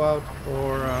gonna go out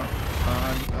for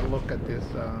a look at this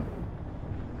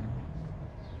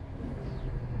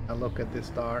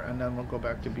star, and then we'll go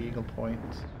back to Beagle Point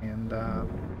and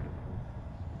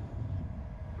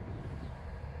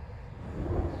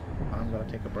I'm gonna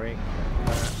take a break.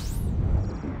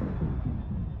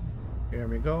 Here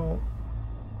we go.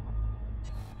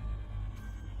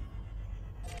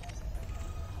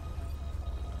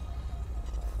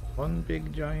 One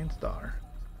big giant star.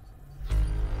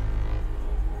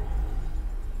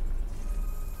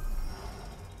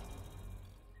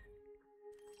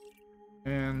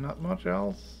 And not much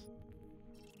else.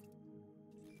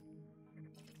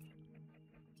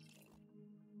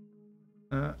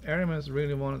 Aramis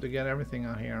really wanted to get everything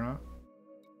out here, huh?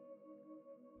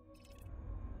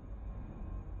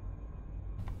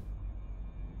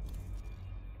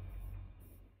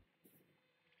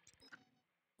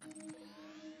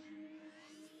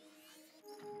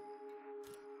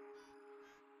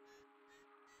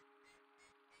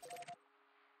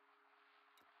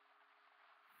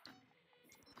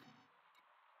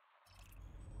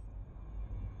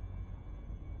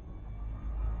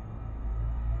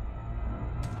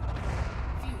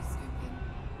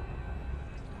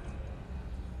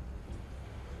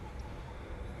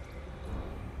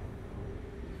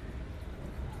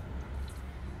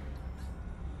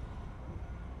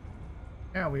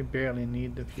 Yeah, we barely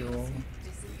need the fuel.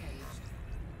 Disengaged.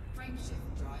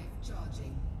 Frameshift drive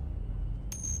charging.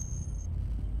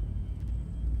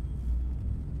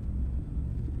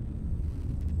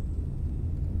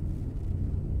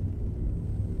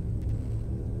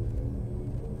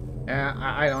 Yeah,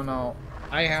 I don't know.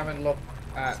 I haven't looked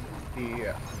at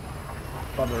the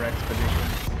other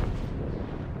expeditions.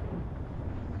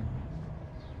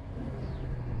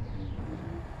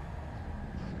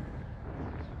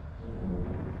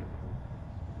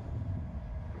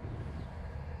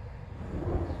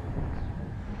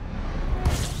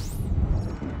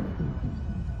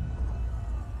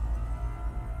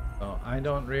 So I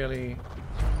don't really.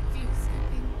 Fuel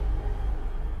scooping.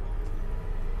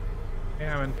 I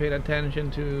haven't paid attention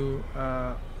to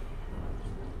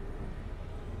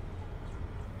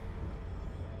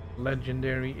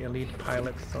legendary elite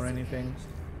pilots or anything.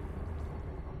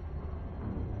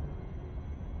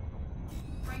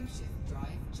 Frameshift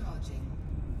drive charging.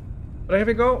 But here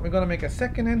we go. We're gonna make a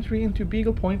second entry into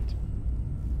Beagle Point.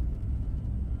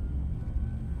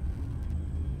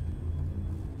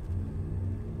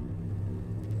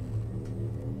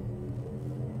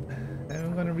 And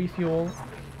I'm gonna refuel,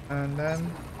 and then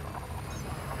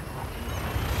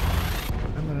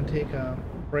I'm gonna take a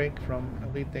break from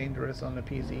Elite Dangerous on the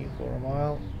PC for a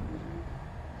while.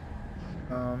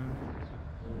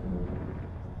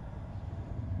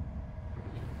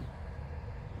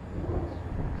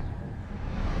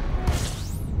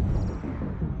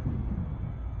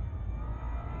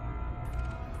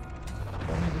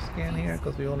 Don't need to scan here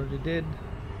because we already did.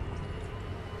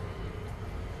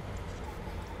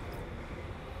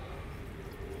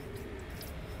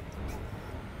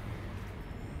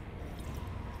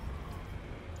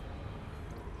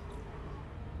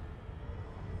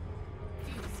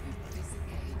 Fuel scoop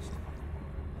disengaged.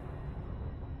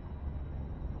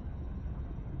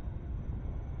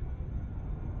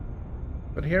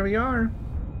 But here we are.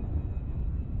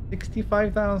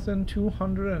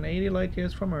 65,280 light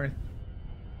years from Earth.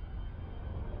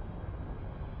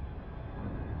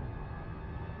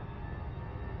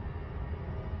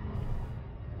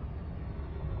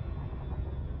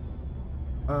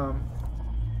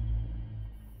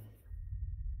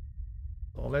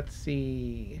 So let's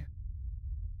see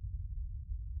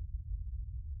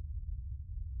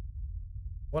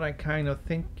what I kind of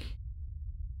think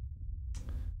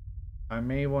I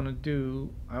may want to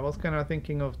do. I was kind of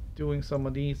thinking of doing some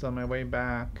of these on my way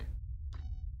back,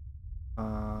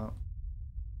 but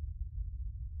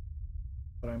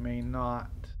I may not.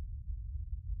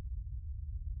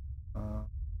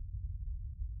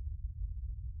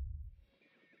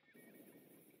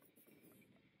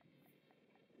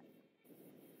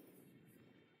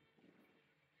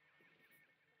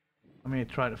 I may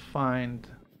try to find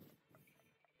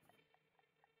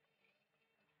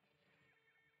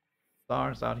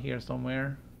stars out here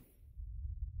somewhere.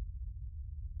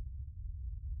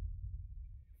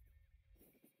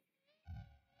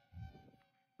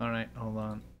 All right, hold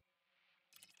on.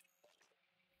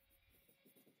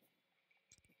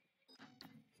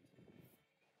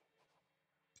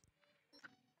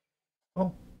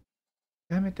 Oh,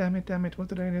 damn it, damn it, damn it. What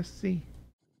did I just see?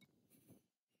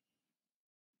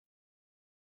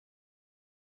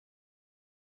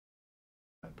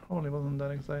 That probably wasn't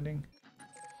that exciting.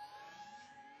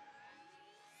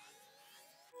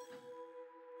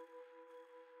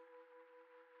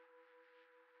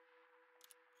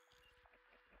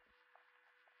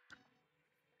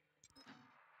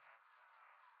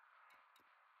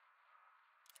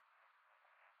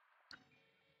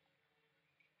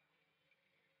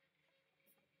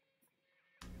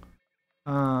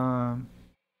 Um,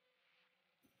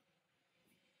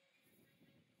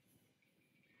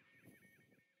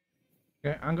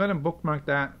 okay, I'm gonna bookmark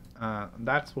that.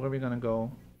 That's where we're gonna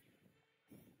go.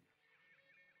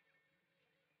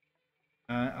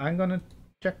 I'm gonna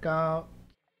check out.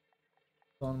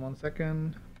 Hold on 1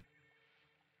 second.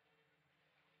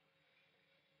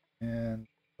 And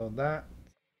so that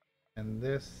and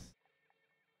this.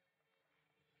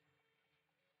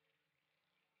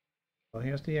 So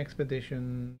here's the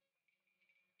expedition.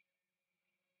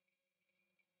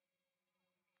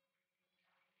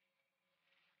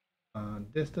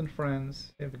 Distant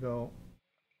friends. Here we go.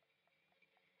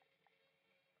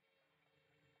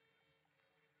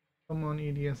 Come on,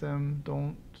 EDSM,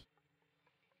 don't.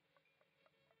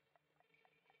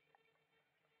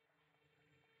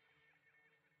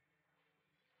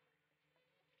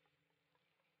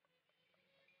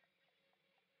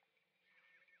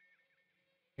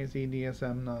 Is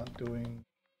EDSM not doing?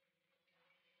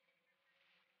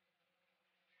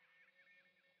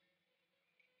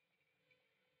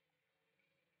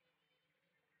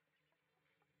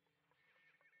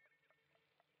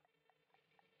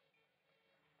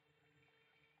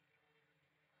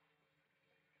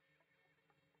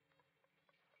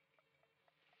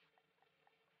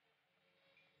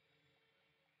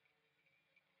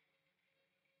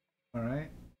 All right.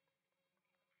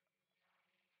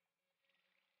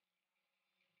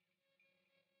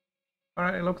 All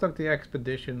right, it looks like the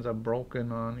expeditions are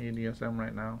broken on EDSM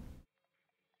right now.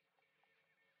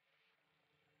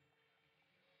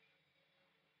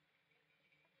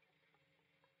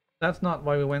 That's not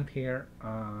why we went here.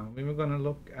 We were gonna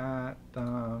look at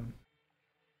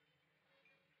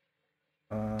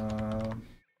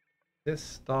this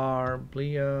star,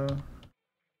 Blia.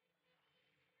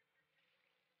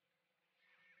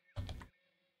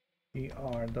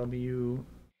 ERW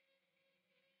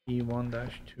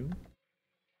E1-2.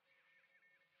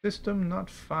 System not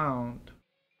found.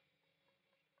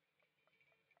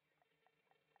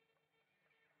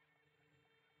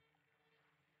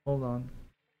 Hold on.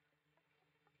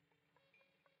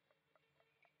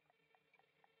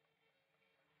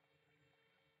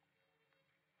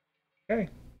 Okay.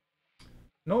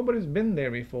 Nobody's been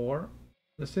there before.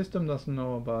 The system doesn't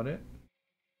know about it.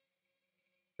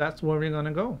 That's where we're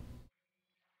gonna go.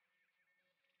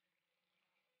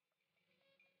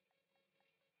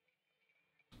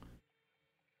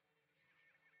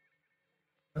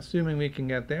 Assuming we can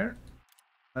get there.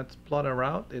 Let's plot a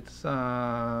route. It's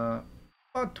about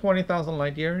 20,000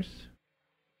 light years.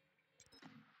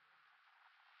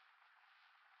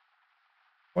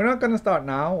 We're not gonna start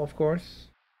now, of course.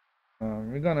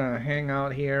 We're gonna hang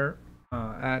out here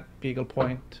at Beagle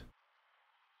Point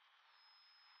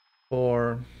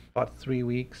for about 3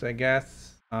 weeks, I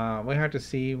guess. We have to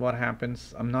see what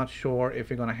happens. I'm not sure if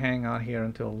we're gonna hang out here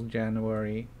until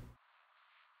January.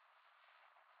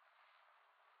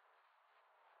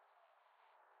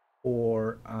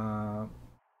 Or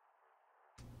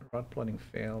route plotting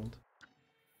failed.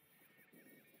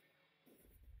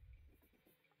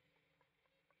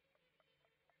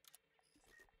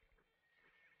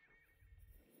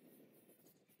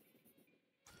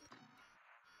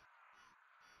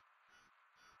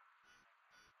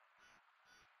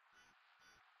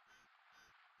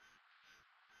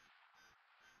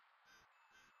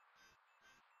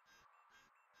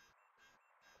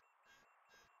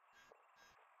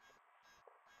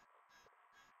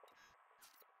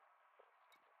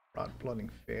 Route plotting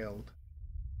failed.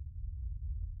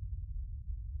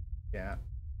 Yeah.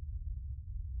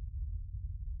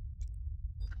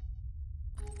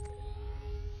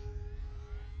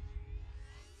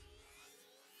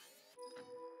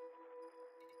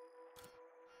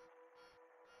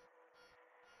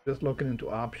 Just looking into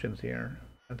options here.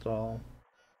 That's all.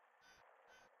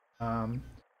 So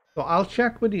I'll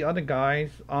check with the other guys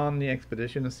on the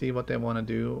expedition to see what they want to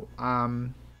do.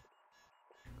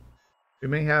 We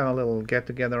may have a little get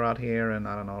together out here and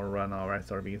I don't know, run our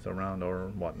SRBs around or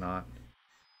whatnot.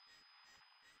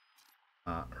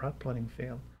 Route plotting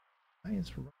failed. Why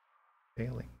is route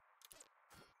failing?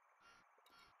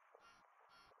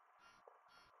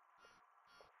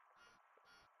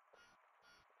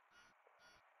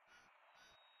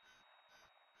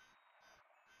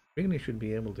 Really should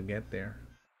be able to get there.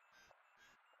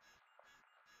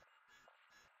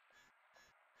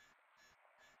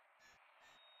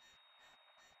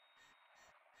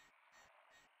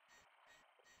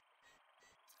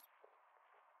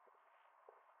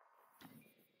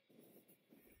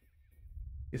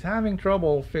 He's having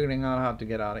trouble figuring out how to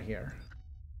get out of here.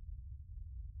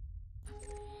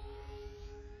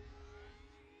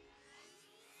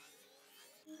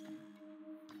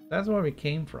 That's where we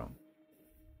came from.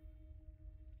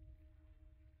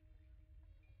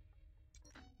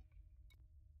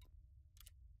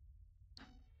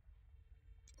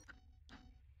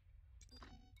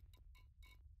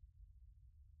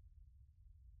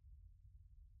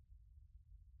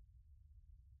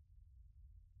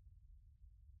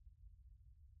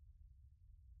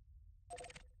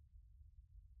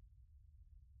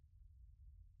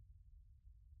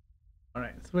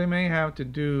 Alright, so we may have to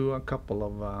do a couple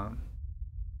of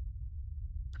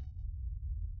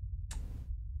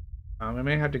we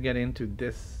may have to get into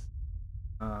this.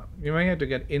 We may have to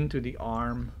get into the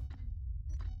arm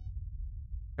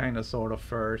kind of sort of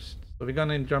first. So we're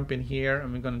gonna jump in here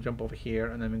and we're gonna jump over here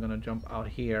and then we're gonna jump out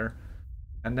here.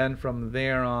 And then from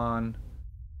there on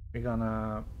we're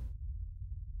gonna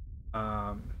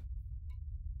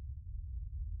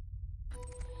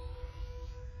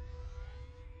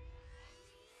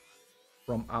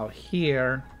from out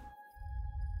here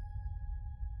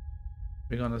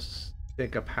we're gonna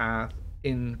take a path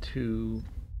into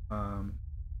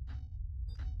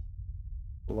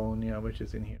Colonia, which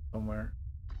is in here somewhere.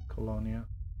 Colonia.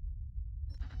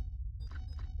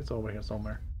 It's over here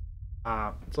somewhere.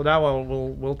 So that one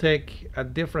we'll take a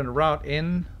different route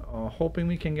in, hoping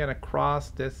we can get across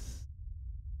this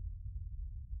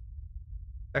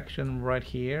section right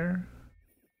here.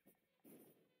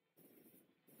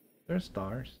 There's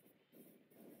stars.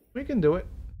 We can do it.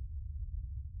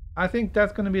 I think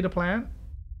that's going to be the plan.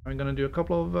 I'm going to do a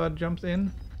couple of jumps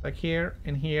in, like here,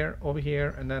 in here, over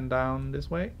here, and then down this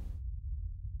way.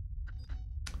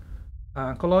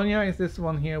 Colonia is this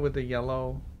one here with the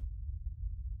yellow.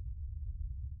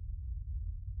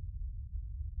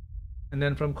 And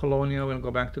then from Colonia, we'll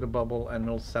go back to the bubble and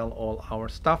we'll sell all our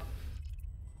stuff.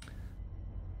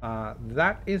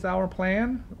 That is our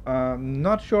plan.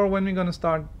 Not sure when we're going to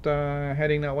start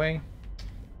heading that way,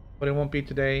 but it won't be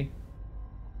today.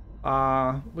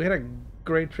 We had a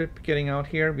great trip getting out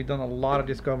here. We've done a lot of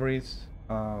discoveries.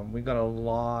 We got a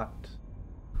lot.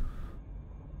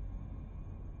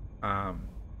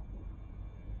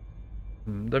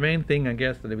 The main thing, I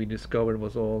guess, that we discovered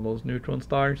was all those neutron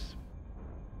stars.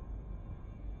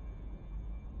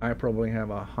 I probably have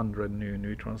 100 new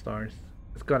neutron stars.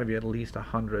 It's got to be at least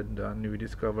 100 new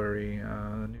discovery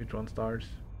neutron stars.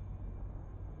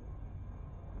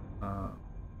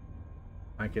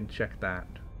 I can check that.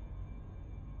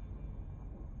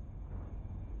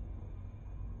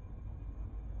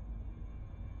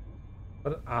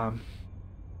 But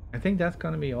I think that's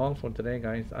gonna be all for today,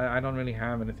 guys. I don't really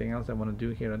have anything else I want to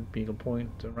do here at Beagle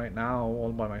Point right now,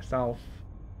 all by myself.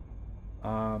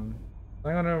 I'm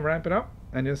gonna wrap it up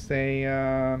and just say,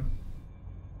 yeah,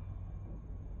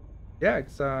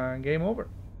 it's game over.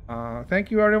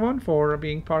 Thank you everyone for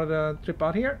being part of the trip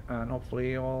out here, and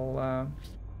hopefully we'll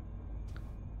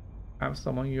have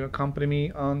some of you accompany me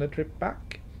on the trip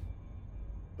back.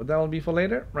 But that will be for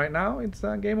later. Right now, it's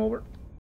game over.